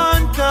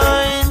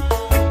unkind,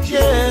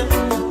 yeah,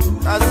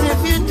 cause if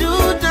you do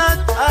that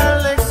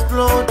I'll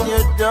explode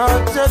your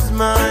daughter's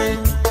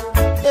mind,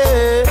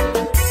 yeah.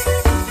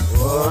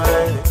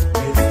 Boy,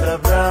 Mr.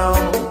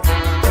 Brown.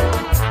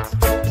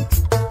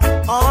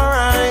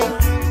 Alright.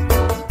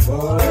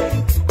 Boy,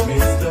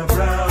 Mr.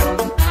 Brown.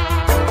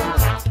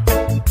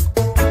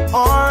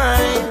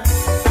 Alright.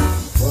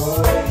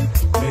 Boy,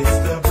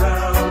 Mr.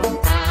 Brown.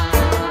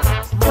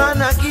 Man,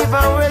 I give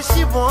her where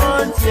she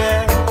wants,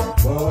 yeah.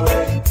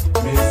 Boy,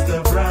 Mr.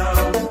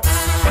 Brown.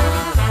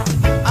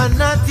 And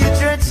not the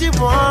dread she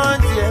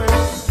wants, yeah.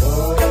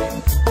 Boy,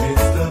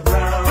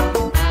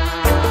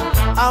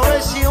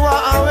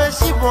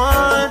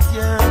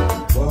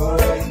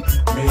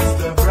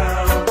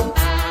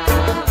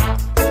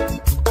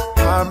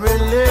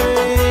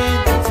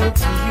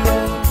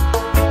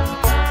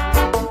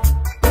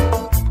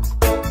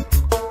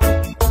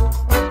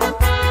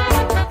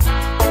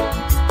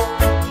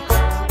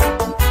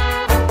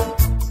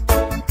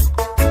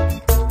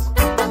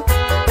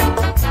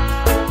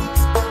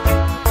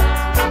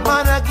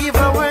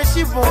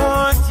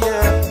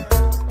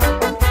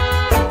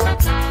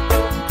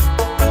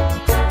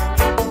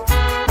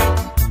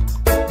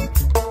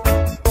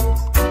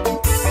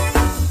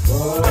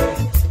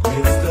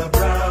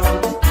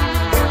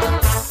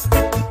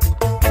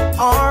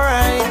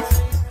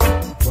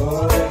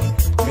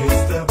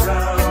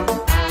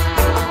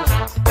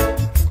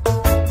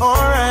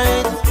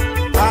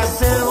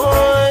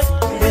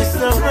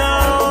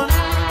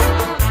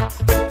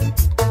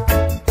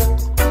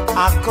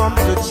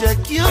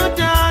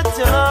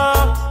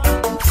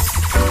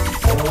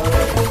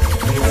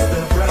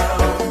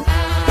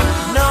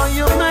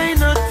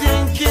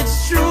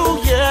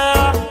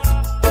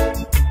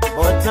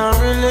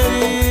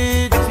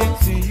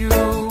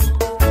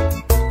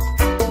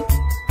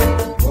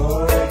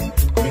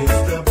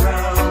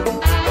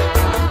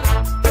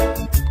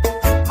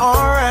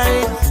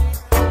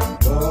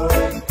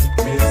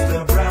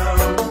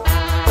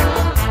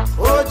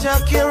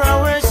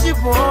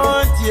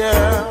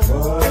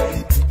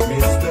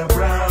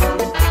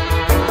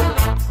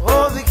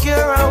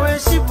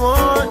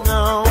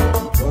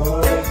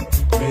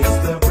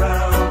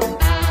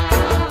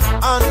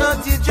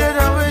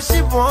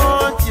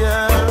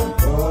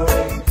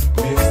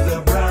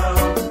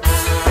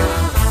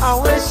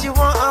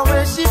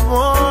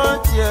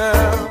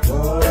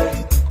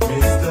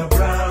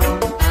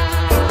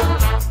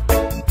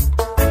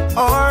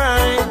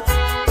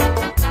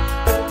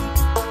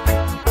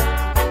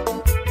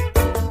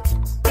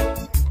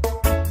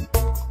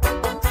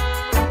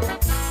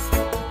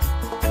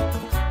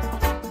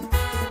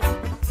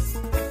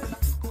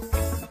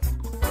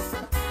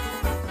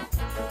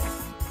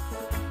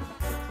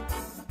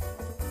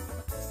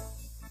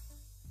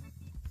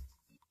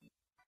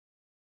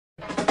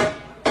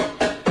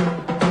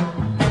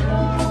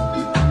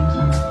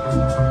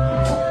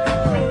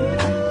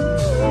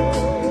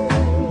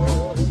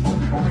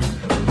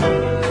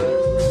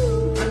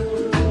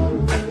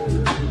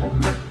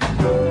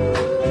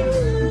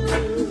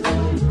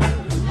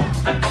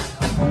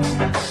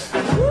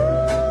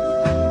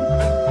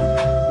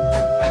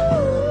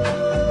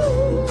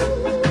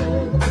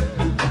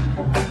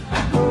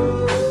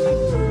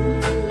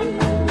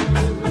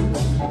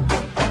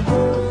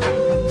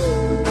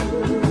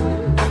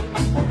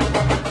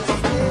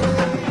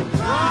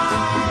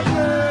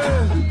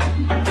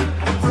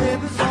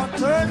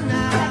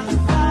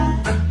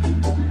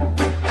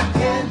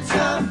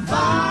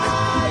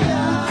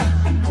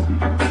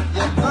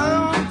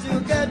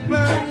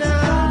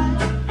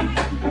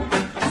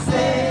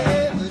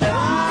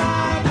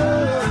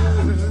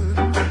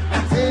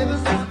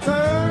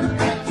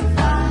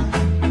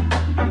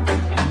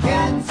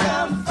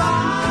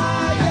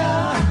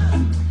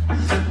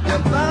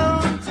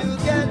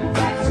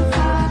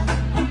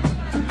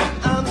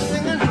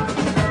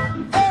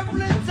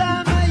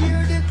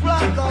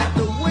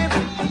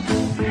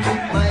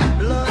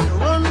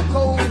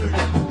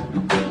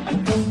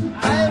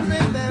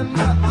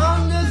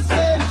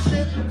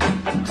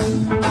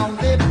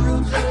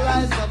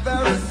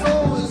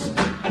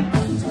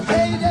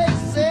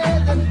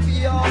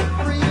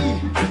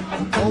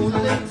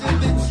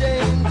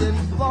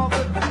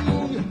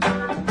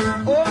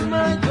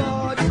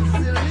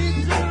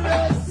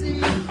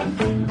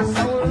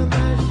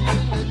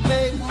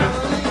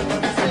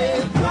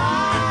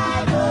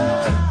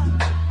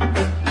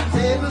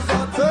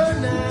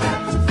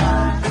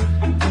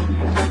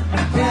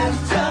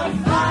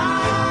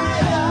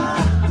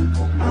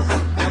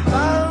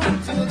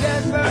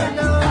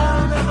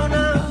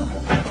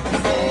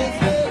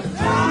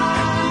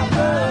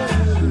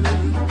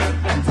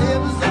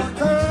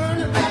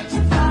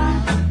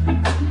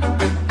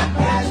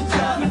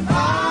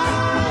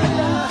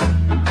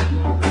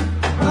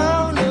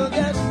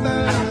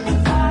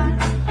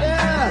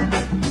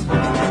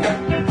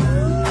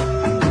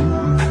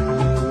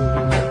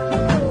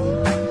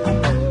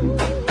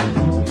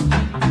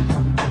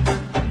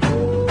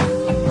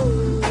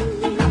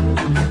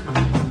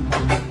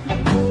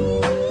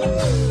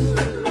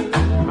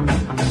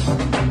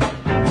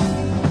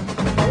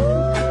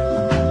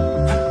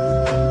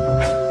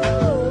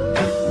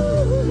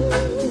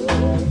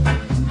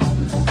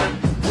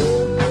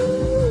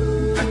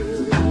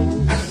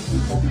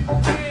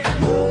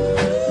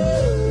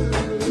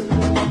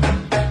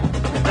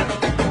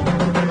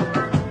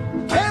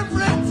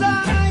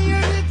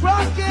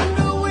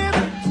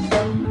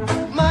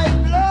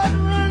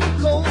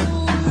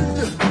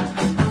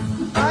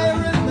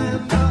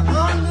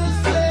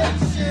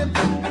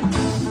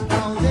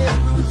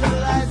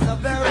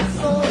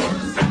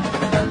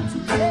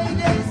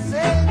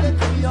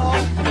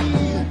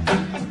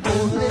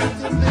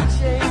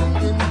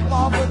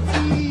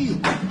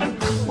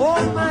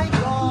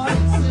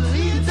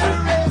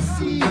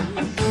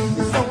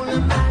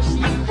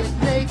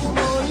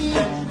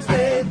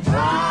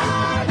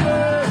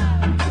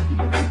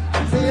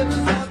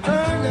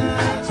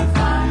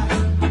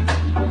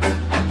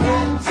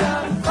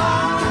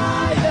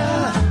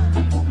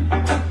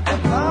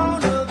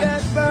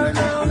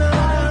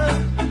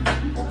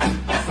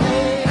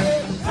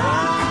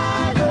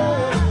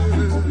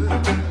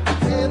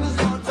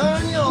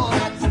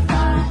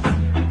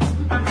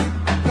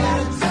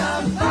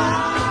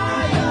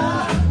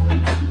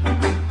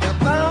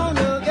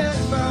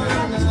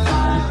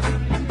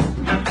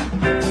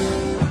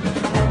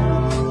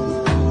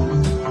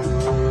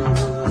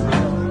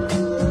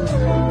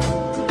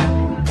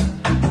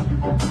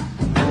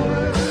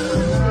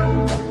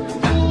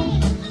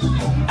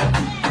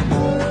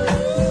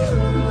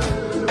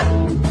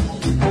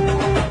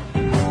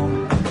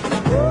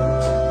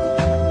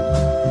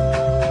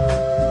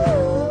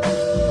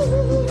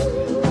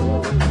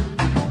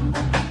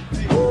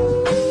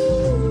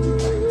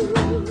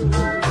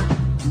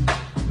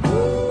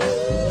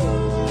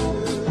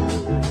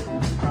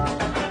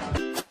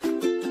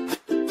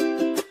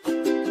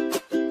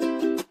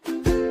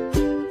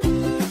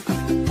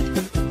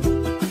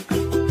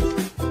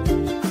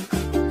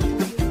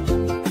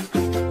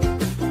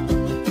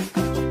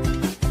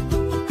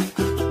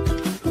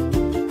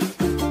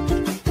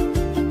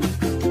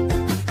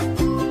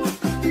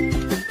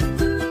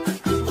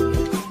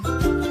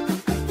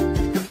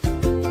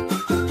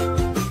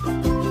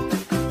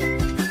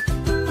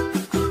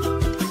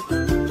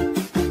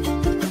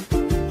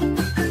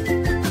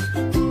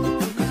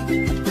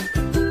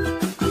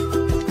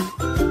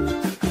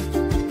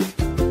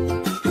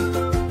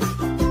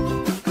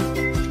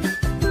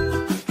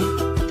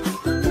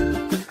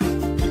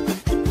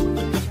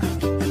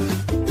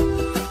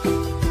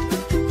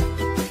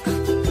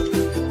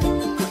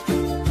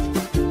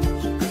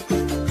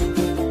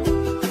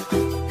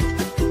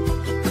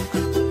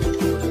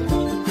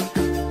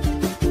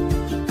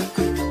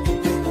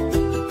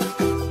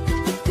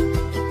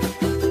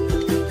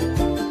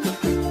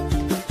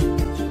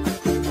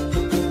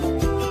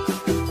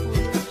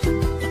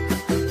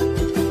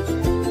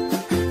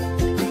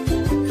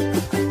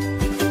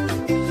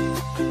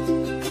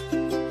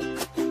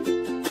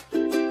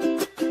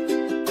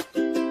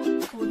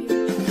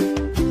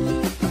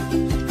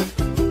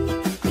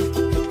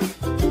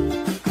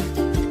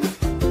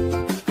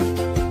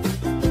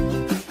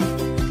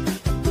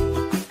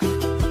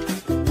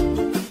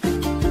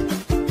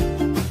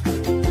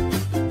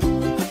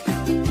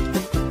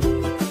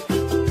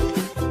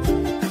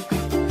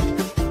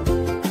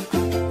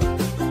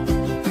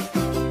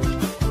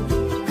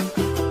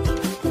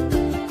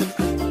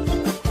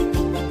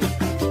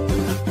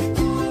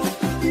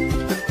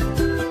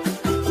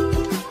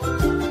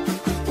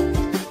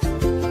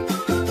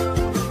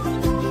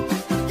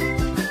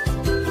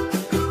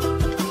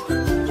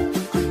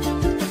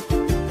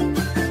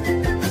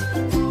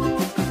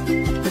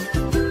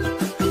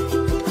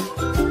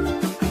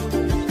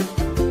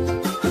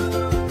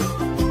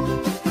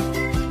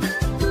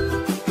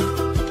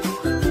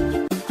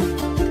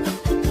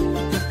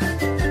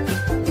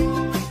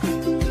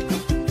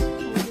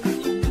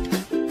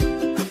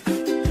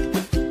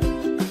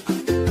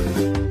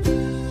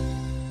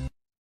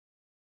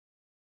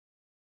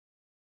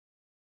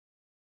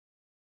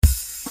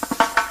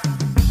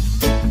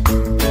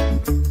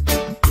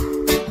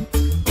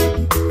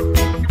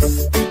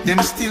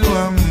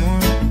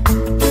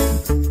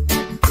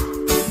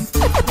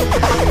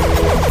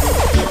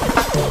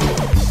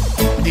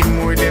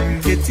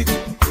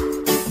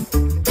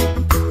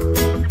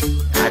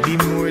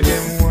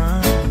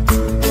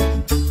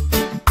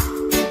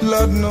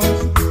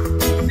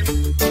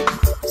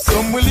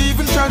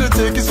 even try to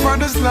take his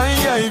father's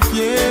life,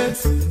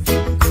 yes,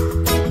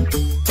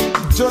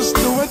 just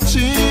to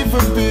achieve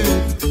a bit.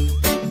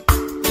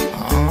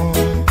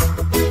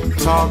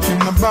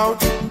 Talking about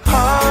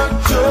hard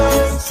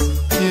drugs,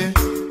 yeah.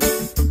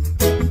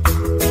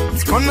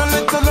 It's gonna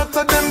let a lot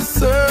of them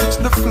search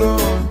the floor.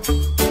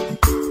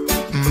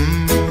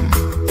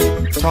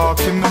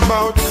 Talking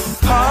about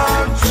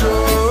hard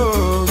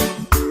drugs.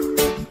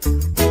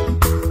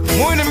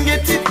 More them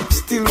get it,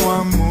 still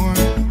want more.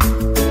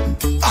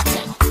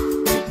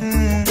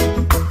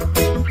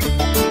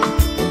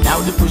 Now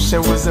the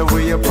pusher was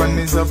away upon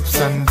his ups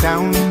and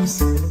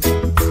downs.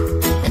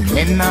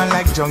 Men are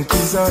like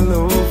junkies all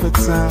over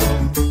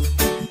town.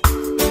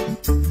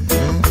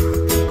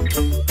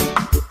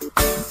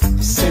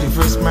 Say the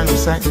first man who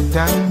sat it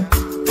down,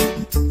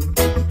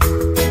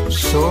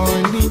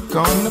 surely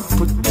gonna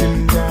put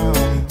him down.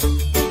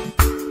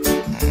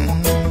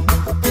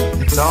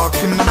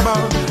 Talking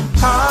about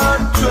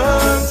hard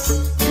drugs,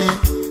 yeah.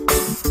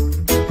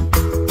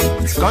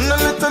 It's gonna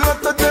let a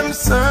lot of them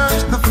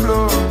search the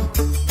floor.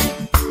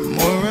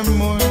 More and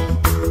more.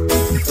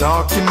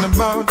 Talking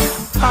about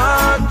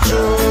hard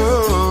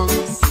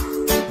drugs.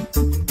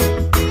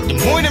 The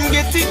more them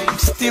get it,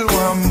 still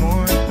want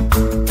more.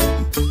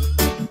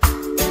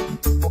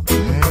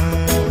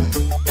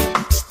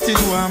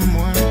 Still want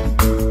more.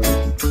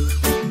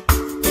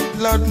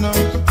 Lord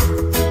knows.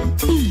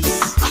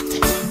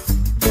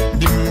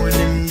 The more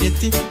them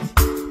get it,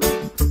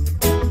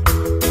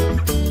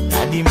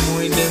 the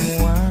more them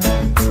want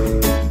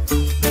it.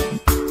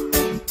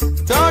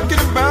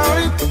 Talking about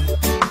it.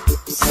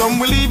 Some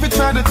will even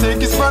try to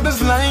take his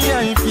father's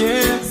life,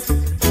 yes,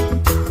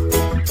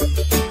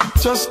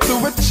 just to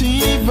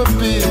achieve a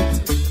bit.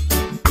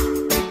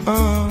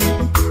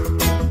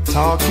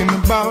 Talking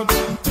about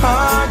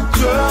hard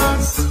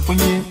drugs, oh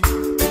yeah.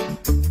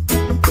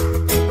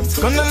 It's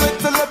gonna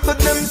let a lot of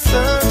them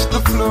search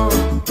the floor.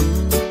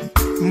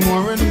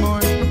 More and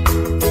more.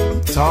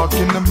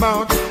 Talking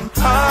about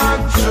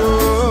hard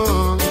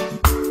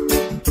drugs.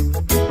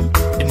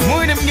 The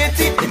more them get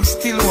it, them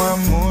still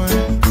want more.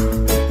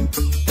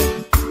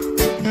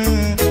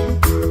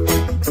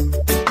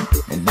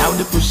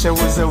 The pusher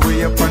was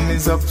away upon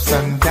his ups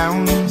and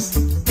downs,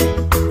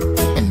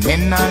 and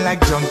men are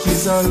like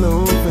junkies all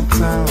over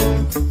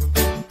town.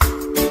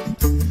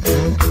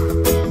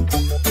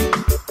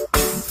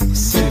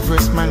 See the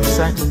first man who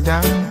sat it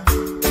down,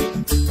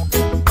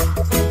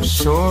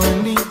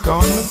 surely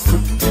gonna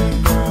put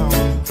him down.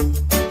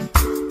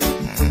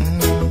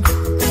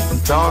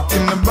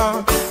 Talking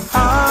about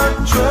hard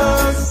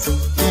drugs,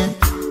 yeah.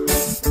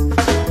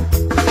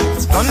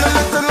 It's gonna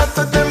let a lot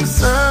of them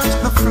search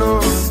the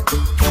floor.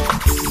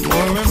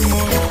 More and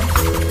more.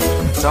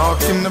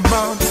 Talking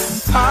about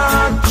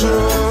hard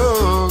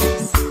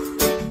drugs.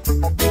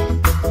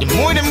 The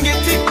more them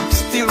get it,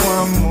 still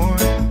want more.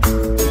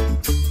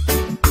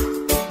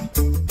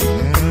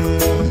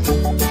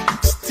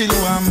 Still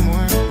want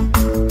more.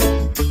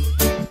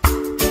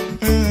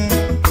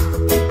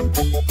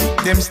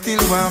 Them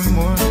still want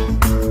more.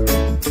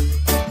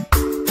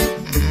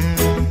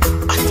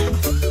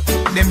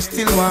 Them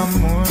still want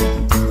more.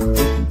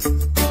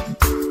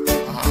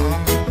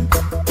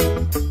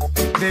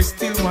 They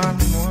still want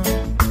more.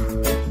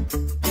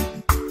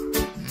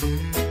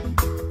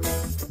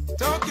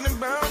 Talking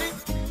about it.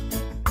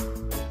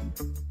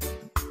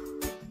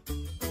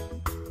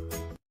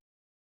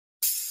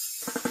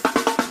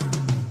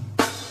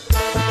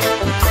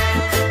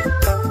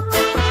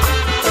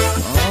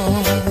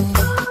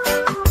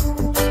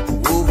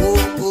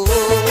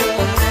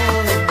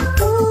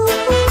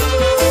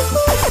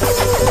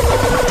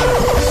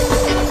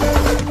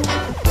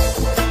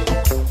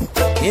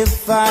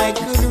 If I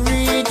could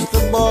reach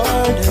the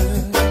border,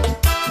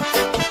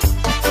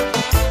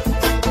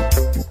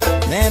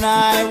 then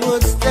I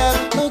would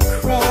step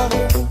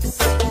across.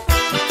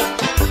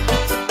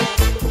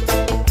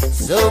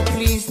 So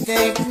please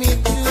take me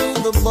to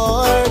the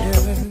border.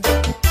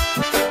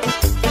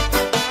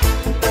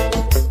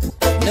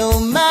 No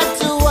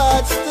matter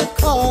what's the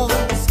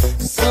cost,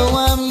 so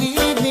I'm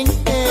leaving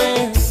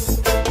here.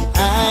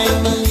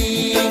 I'm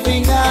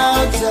leaving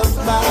out of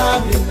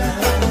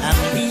Babylon. I'm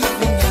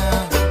leaving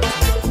out.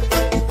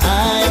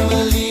 I'm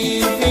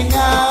leaving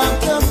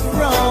out of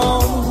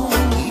Rome.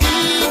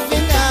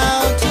 Leaving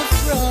out of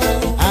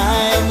Rome.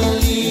 I'm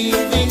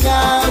leaving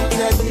out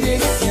of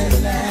this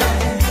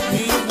land.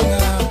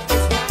 Leaving out.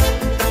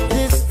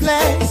 This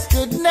place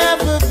could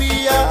never be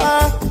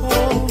our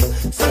home.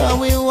 So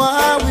we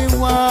want to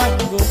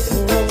go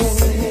home.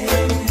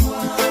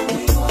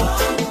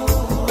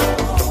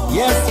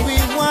 Yes, we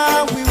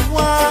want to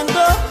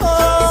go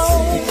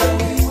home.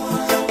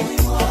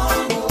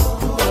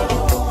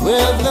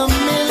 Where the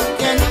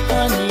milk and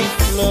honey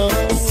flow.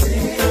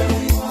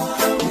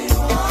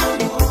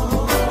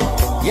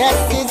 Yes,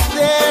 it's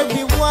there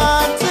we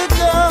want to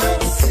go.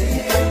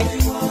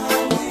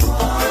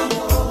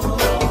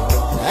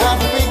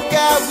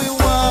 Africa, we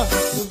want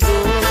to go.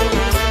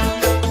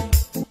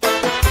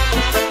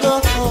 Go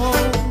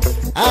home.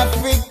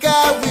 Africa,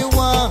 we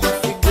want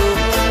to go.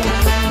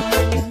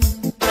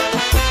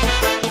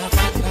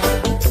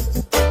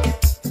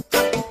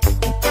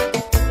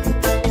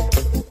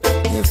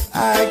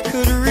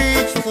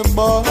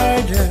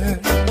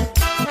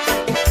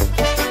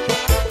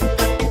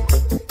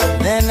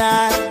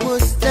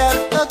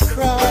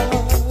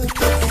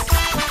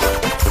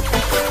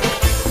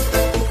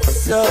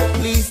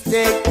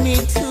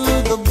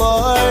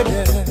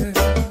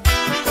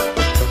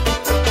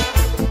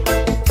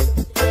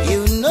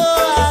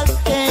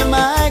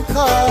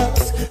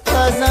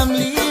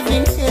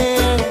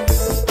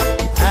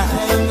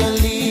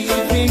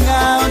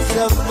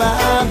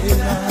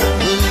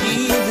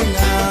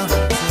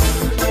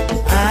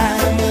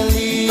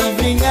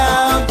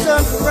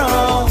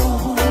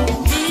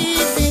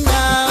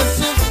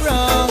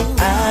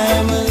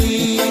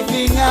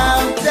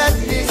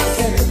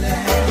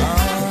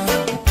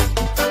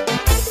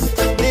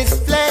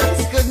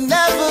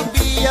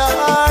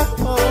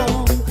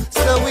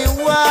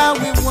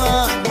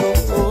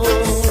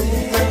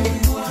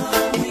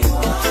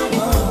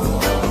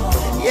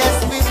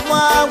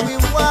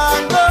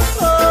 want go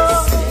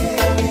home.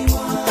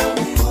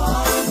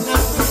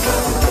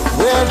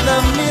 Where the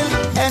milk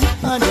and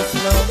honey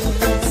flows.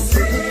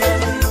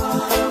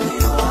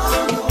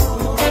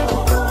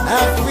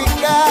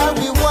 Africa,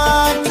 we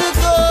want to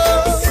go.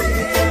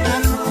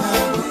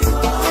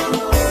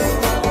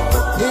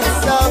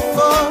 It's our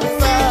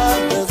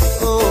forefathers'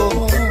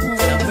 home.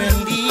 And we're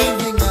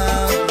leaving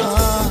out.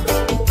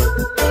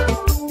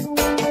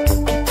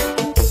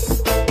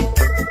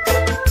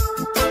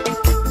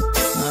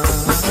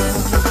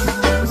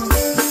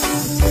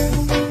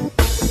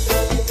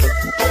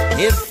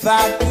 If I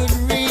could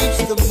reach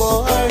the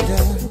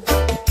border,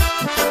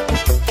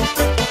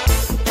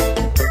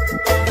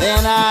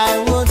 then I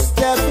would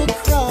step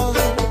across.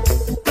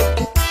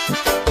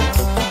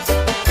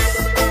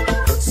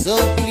 So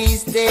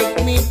please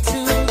take me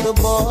to the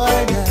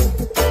border.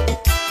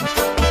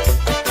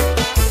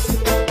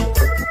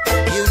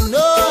 You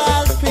know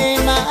I'll pay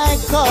my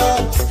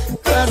cost,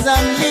 'cause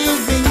I'm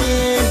leaving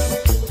here.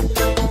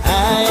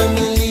 I'm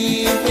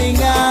leaving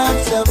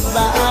out of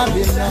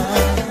Babylon.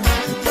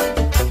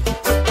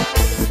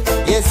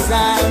 Yes,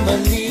 I'm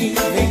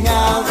leaving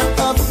out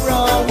of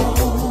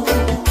Rome.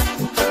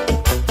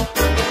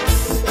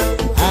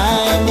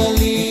 I'm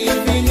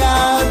leaving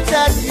out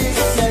of this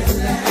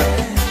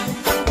land.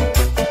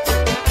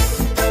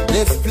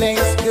 This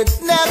place could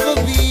never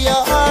be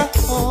our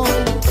home.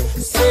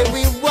 Say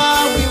we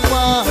want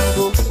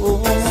go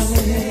home.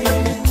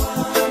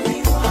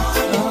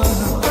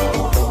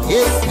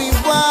 Yes, we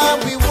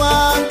want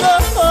go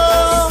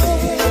home.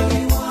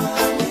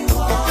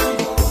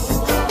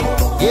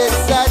 Yes,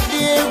 I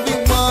did. We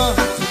want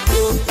to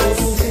go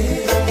home.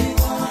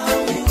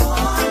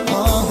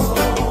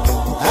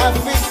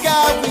 Africa,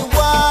 we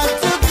want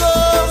to go.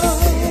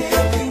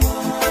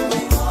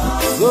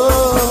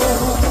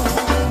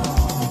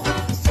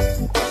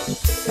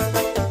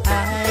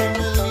 I'm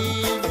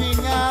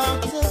leaving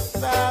out of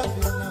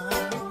Babylon.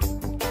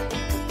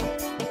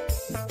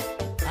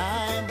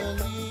 I'm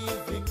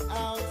leaving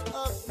out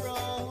of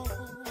Rome.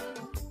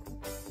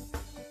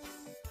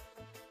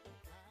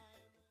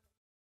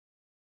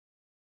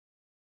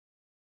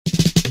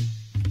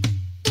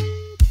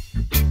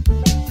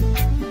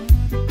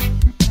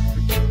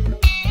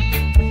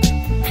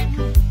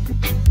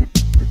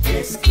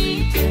 Yes,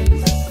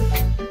 greetings.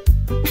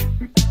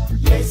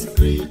 Yes,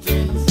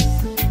 greetings.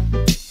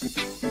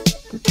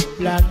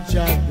 Black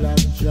John,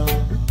 Black John.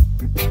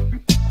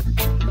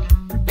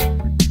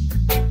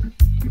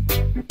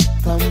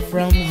 Come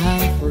from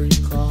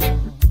Africa.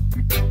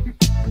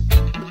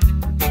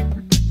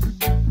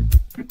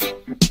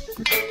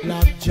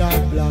 Black John,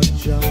 Black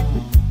John.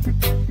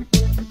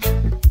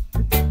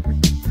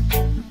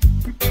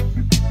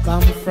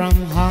 Come from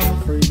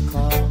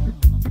Africa.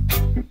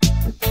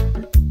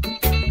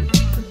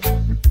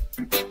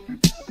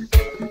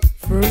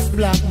 First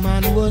black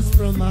man was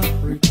from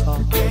Africa.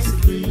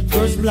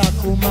 First black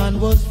woman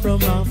was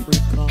from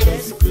Africa.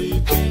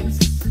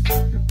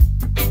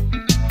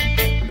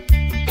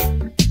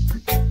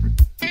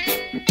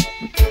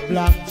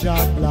 Black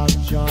Jack, Black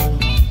Jack.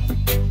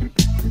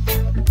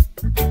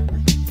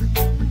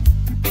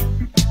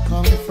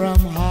 Come from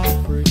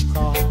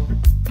Africa.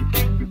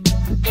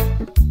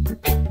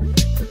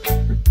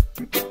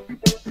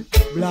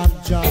 Black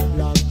Jack,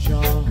 Black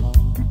Jack.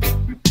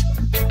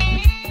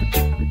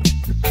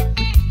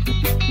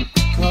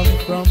 Come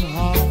from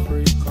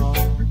Africa.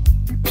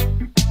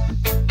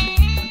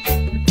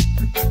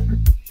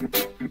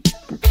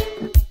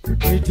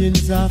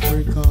 Greetings,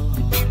 Africa.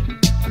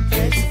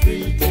 Yes,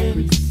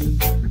 greetings.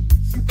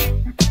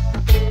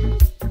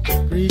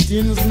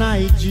 Greetings,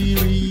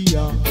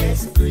 Nigeria.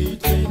 Yes,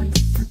 greetings.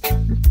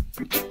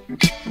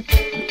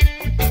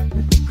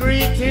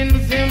 Greetings,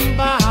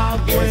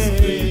 Zimbabwe. Yes,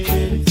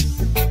 greetings.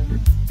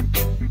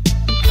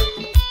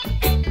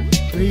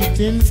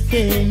 Greetings,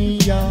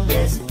 Kenya.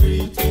 Yes,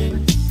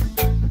 greetings.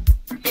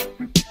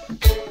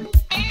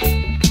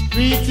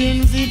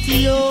 Greetings,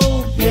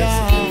 Ethiopia.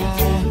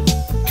 Yes,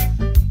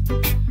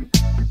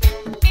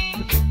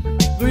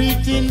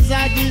 greetings,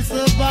 Addis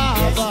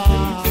Ababa.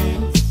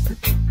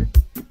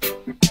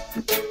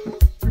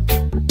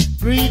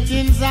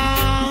 Greetings,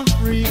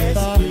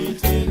 Africa.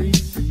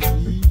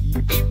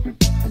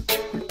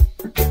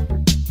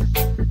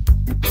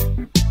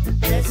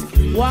 Yes,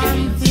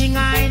 one thing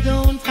I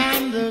don't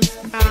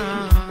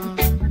understand,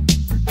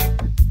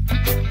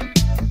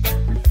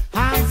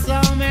 how so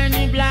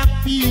many black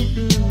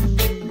people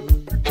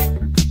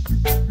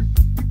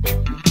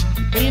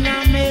in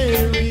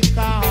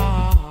America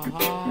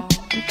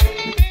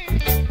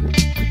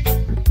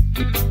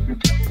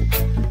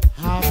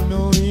have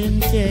no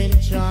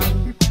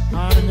intention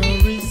or no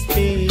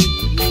respect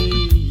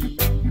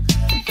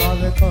for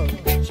the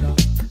culture.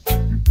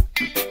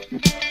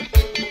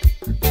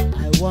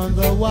 I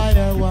wonder why,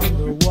 I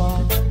wonder why.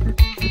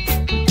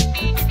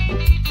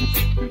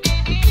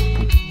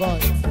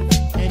 But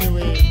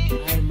anyway,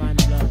 I'm on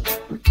love.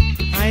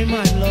 I'm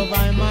on love,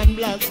 I'm on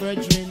black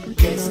brethren.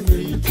 Yes,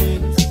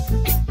 greetings.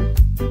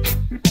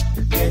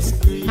 Yes,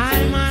 greetings.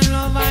 I'm on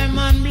love, I'm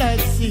on black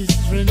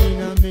sister.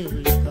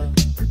 America.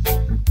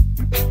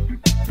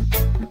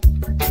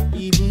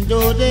 Even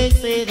though they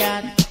say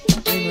that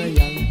I'm a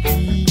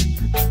Yankee,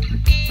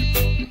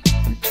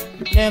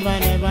 never,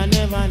 never,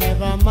 never,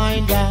 never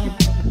mind that.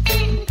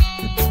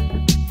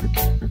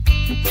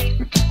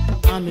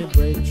 I'm a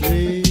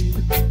brethren.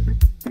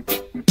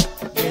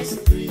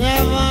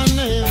 Never,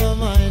 never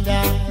mind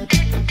that.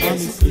 I'm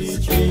a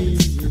brethren.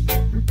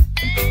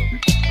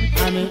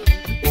 I'm a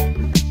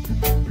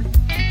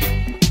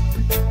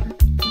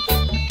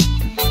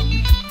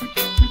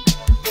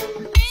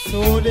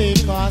so they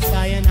call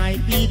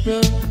cyanide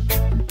people,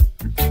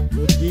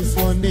 but this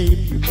one they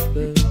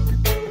people.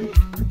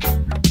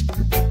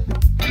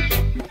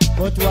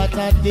 But what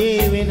a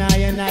day when I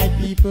and I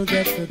people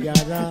get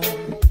together,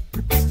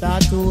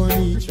 start to own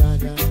each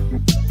other.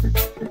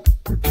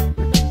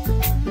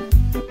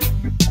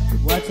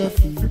 What a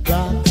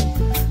feedback,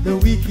 the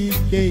wicked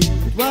gate.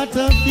 What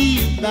a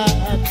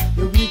feedback,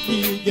 the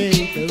wicked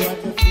gate. What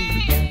a feedback.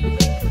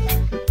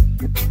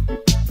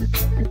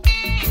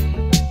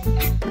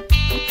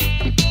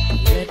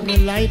 Let me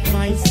light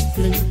my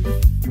split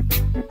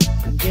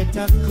and get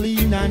a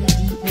clean and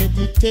deep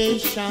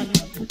meditation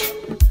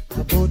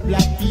about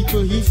black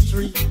people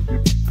history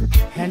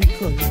and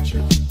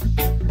culture.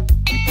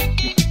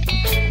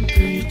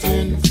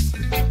 Greetings,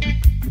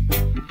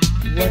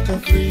 what a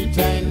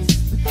pretense,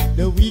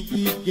 the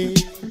wicked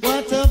gate.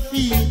 What a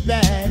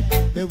feedback,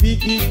 the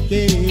wicked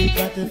gate.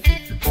 What a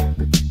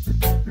feedback,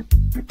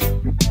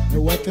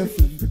 what a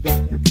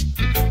feedback,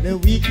 the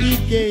wicked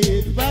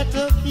gate. What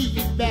a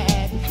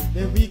feedback,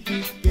 the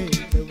wicked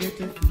gate. The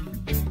wicked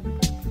feedback,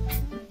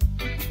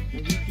 the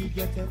wicked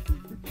get a feedback.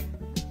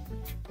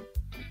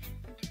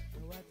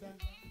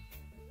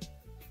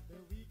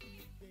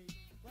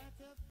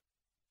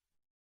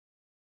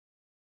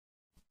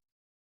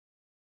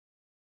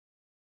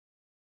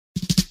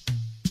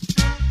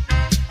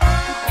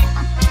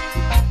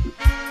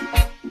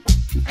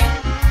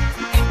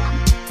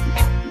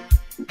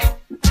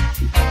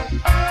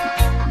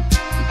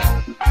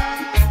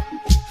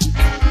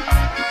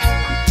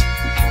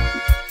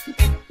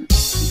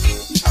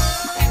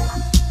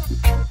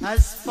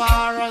 As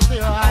far as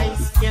your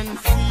eyes can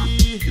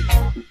see,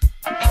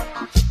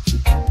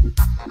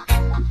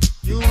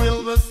 you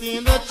will be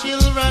seeing the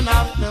children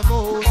of the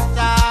Most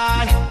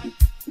High.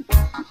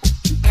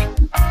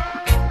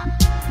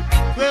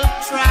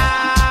 12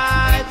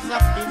 tribes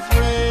of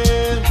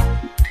Israel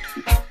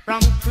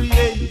from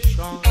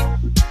creation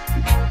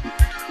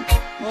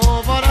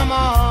over the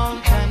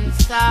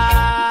mountainside,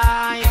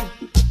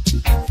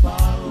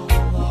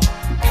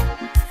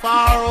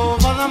 far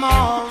over the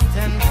mountainside.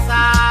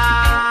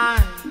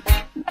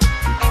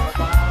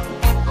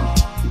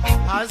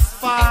 As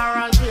far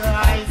as your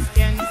eyes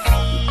can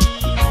see,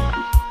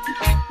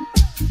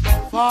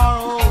 far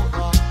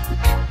over.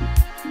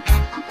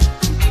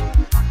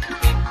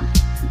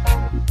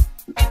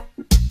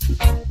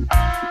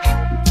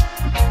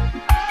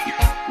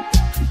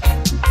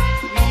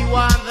 We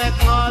want the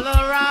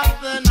color of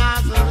the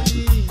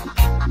Nazarene,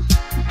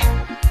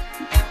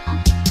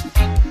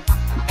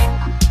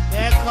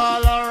 the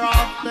color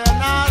of the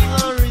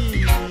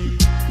Nazarene.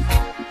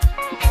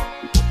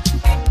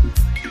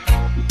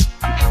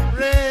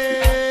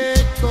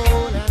 Red,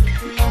 gold, and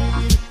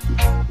green.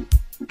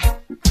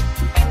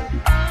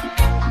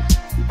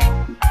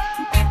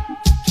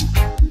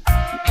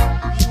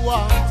 We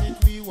want it,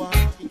 we want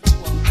it, we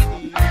want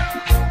it.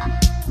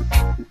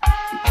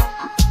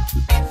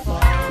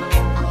 Far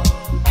over,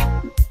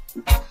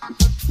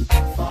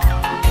 far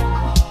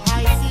over.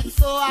 I sit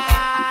so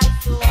high,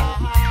 so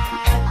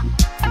high.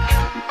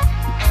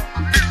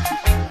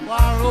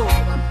 Far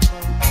over the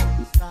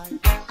mountainside,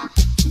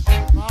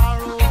 far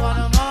over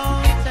the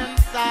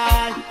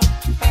mountainside,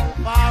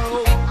 far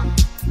over.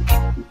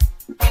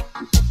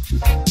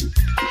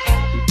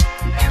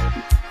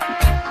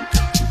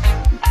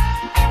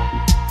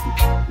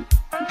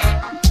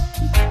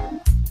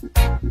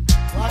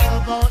 What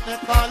about the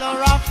color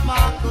of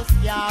Marcus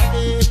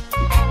Garvey?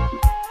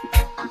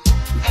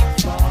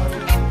 Far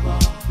over,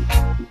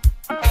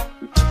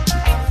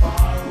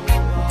 far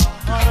over.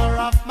 Color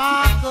of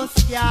Marcus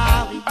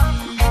Garvey.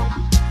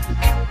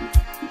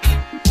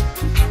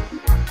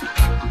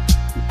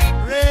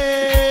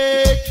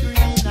 Red,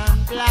 green,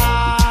 and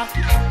black.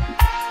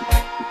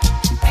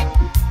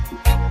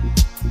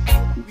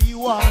 We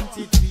want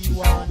it, we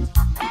want it,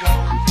 we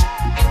want it.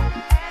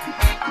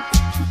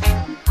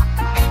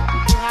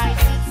 I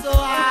sit so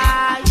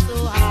high, so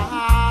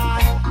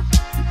high.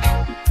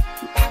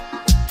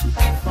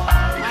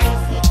 I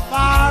sit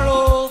far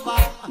over,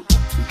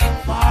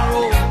 far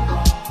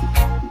over,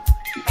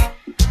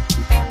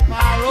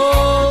 far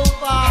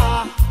over,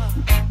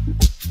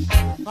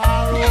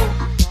 far over.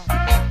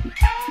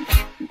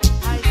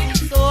 I sit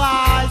so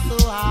high, so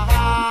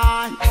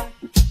high,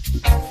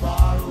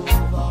 far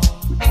over.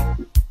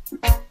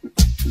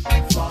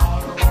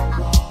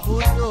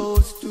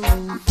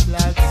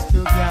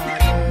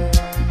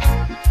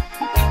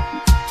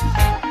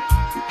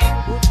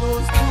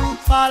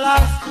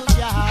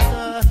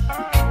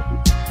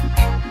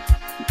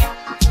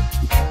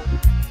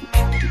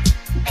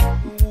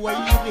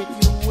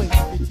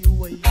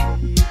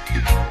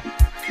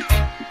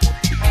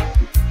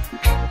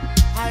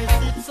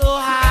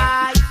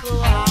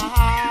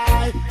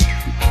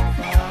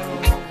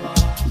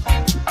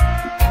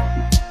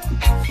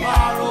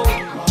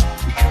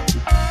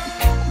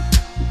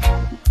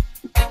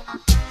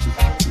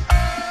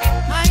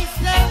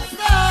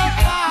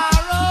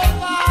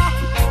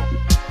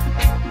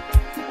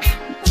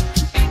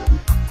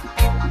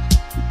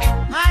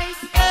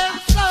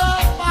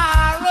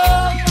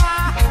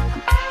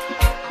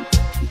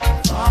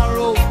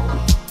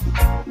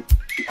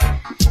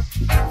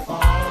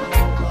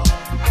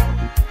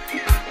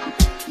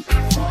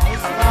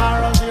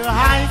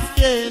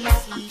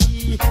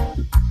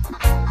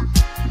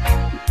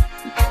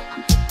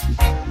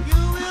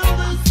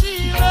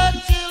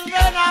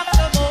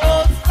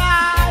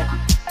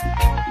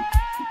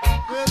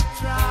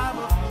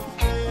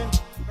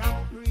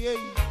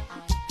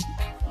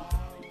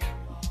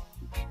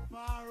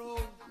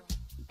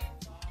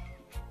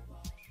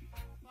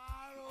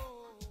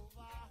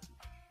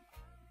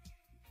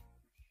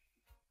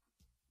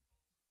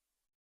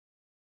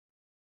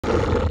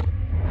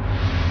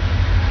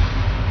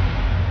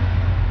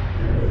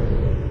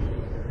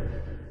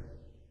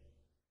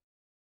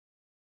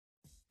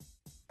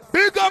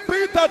 up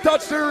Peter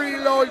Tosh the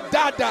real old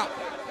dada.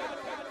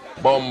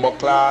 Bumbo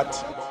clot.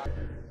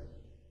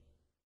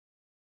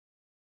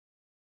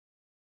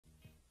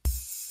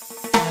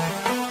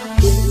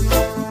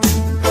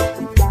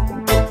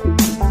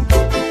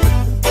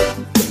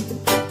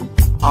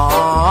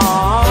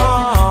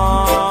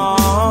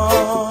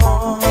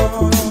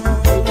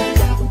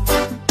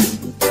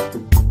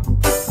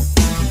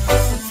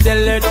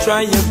 Tell her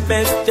try your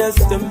best just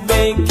to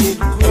make it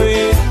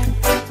quick.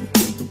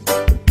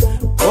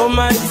 Come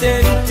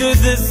attend to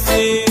the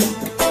sick.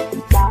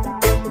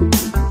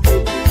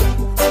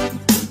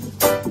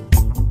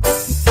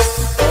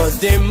 Cause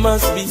there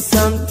must be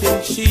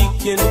something she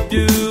can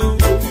do.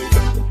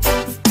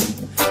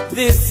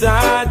 This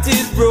heart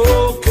is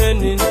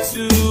broken in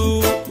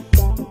two.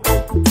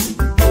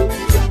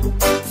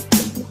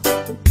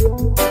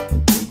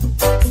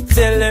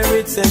 Tell her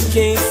it's a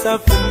case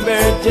of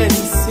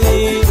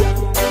emergency.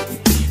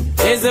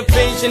 There's a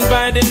patient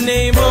by the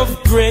name of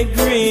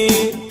Gregory.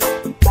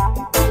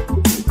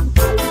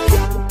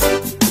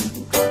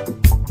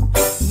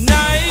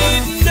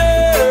 Night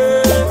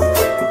nurse,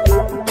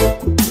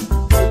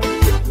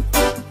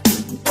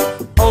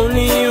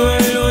 only you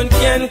alone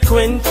can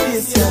quench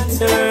this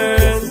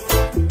thirst.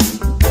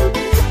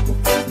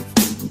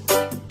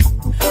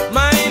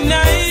 My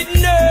night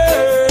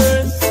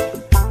nurse,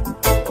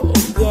 oh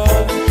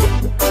God,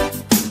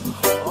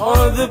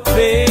 all the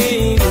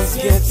pain is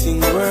getting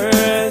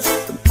worse.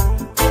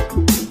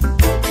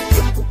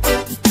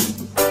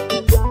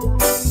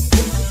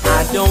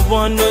 I don't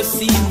wanna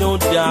see no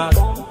dark,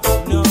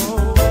 no.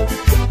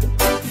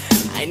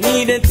 I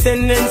need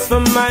attendance for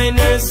my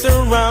nurse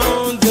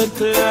around the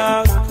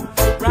clock,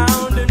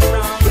 round and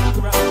round and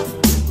round.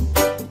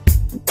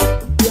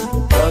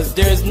 Cause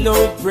there's no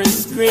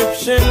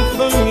prescription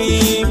for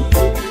me.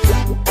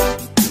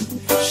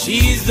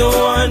 She's the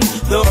one,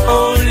 the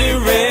only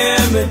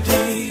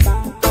remedy.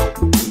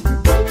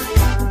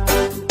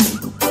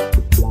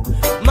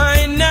 My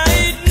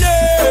night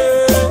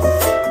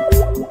nurse,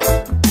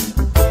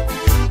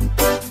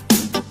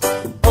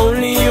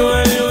 only you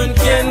alone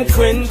can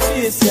quench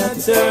this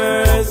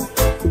thirst.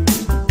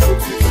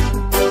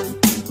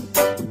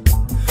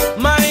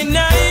 My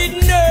night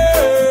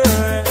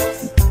nurse,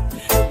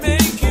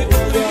 make it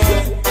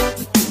right.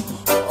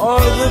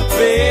 All the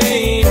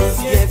pain is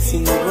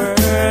getting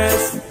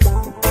worse.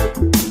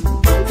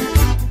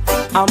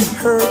 I'm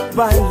hurt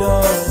by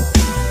love.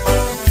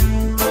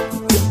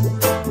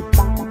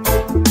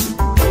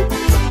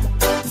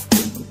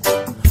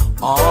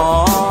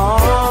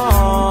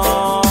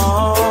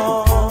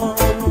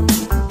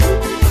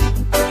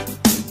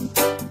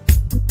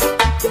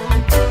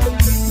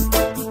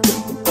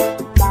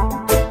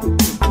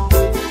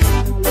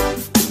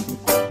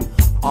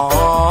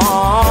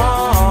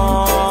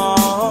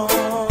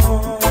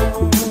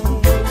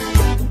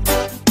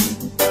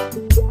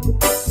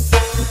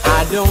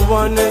 I don't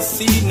wanna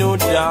see no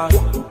dark.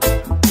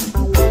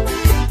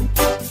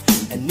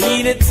 I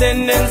need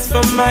attendance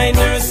for my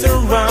nurse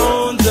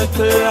around the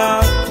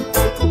clock.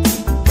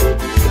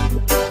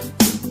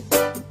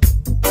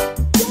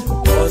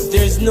 Cause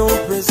there's no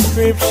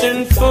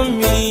prescription for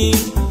me.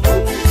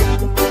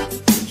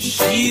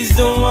 She's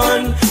the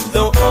one,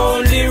 the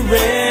only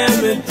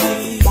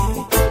remedy.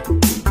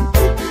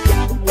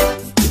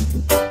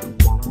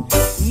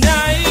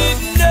 Night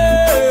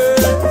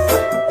nurse,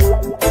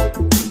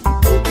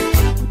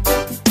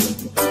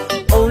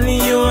 only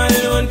you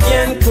alone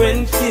can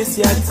quench this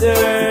your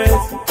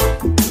thirst.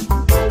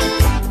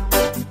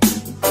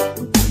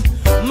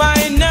 My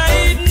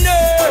night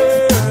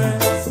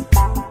nurse,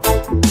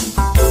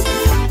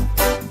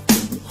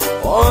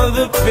 all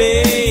the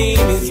pain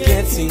is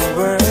getting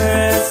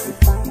worse.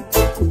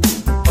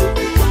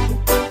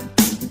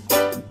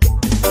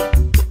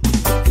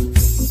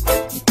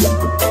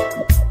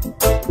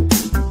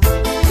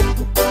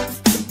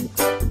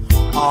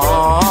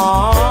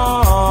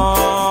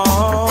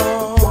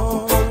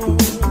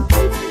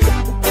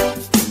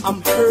 I'm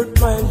hurt,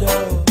 my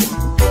love.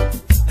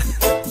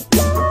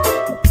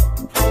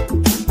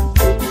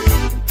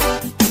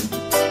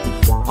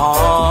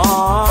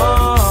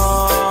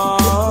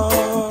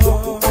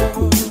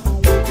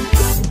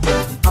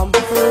 I'm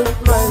hurt,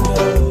 my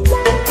love.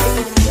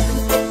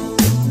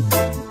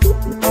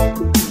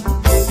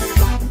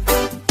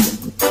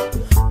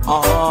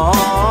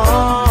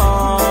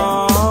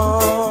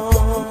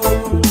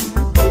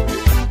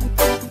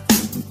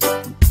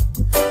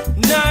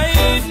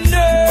 Night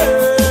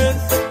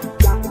nurse,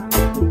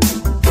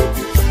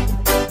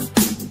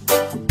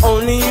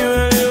 only you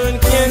alone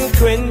can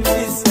quench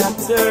this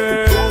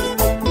thirst.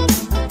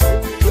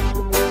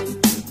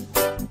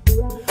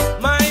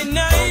 My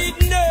night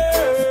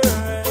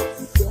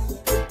nurse,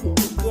 oh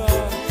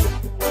God,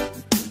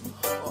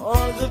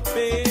 all the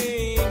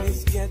pain is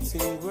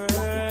getting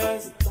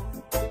worse.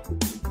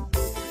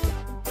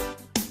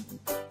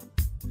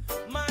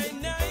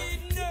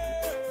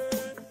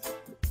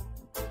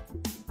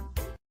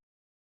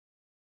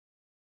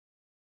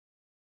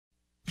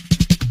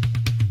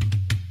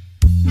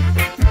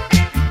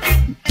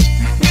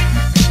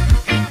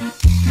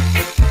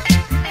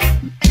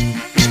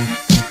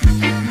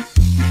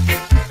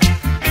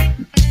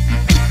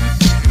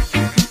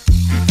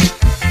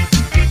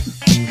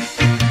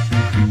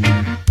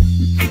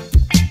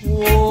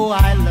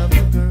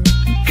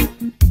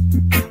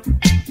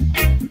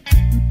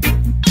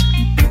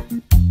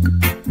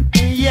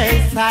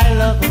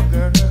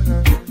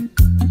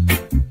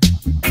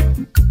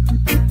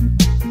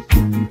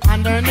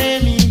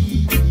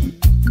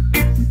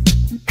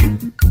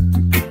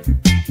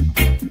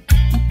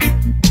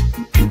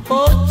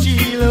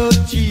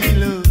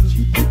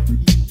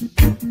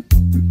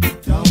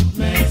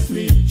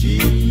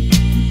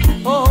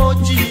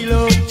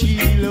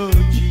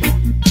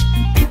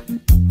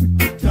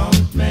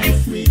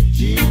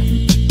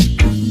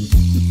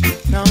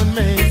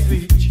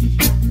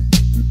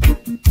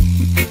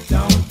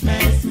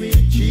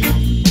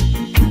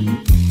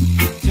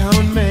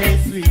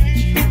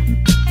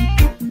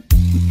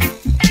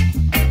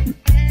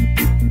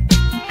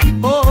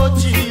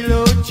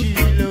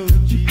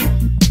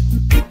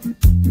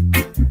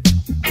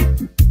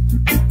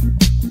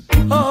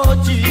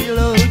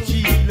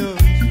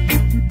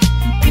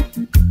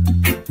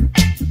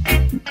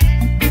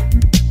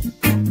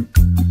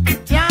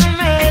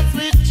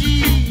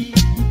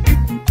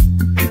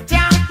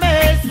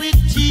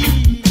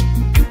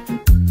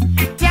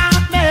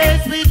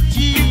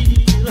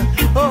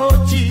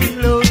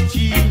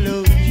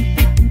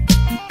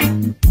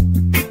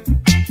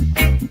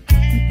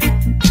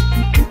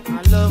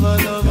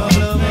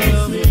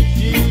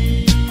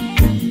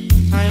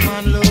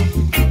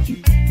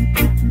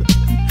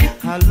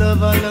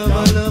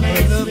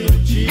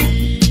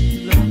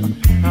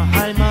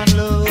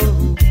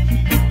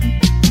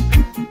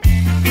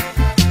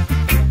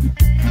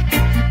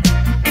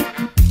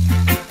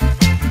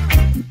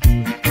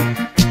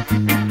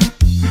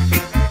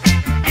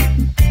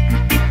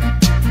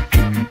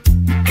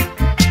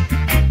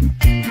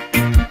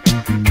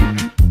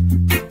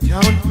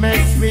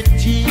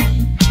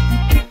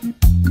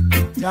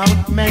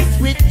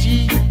 sweet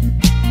G.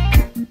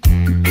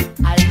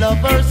 I love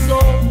her so,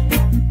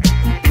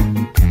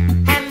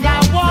 and I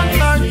want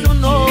her to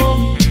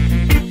know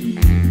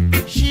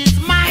she's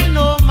mine,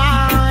 oh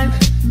mine.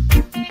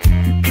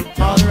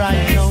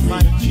 Alright now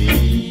my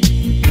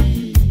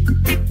G,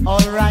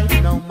 alright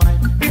now my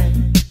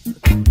friend,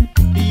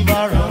 leave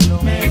her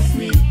alone, my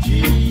sweet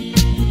G,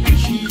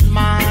 she's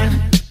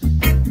mine.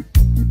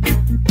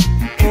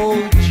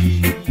 Oh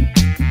G,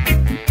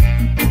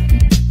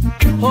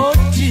 oh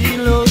G,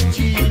 oh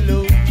G,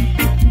 oh G,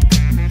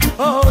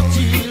 oh G,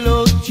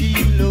 oh G,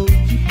 oh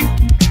G.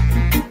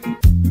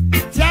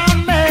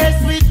 Don't mess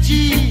with G,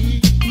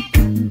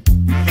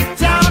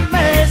 don't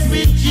mess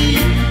with G.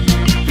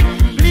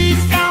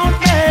 Please don't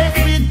mess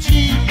with G.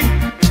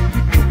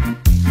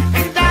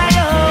 And I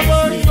love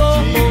her so,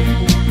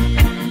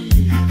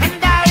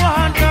 and I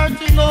want her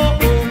to know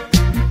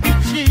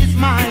she's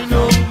mine,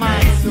 oh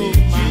my soul.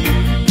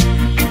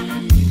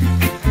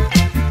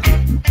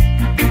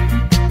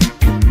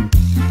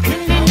 In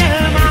the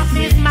name of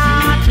His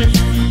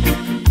Majesty,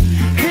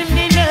 in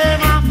the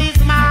name of His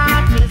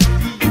Majesty,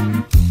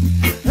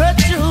 her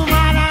true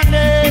mother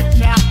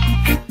nature,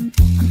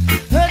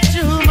 her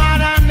true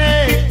mother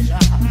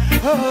nature.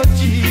 Oh G,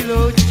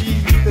 oh G,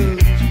 oh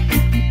G.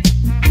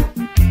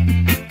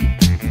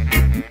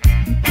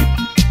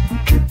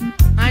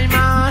 I'm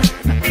on,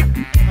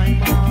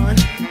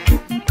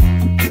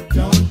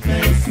 don't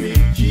mess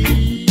with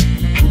G.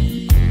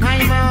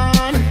 I'm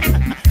on,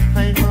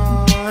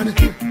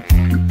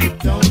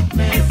 don't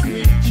mess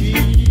with G.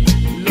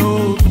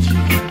 Low G,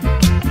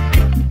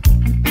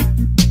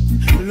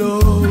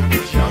 low G,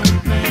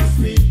 don't mess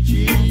with G.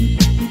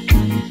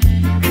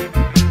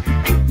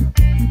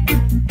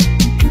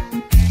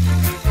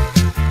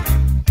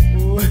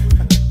 Oh.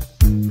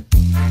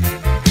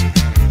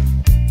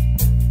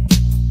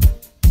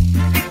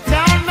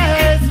 Don't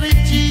mess with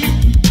G.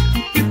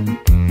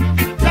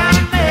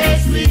 Don't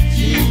mess with G.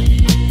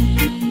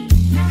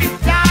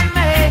 Don't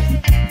mess.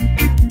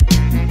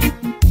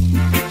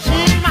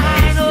 She's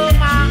mine, oh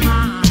mama.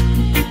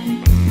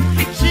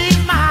 She's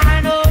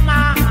mine, oh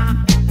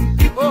mama.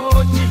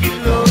 Oh G,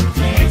 oh G,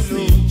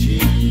 oh G.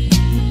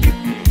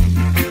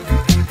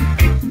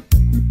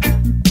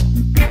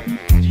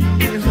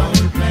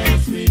 Don't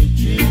mess with G.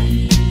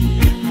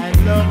 I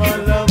love her,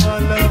 love her,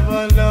 love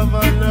her, love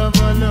her, love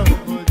her, love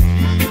her. G,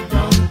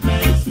 don't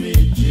mess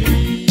with G.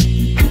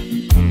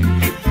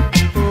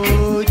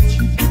 Oh G,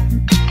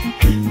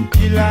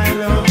 G, I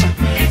love her.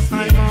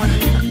 I'm on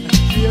it.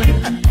 G,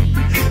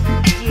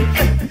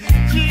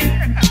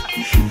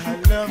 I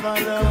love her,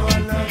 love her,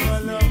 love her,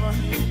 love her.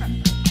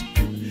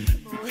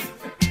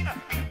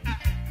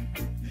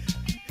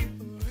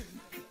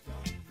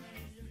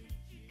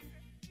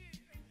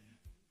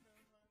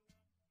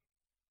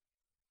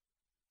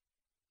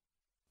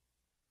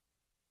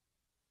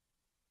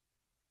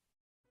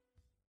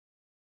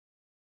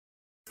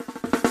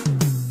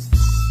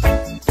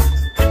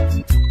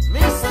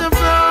 Mr.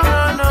 Brown,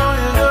 I know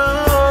you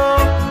know.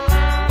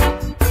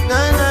 Na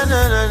na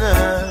na na na.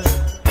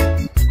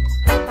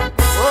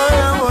 Boy,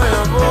 oh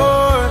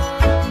boy,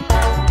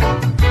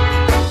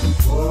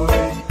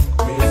 Boy,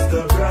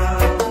 Mr.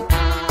 Brown.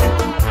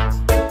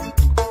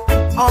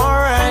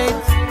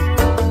 alright.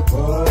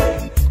 Boy,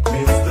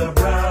 Mr.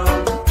 Brown.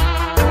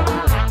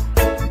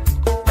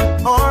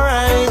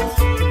 Alright,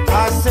 I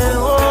said,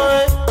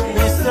 oi,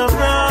 Mr.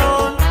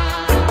 Brown,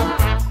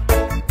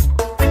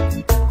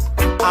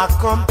 I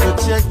come to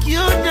check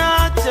your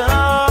data.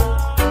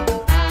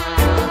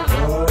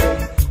 Boy,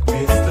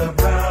 Mr.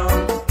 Brown.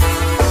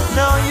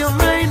 Now you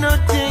may not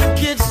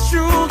think it's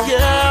true,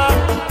 yeah,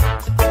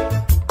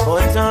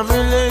 but I'm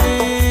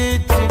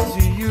related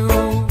to you.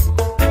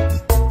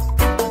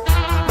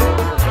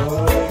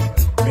 Boy,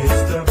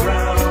 Mr.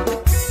 Brown.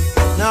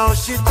 Now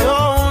she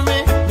told me,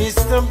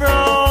 Mr.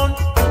 Brown,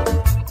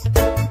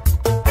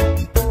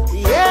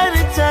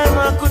 anytime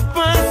I could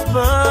pass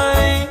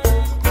by.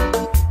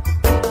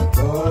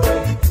 Boy,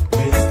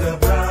 Mr.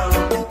 Brown.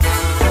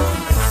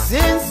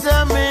 Since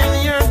I'm in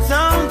your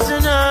town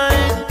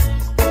tonight,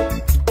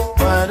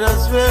 might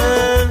as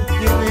well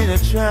give it a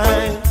try.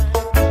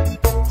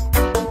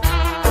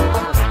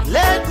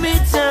 Let me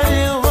tell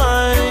you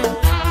why.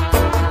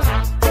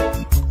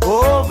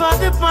 Over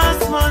the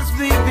past months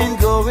we've been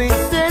going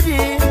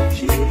steady.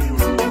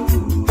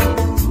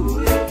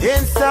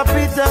 Can't stop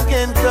it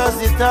again cause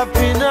it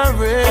happened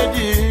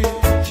already.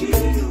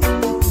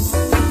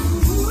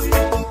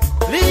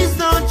 Please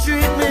don't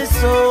treat me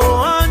so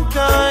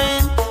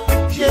unkind,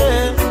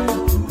 yeah.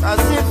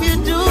 Cause if you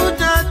do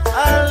that,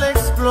 I'll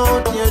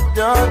explode your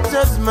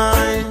daughter's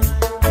mind,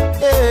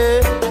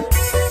 yeah.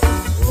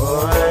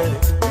 Boy,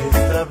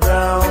 Mr.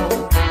 Brown.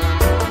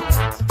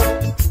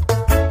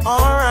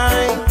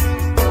 Alright.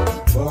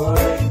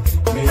 Boy,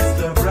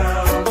 Mr.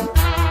 Brown.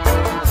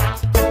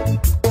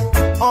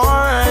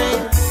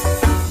 Alright.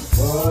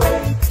 Boy,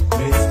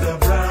 Mr.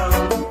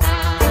 Brown.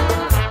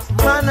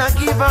 Man, I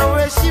give her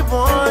where she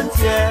wants,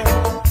 yeah.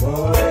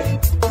 Boy,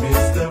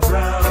 Mr.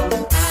 Brown.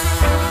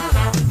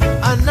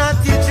 And not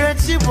the dread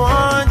she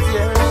wants,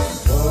 yeah.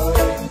 Boy,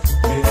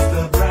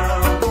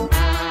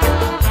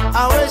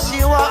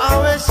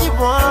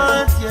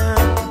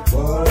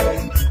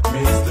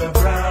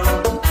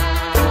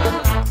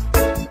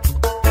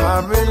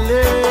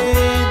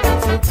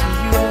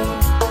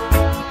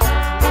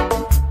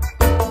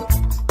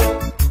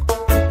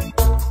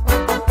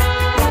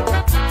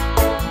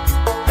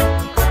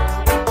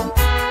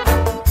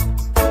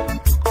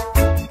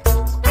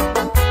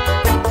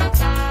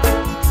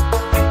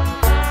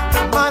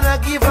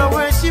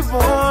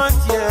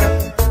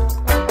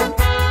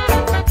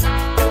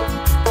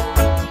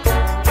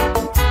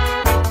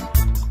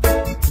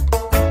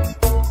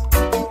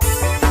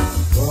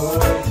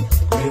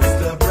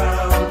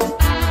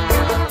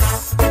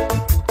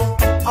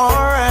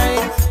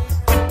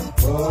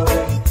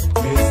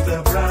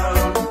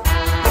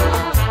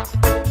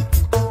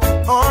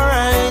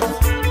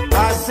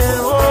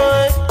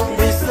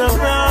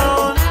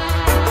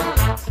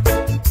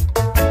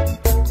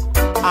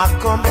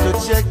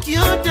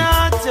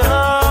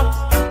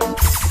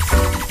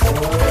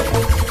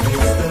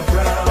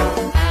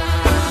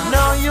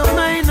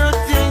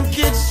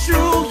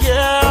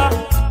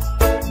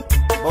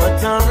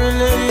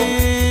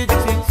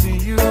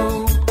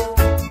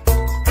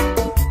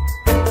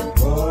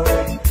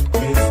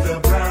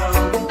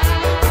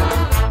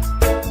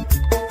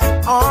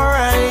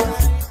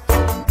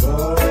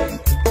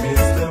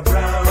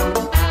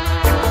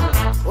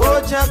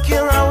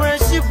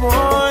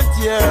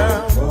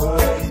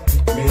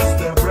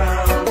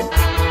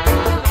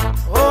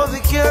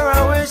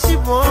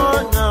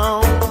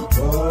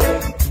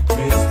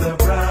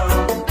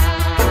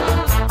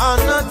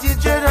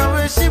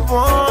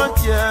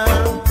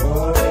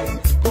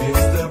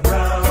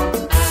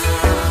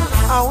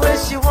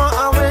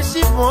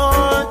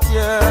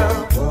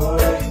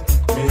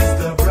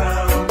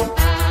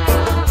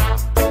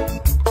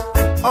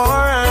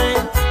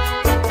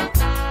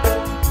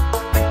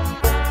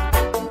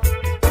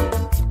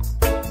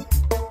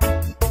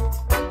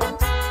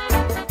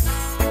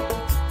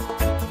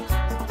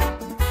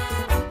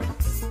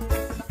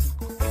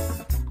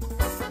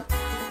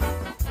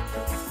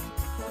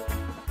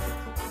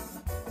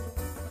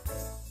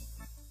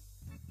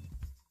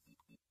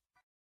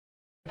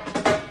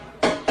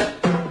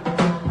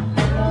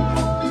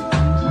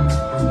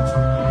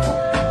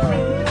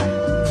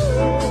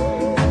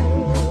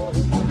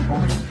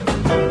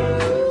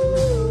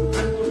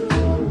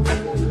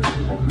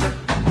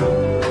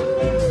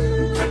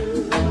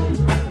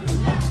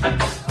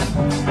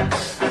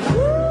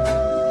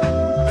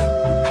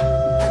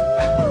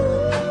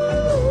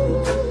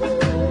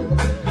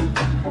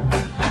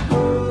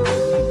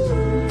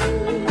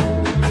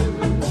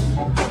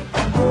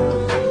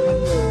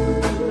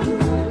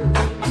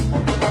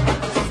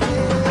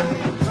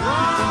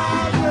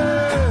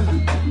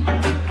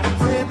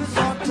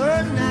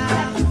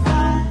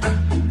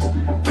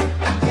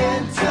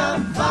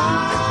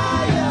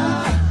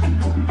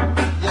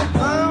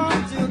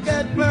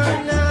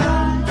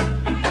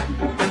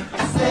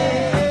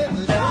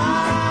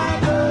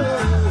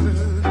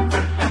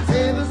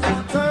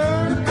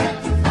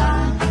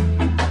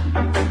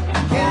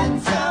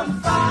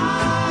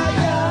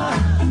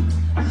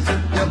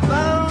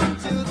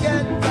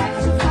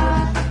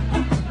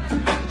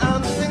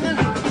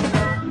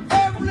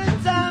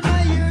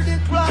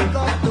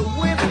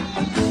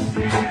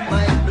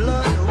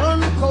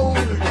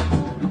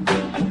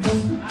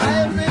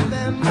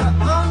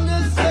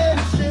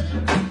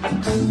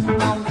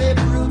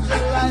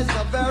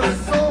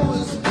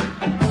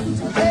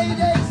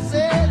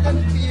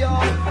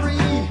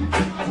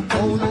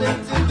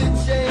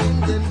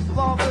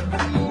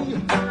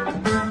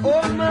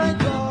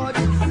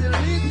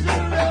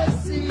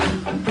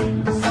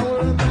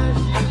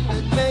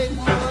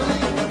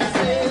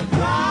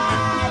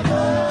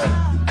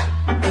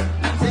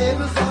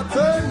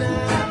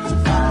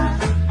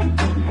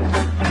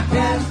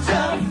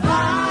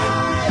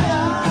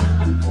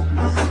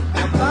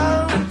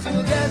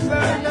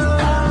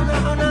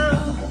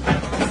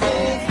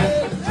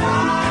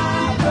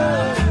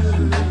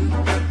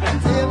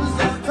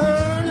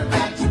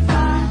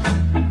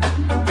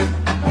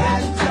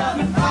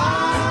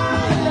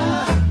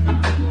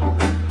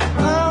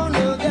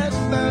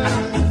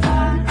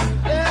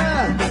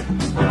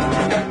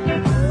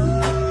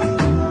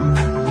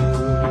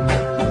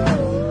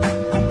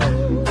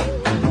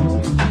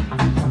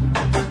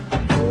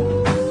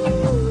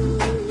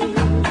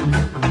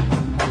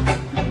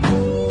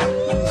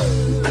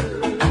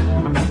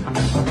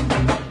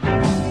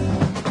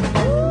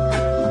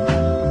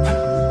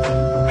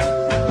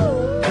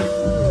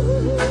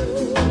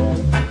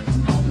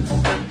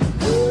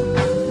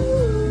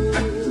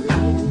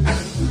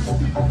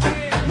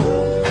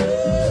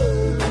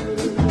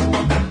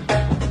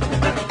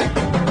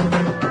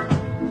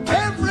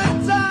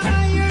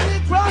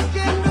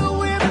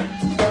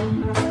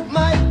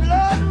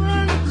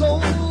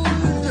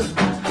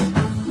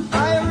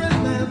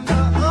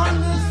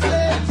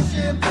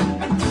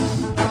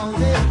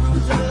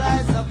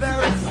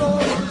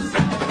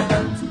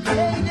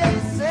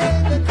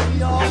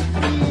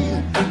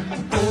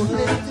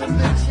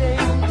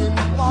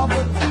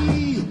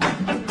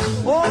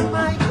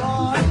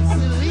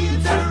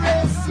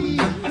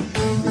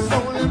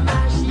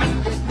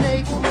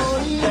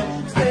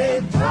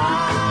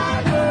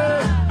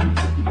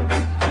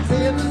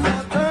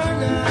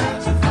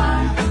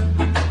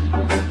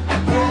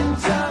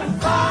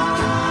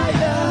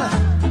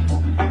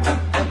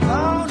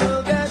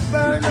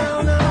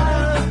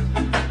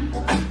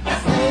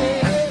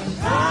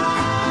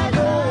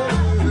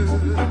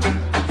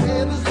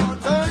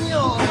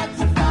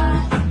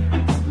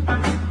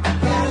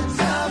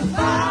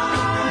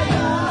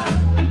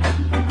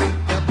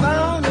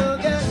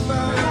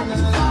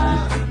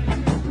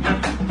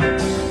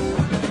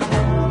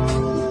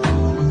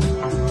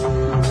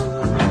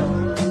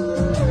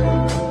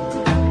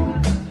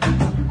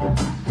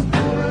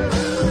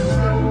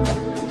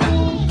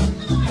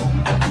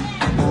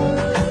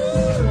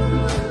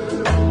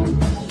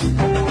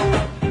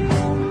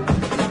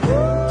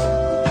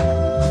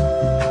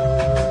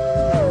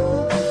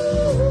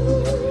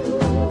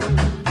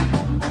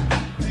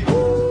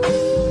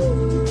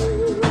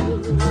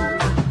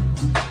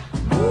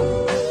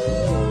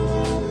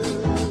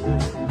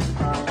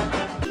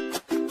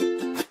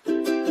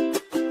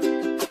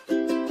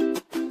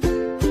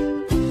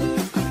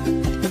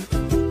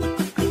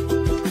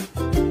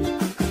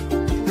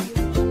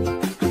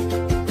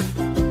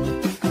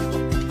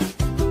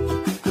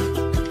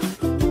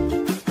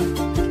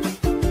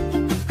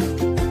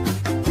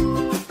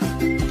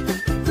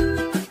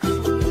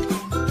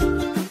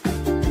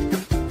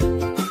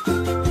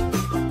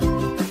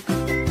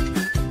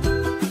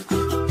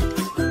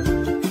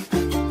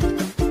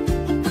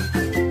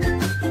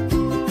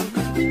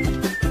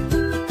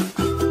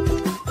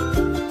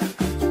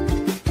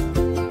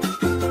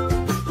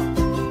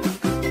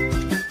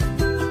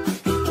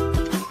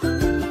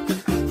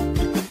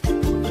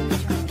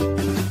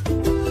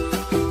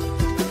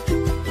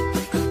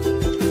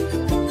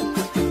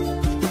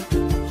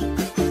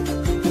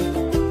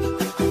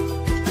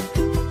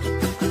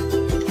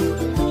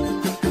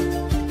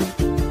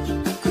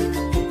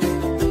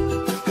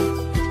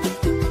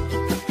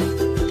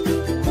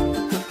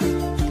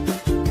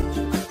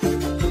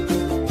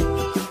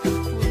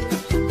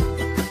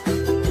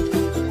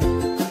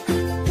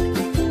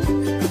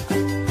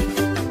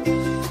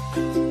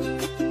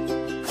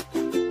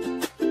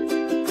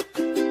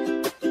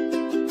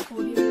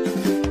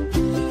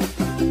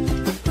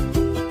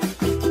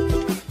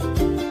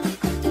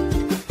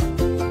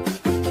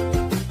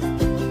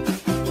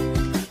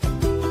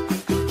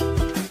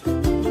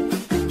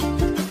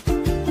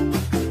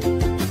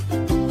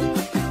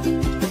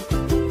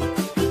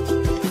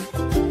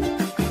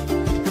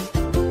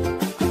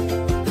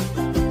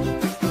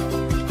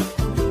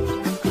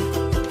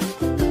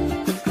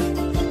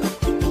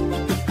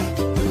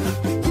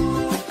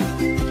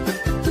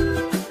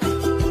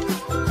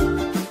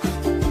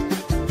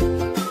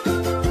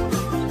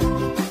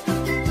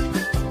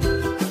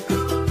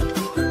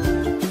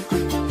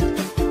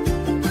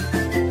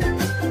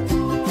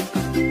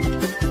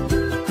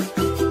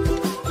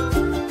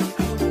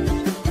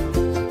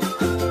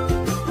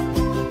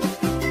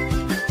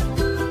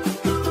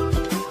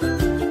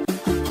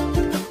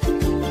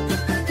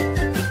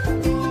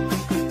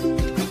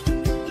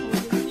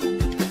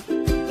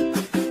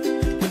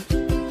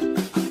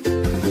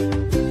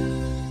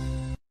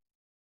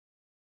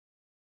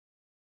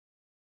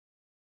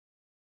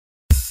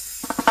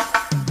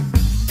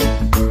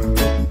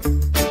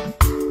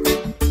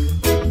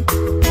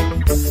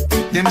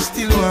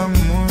 still want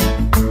more.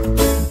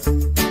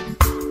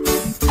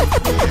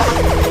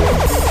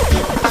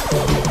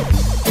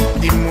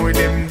 The more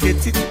them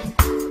get it,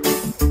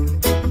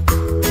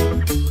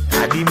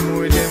 the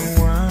more them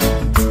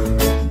want.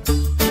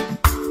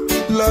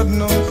 Lord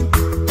knows.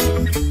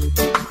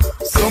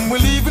 Some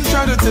will even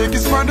try to take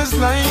his father's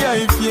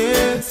life,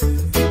 yes,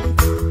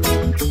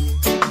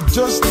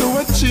 just to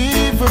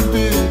achieve a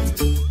bit.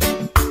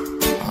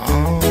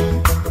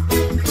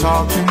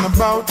 Talking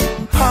about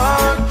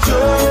hard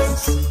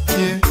drugs,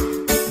 yeah.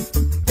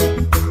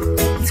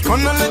 It's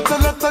gonna let a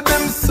lot of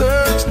them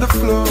search the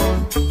floor.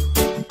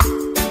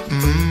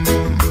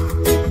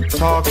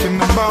 Talking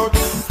about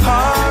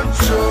hard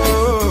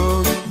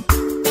drugs.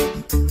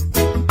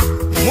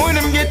 More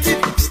them get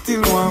it,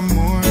 still want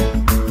more.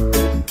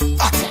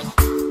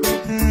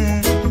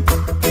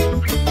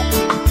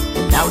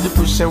 Now the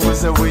pusher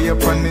was away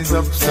upon his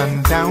ups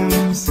and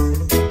downs.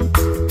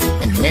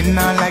 Men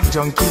are like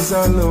junkies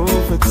all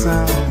over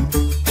town.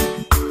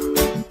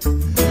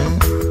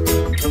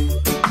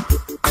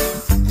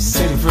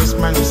 Say the first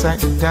man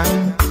recite it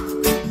down,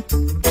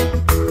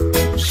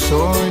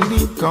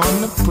 surely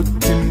gonna put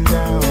him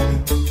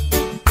down.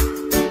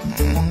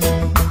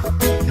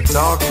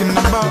 Talking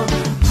about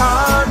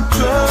hard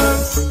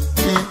drugs,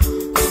 yeah.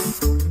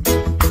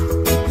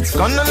 It's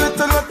gonna let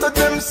a lot of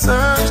them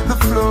search the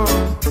floor.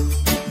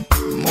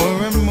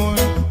 More and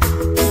more.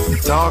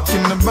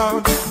 Talking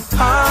about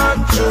hard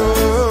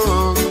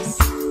drugs.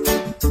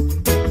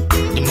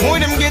 The more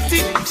them get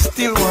it,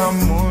 still want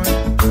more.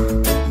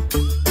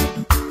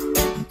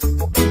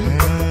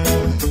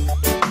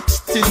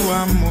 Still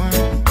want more.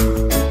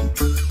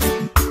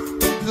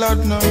 Lord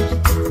knows.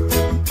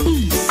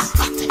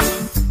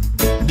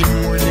 The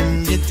more them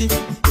get it,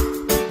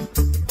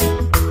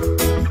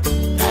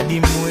 the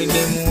more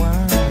them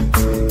want it.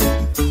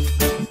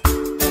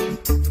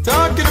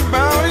 Talking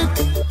about it.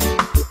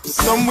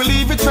 Some will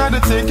even try to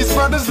take his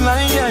father's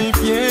life,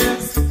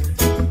 yes,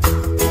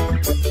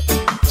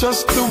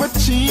 just to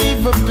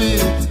achieve a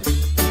bit.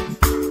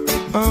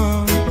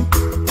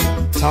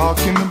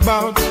 Talking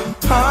about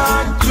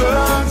hard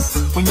drugs,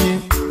 oh yeah.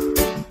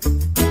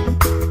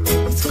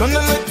 It's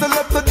gonna let a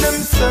lot of them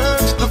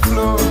search the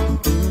floor.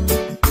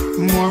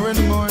 More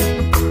and more.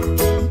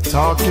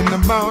 Talking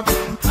about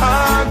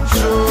hard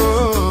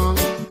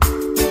drugs.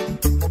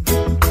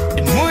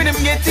 The more them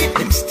get it,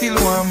 them still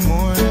want more.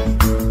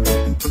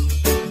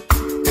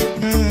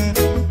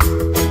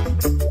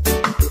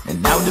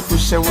 The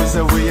pusher was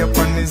away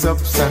upon his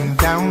ups and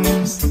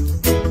downs,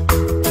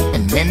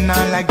 and men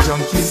are like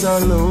junkies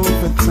all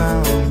over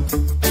town.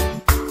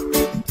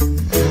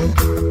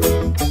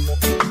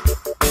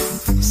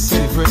 Say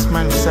the first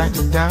man recite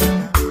it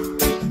down,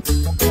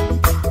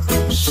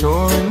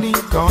 surely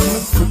gonna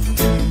put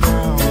him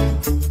down.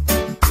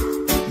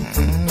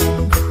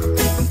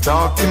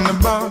 Talking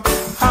about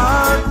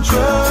hard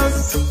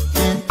drugs,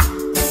 yeah.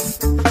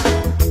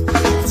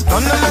 It's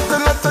gonna let a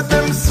lot of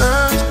them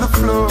search the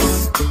floor.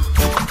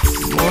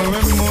 More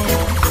and more.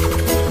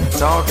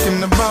 Talking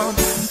about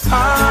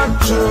hard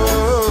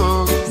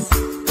drugs.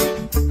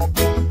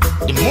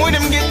 The more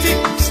them get it,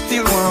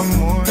 still want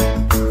more.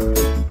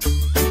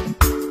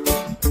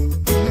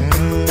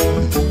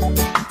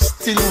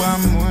 Still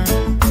want more.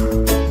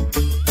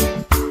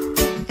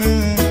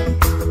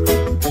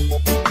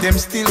 Them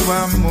still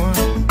want more.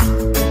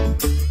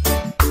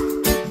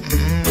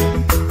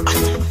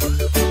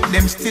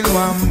 Them still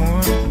want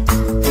more.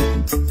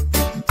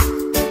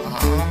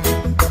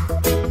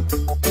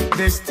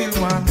 They still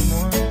want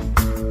more.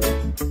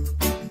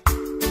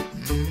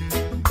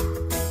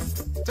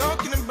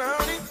 Talking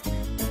about it.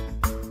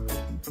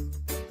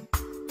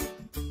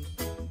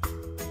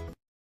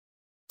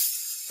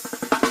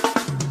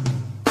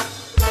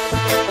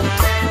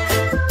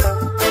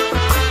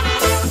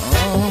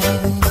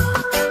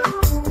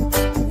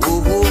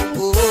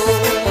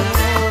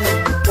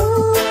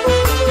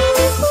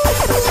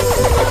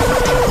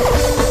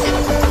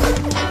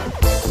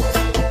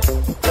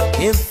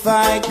 If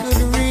I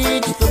could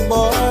reach the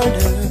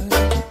border,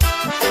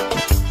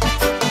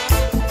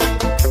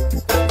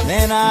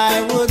 then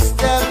I would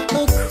step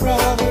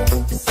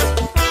across.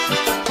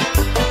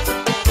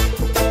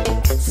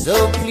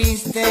 So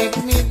please take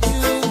me to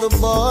the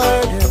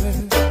border.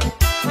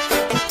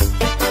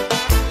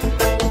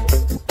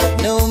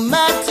 No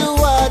matter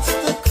what's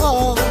the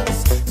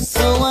cost,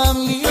 so I'm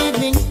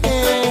leaving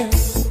here.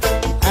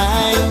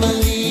 I'm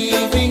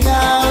leaving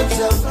out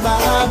of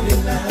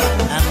Babylon.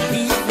 I'm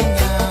leaving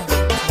out.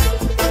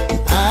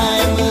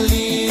 I'm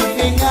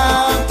leaving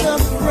out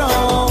of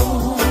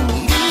Rome.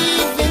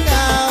 Leaving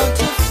out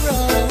of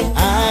Rome.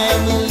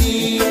 I'm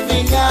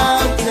leaving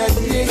out of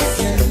this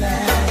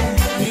land.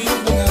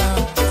 Leaving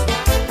out.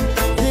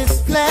 This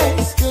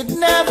place could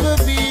never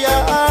be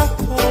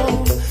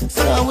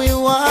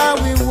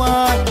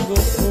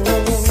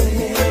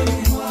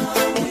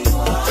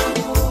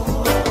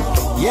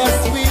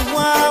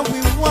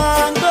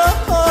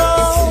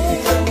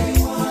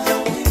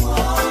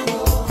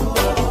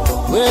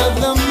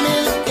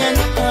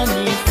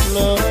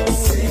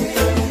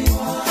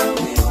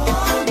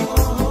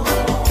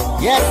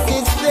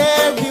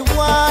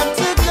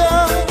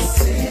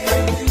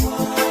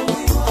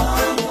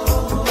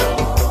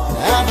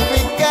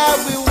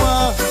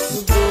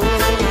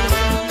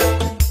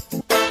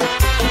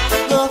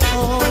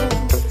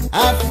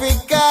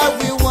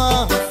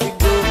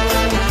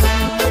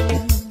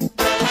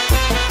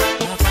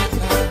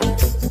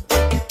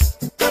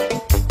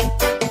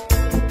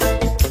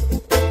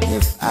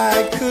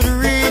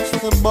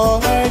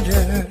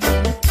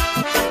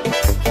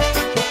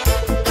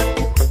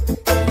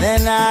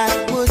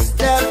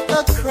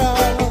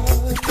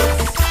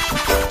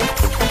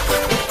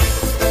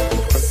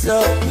So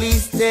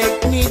please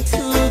take me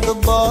to the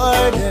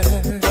border.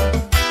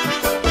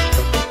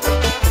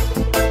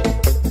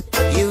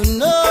 You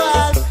know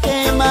I'll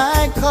pay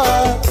my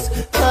cost,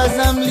 'cause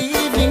I'm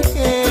leaving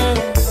here.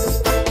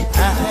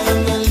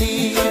 I'm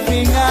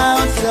leaving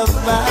out of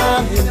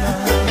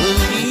Babylon. We're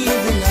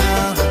leaving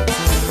out.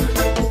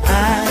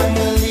 I'm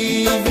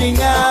leaving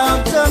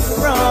out of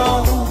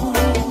Rome.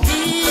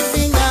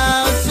 Leaving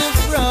out of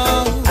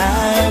Rome.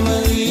 I'm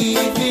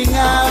leaving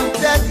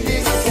out of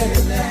this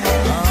land.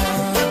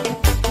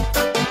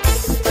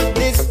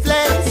 This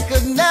place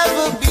could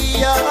never be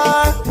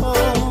our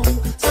home.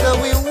 So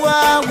we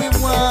want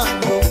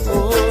go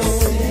home.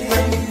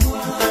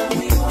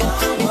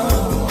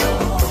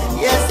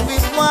 Yes, we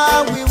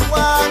want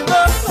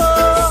go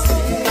home.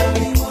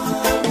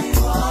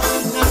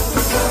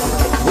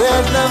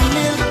 Where the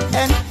milk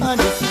and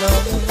honey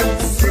flows.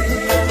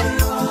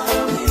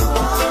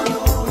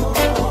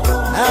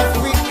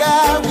 Africa,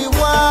 we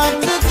want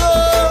to go.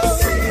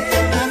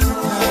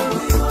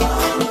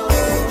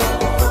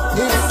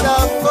 It's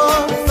our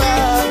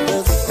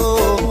forefathers'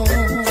 home,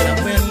 and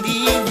we're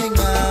leaving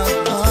out.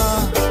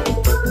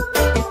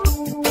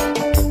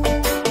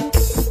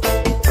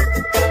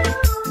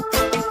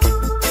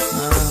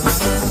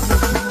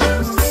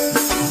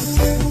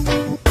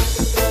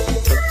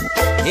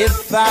 If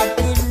I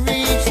could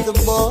reach the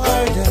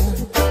border,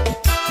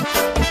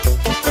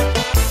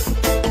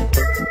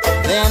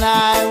 then I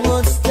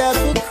would step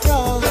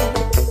across.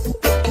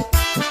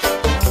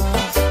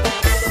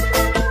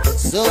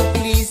 So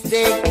please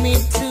take me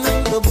to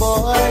the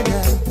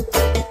border.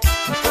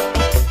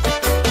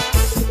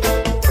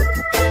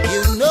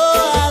 You know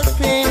I'll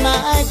pay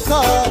my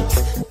cost,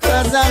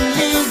 'cause I'm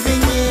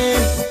leaving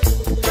here.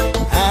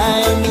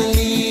 I'm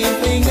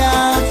leaving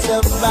out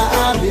of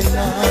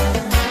Babylon.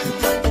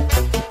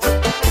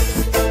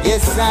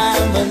 Yes,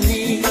 I'm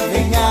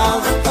leaving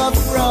out of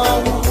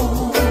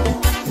Rome.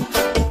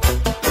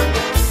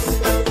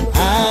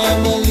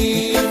 I'm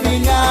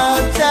leaving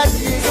out of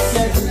this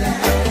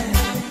land.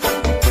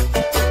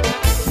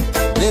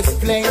 This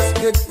place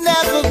could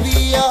never be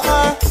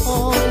our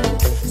home.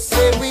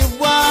 Say we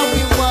want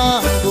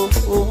go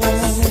home.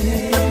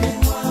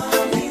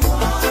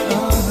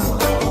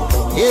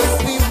 Yes,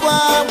 we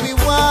want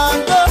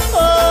go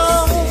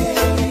home.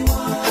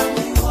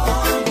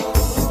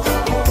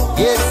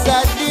 Yes,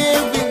 I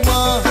did. We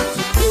want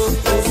to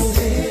go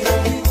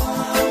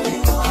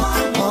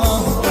home.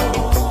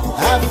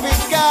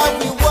 Africa,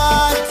 we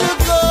want to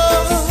go.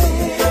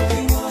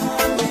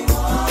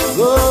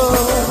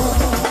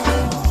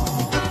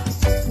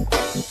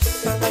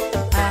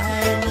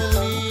 I'm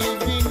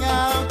leaving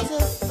out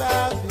of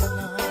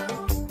Babylon.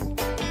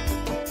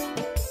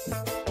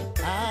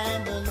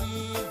 I'm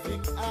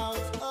leaving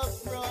out of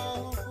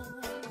Rome.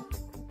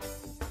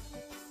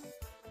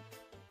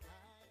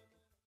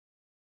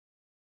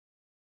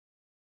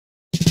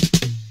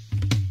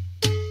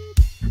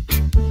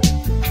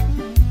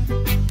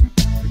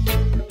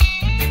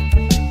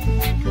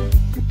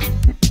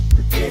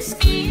 Yes,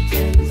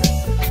 greetings.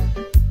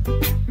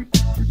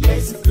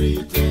 Yes,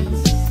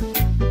 greetings.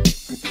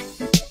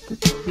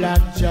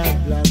 Black Jah,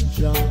 Black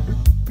Jah.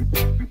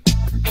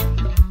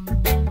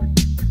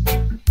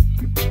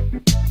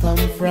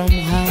 Come from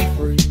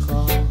Africa.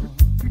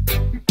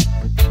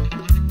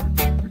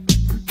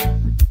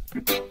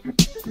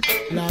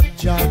 Black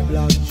Jah,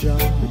 Black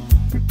Jah.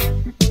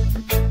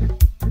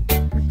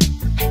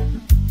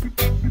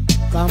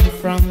 Come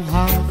from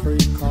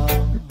Africa.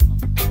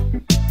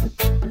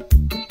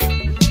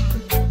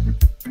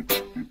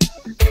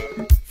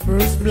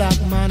 First black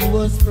man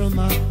was from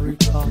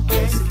Africa.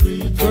 Yes,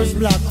 first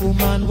black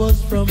woman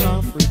was from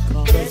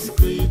Africa. Yes,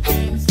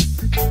 greetings.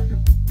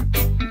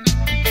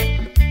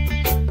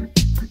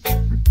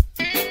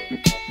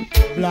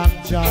 Black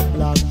Jah,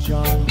 Black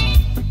Jah.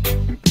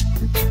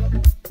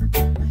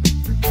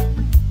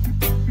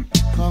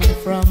 Come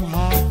from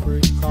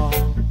Africa.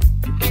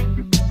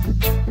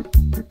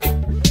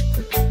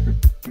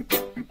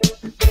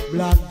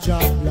 Black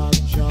Jah, Black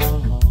Jah.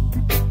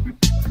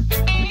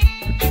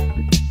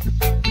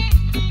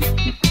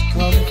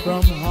 Come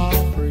from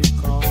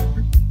Africa.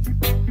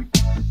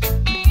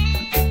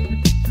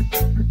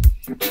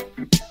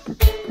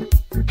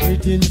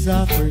 Greetings,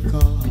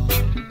 Africa.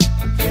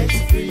 Yes,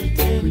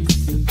 greetings.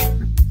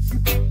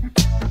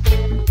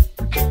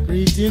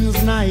 Greetings,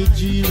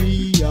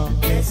 Nigeria.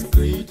 Yes,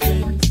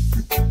 greetings.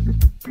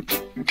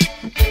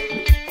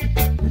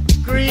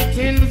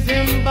 Greetings,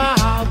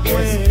 Zimbabwe.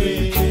 Yes,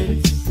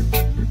 greetings.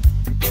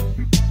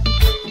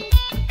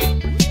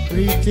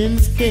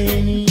 Greetings,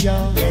 Kenya.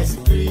 Yes,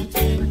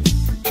 greetings.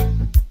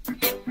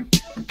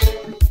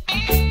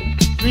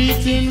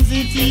 Greetings,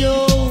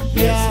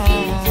 Ethiopia.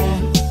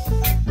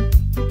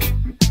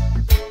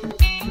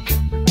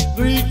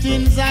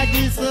 Greetings,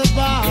 Addis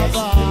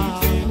Ababa.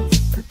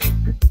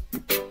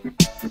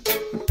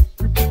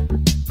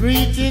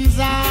 Greetings,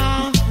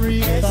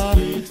 Africa.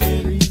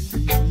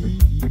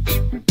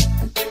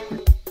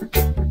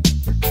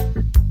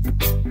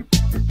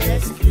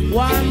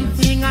 One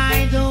thing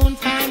I don't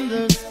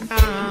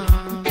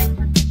understand,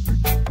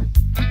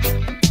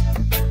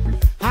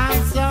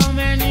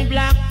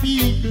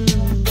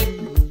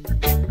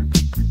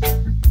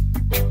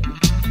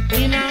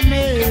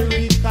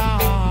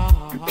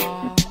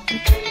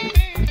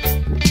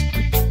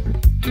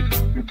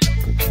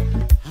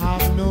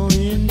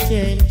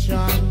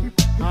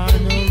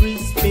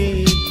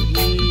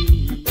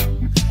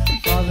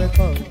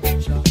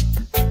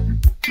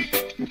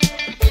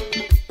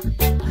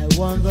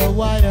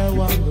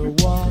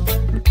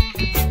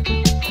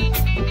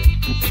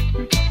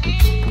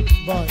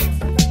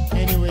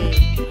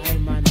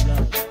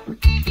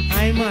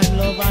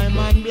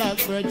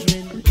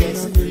 brethren,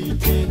 yes,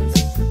 greetings.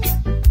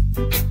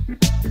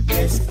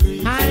 Yes,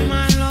 greetings. I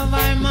man love,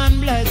 I man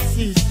blood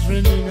sister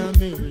in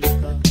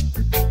America.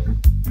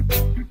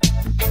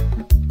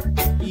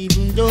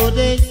 Even though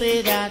they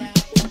say that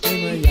I'm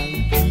a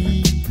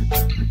Yankee,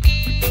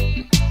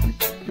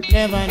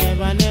 never,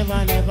 never,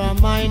 never, never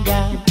mind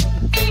that.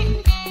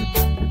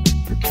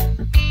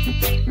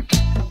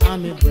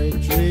 I'm a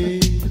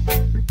brethren.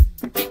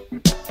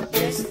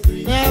 Yes,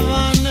 greetings.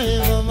 Never,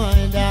 never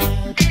mind that.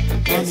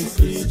 I'm a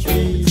sister.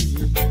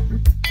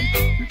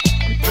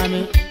 I'm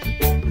a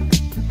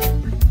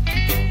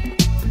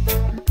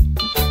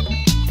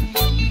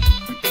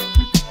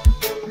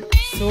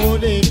so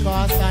they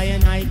call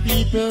cyanide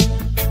people,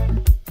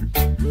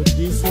 but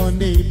this one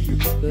they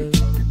people.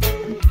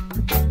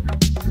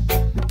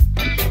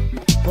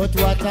 But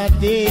what a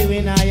day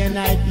when I and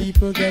I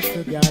people get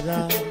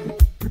together,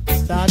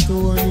 start to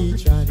own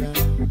each other.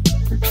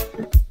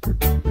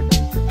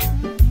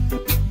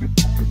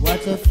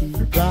 What a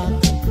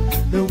feedback,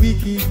 the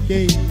wicked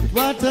gate.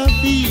 What a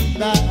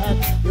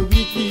feedback, the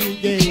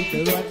wicked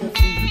gate. What a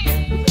feedback.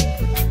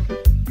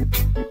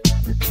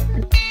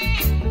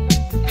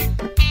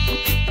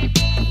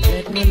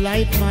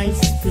 Light my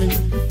split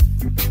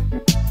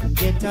and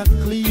get a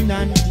clean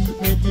and deep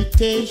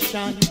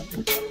meditation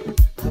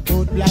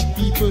about black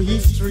people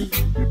history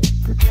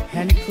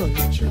and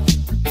culture.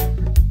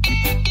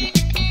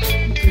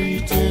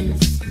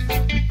 Greetings,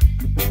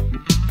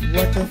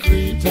 what a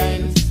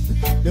pretense,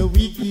 the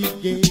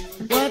wicked gate.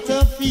 What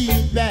a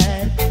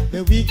feedback,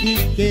 the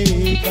wicked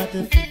gate. What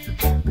a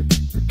feedback,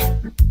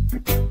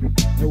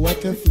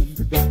 what a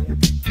feedback,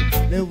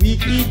 the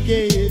wicked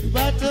gate.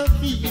 What a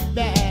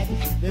feedback,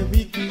 the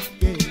wicked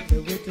gate. The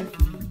wicked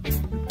feedback,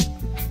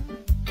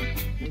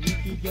 the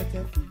wicked get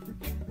a feedback.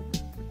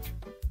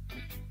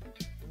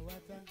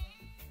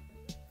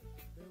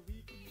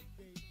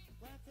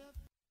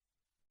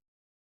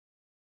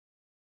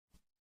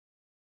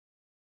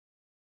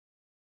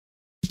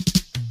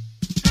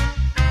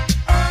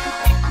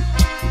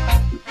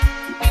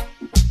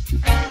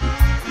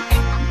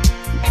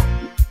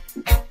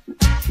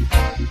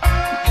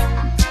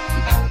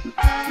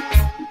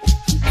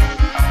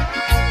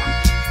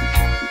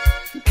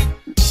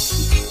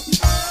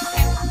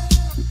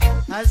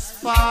 As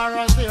far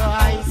as your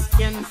eyes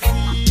can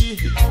see,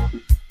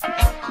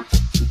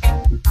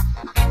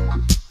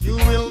 you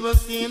will be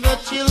seeing the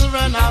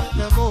children of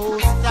the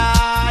Most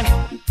High.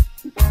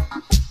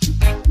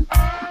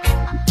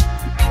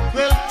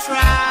 12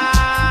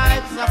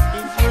 tribes of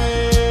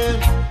Israel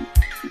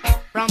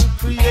from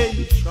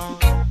creation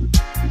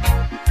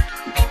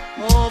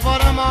over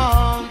the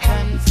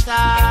mountainside,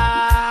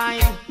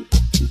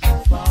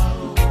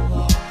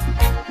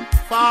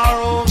 far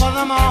over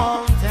the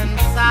mountainside.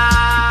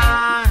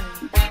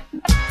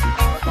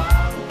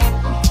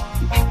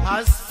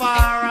 As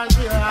far as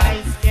your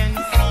eyes can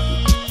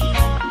see,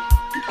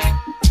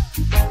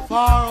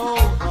 far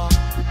over.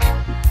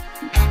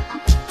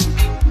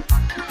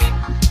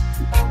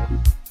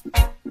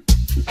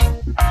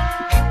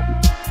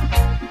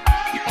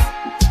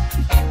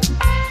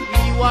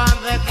 We want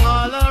the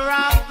color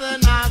of the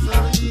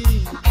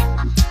Nazarene,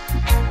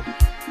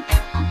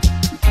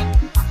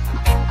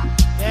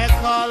 the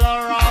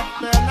color of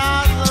the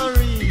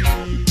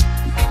Nazarene.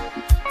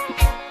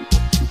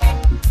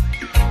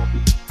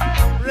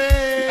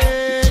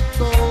 Red,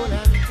 gold,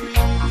 and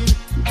green.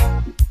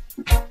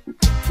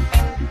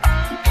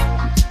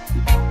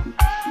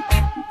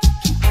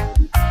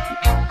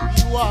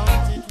 We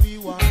want it, we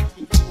want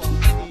it, we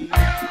want it.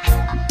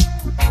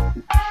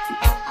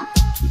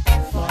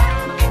 Far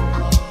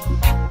over,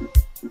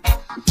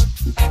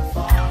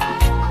 far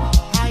over.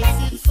 I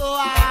sit so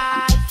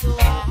high, so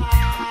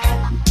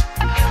high.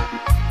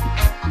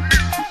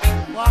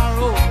 Far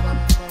over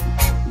the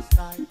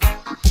mountainside,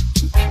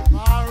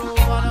 far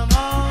over the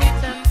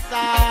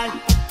mountainside,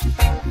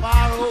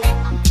 far over.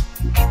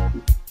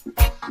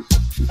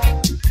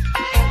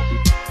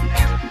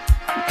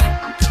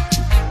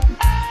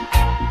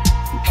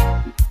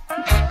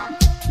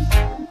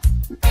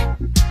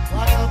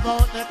 What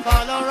about the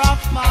color of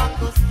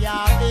Marcus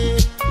Garvey?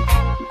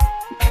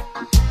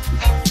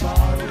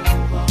 Far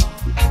over,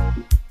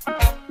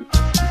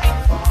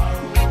 far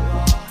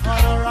over.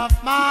 Color of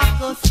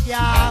Marcus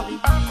Garvey.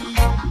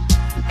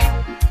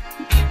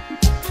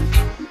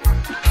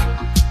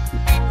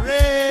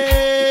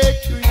 Red,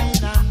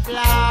 green, and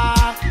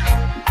black.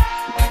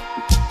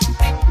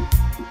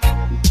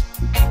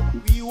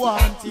 We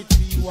want it,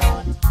 we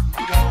want it,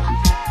 we want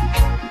it.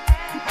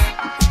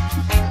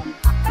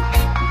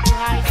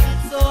 I sit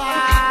so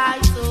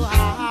high, so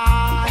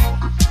high.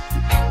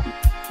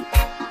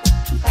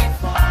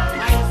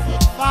 I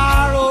sit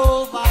far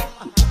over,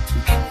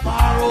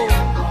 far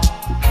over,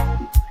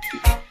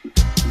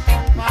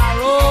 far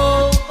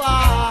over,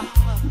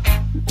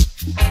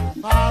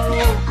 far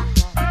over.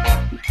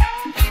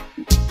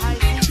 I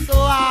sit so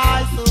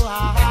high, so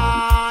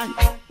high.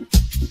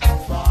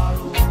 Far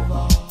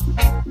over,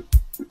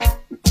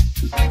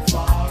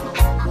 far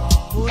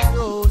over.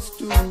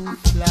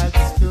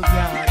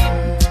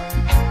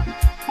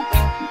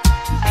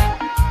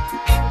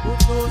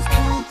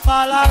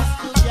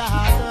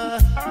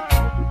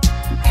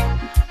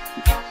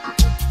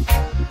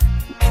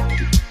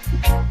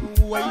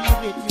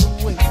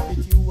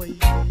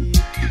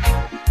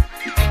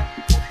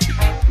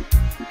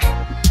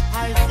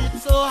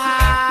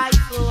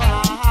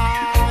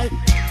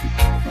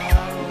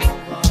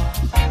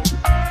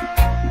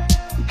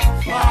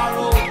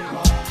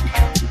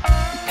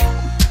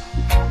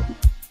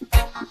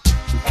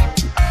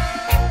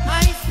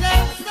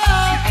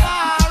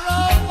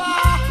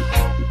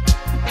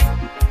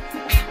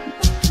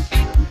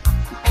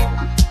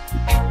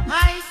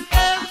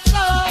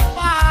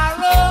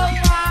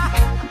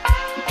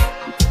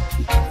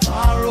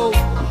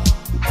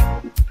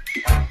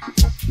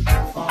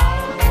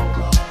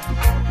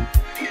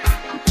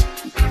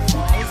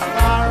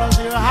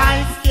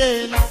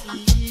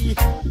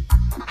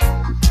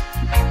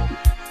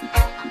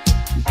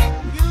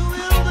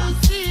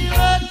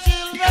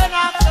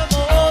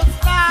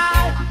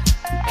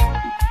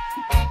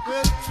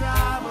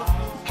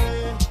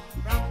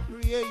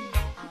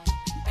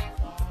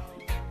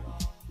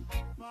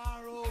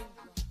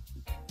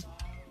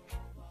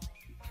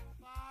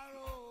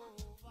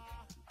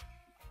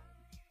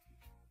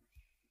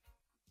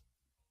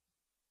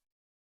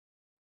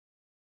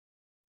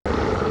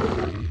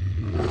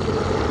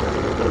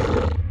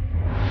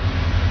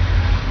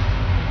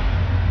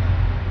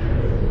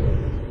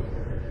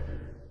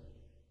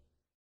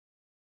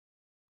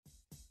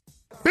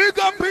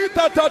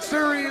 Touch the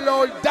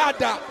reload,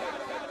 dada.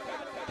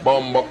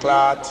 Bumbo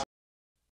clot.